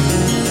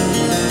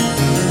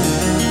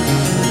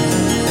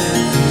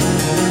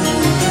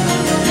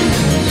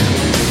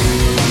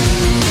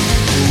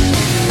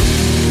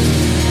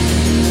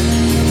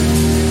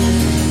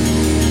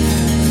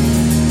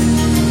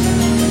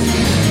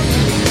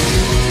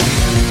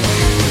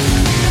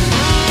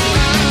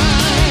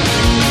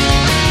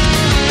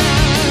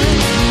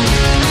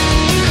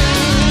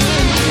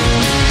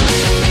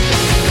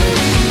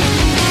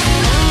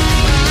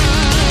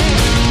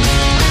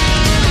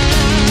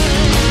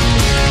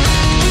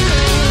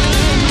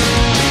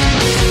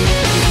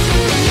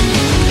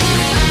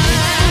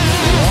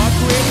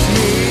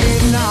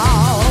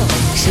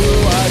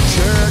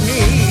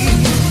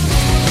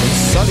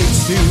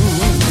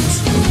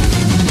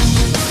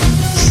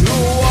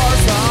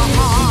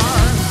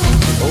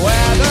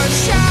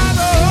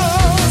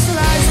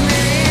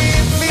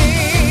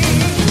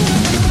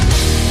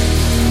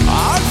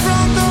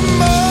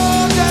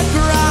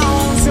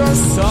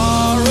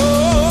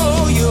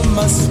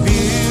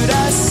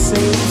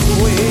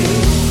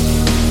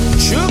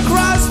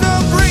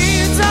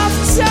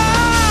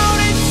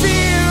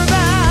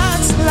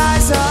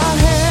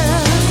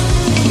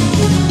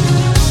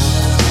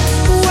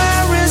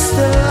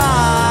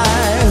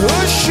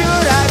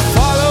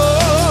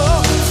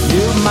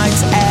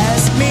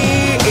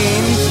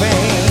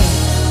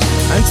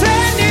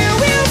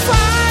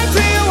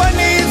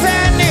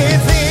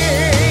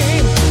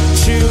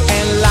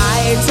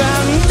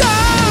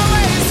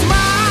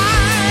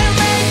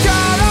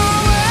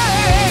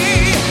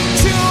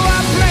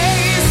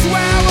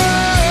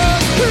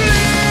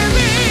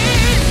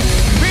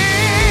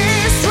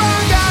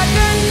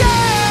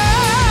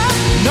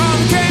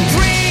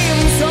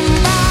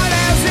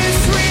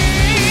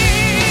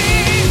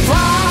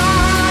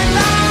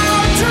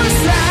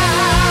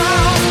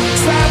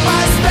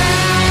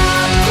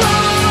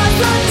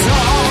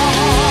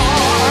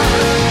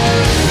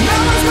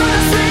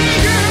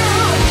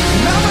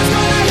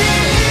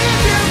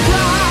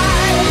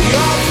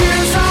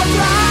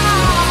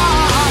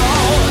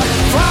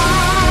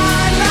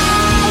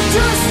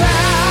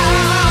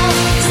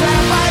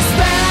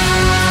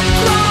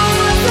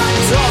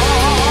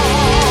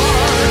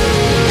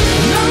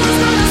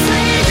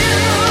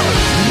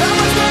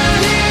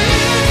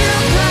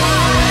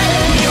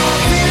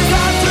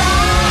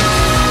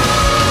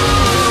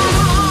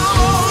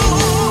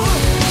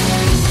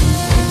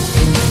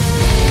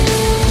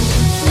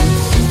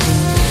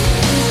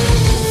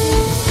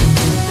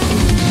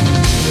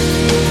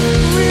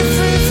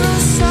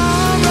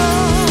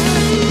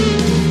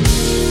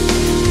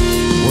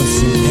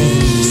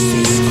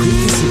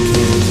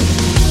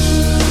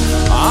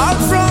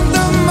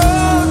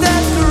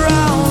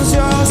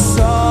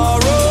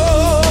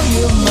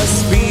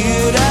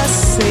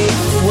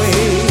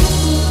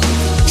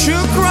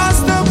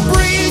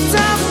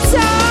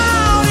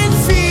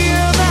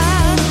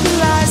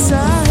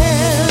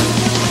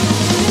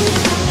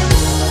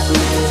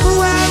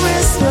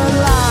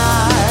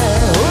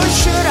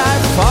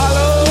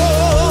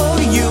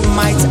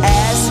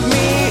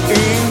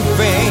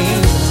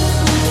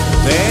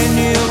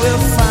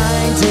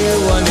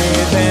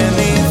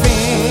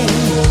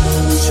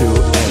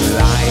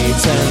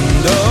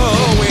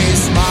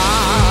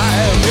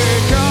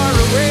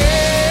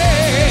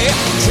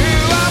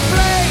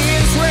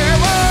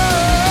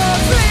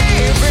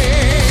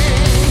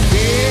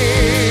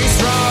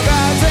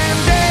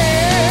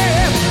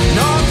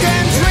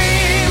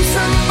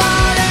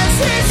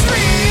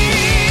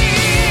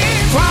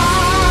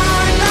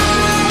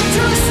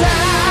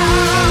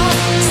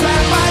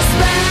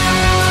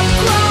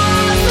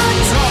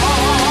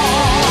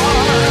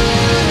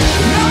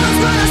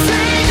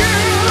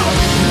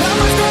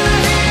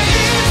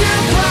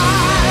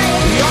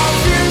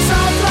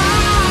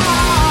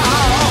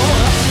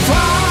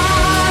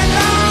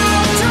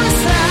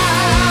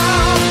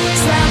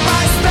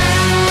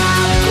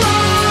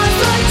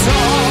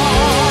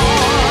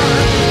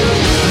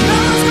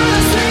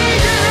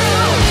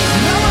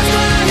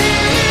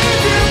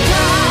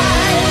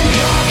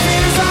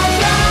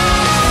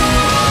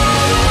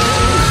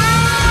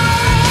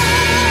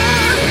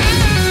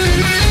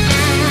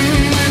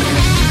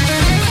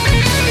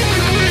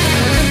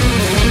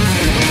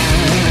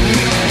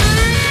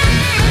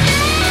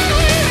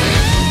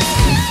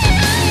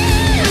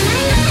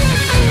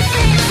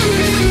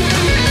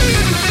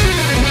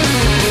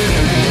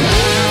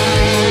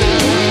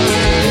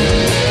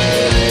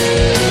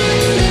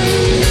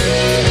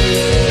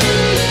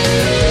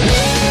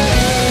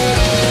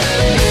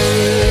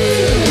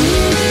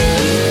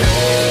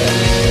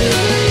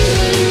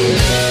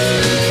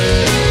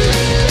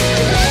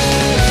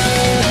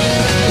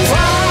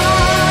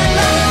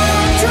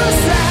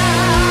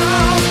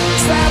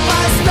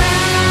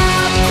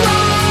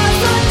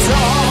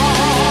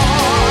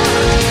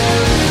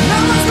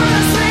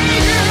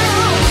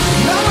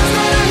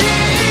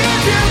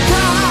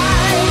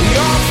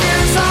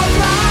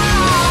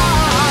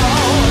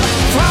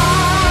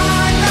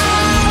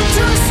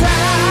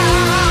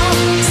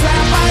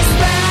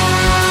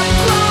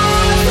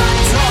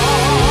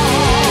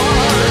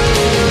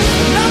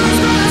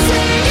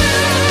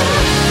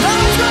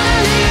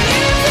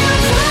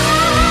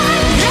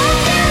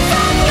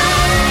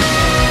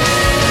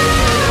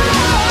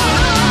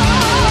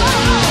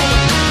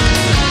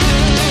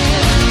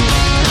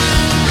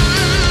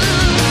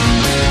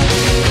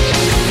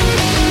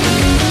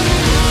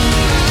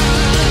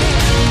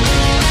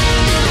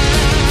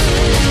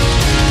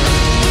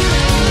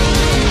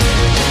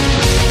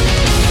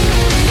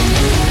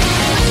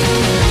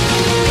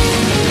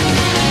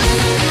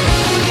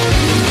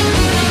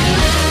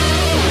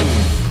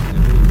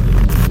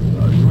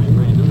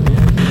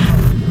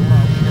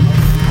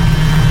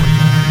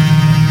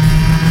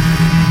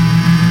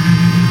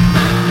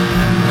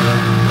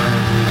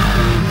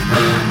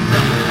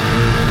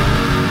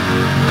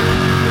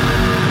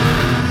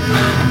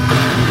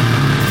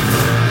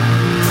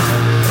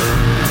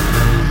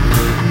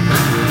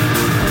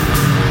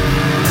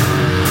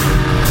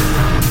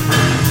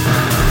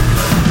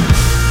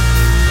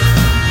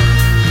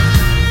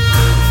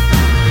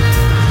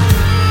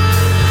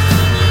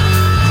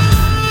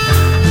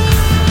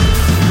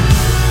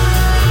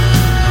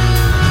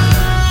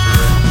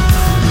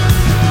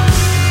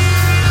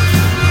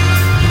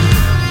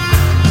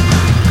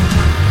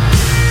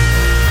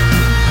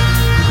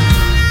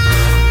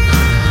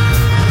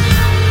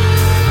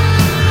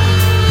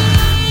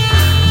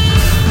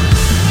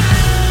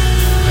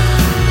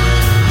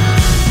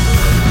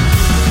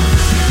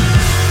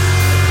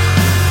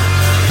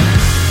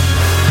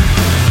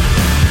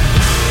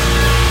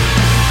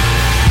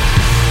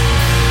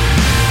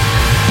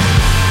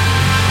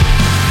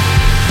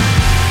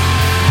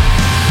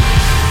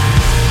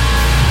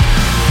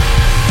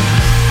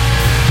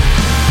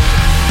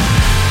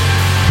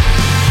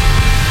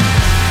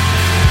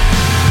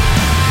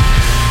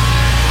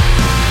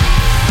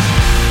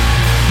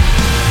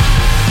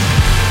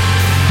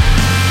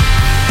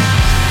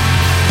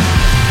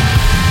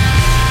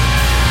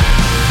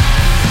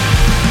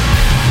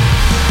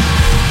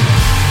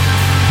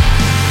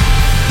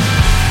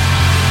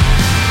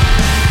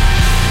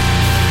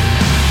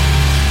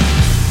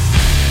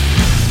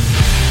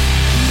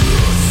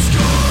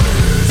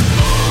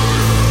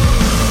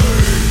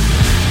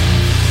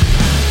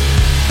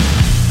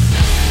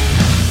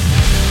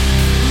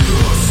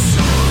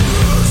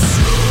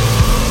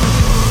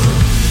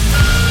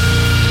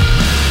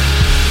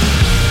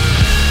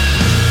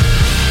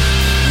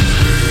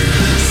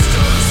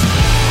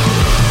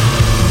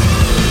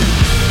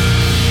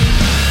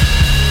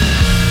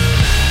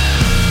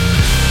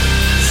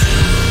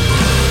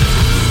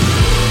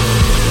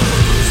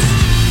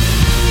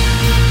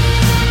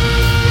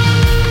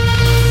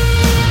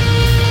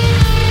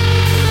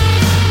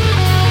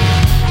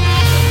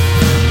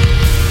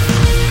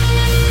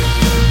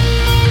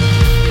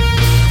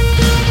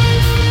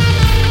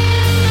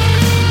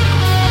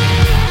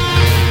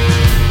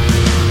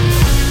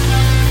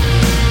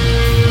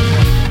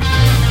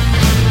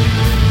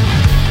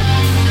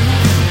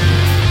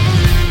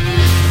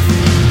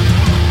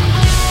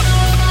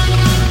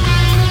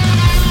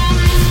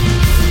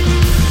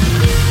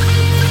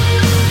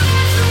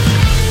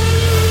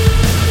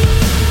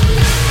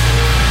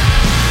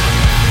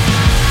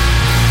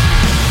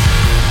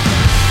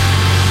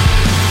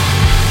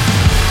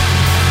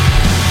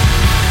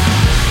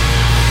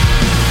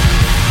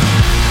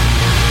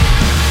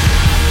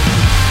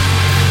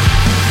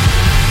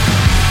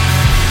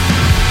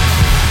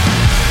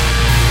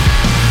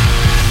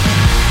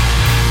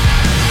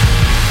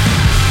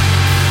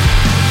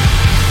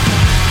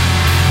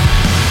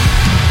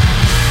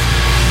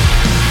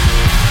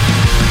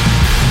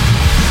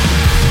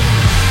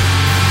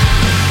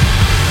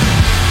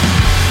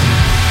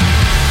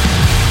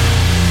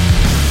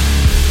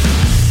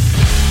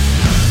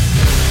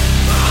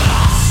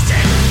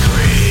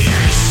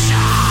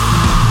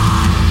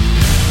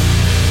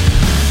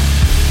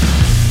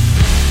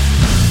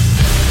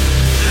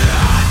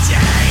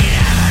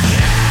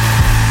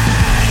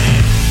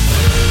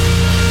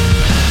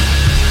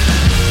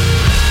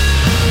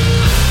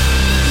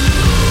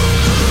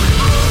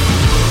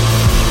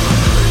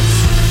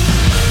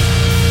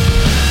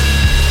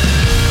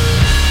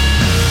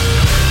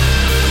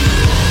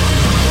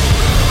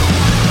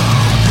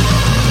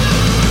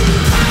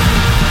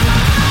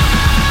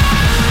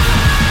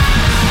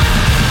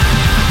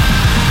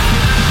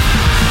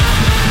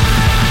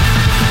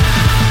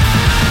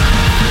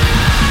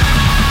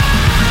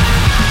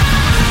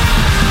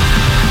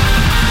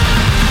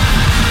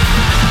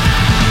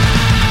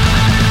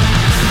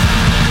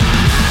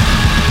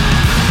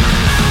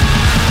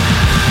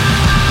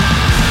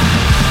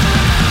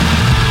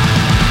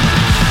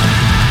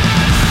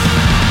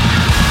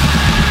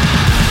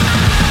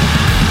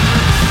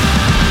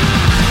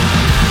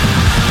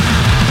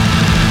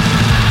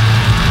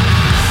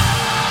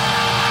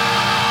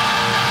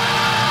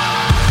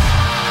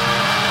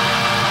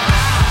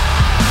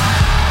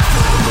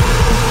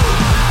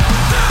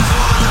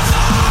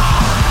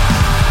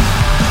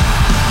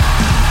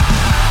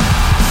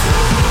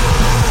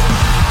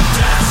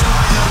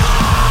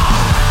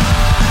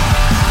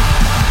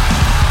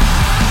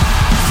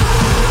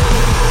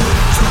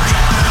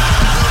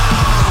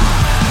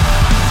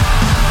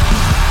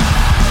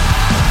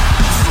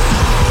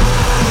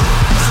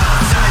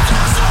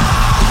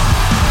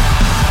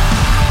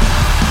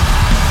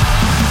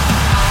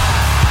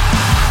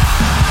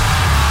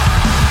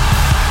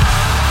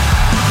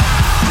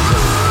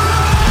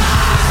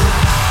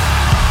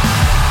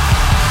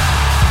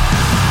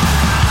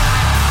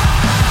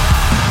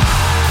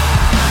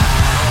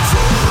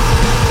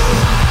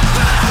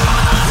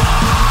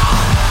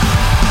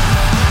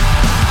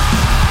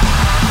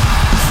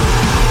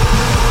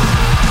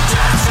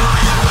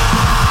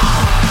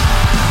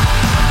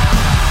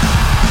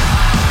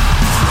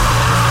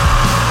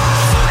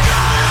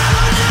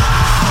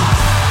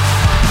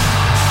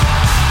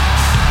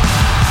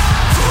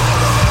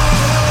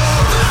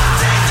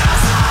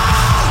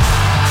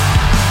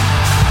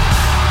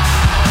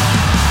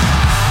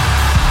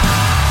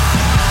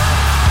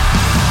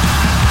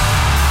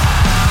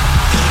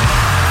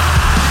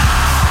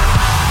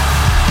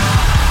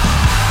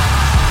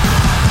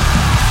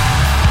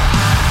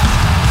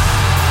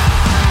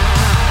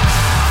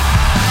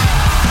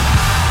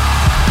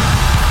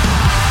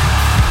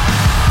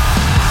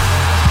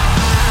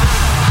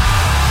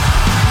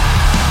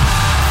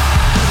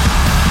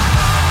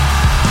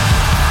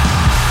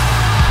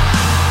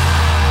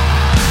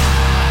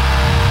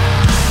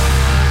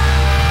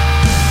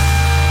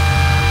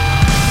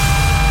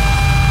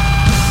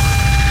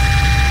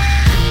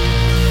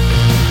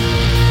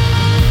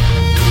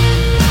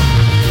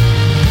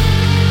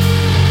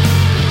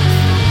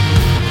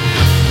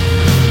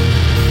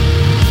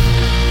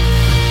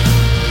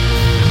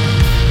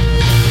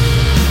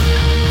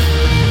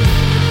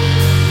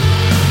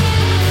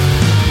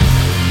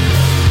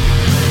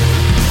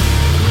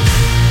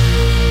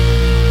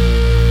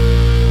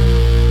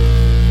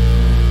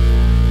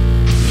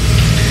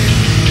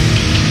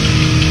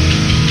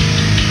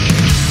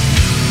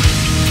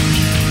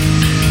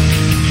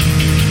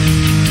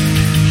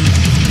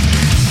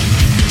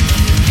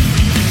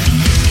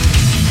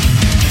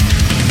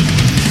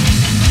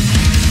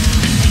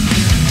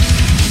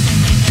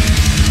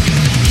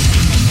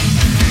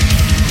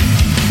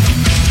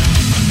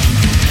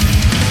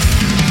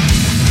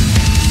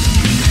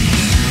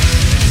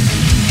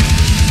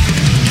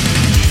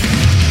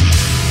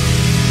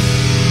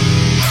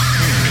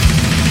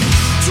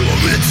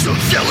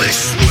 zufällig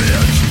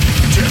schwert,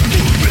 der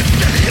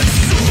unbefällige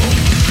Soul.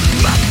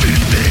 My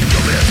feet think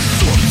of it,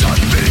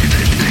 sometimes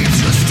beating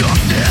nature's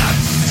darkness.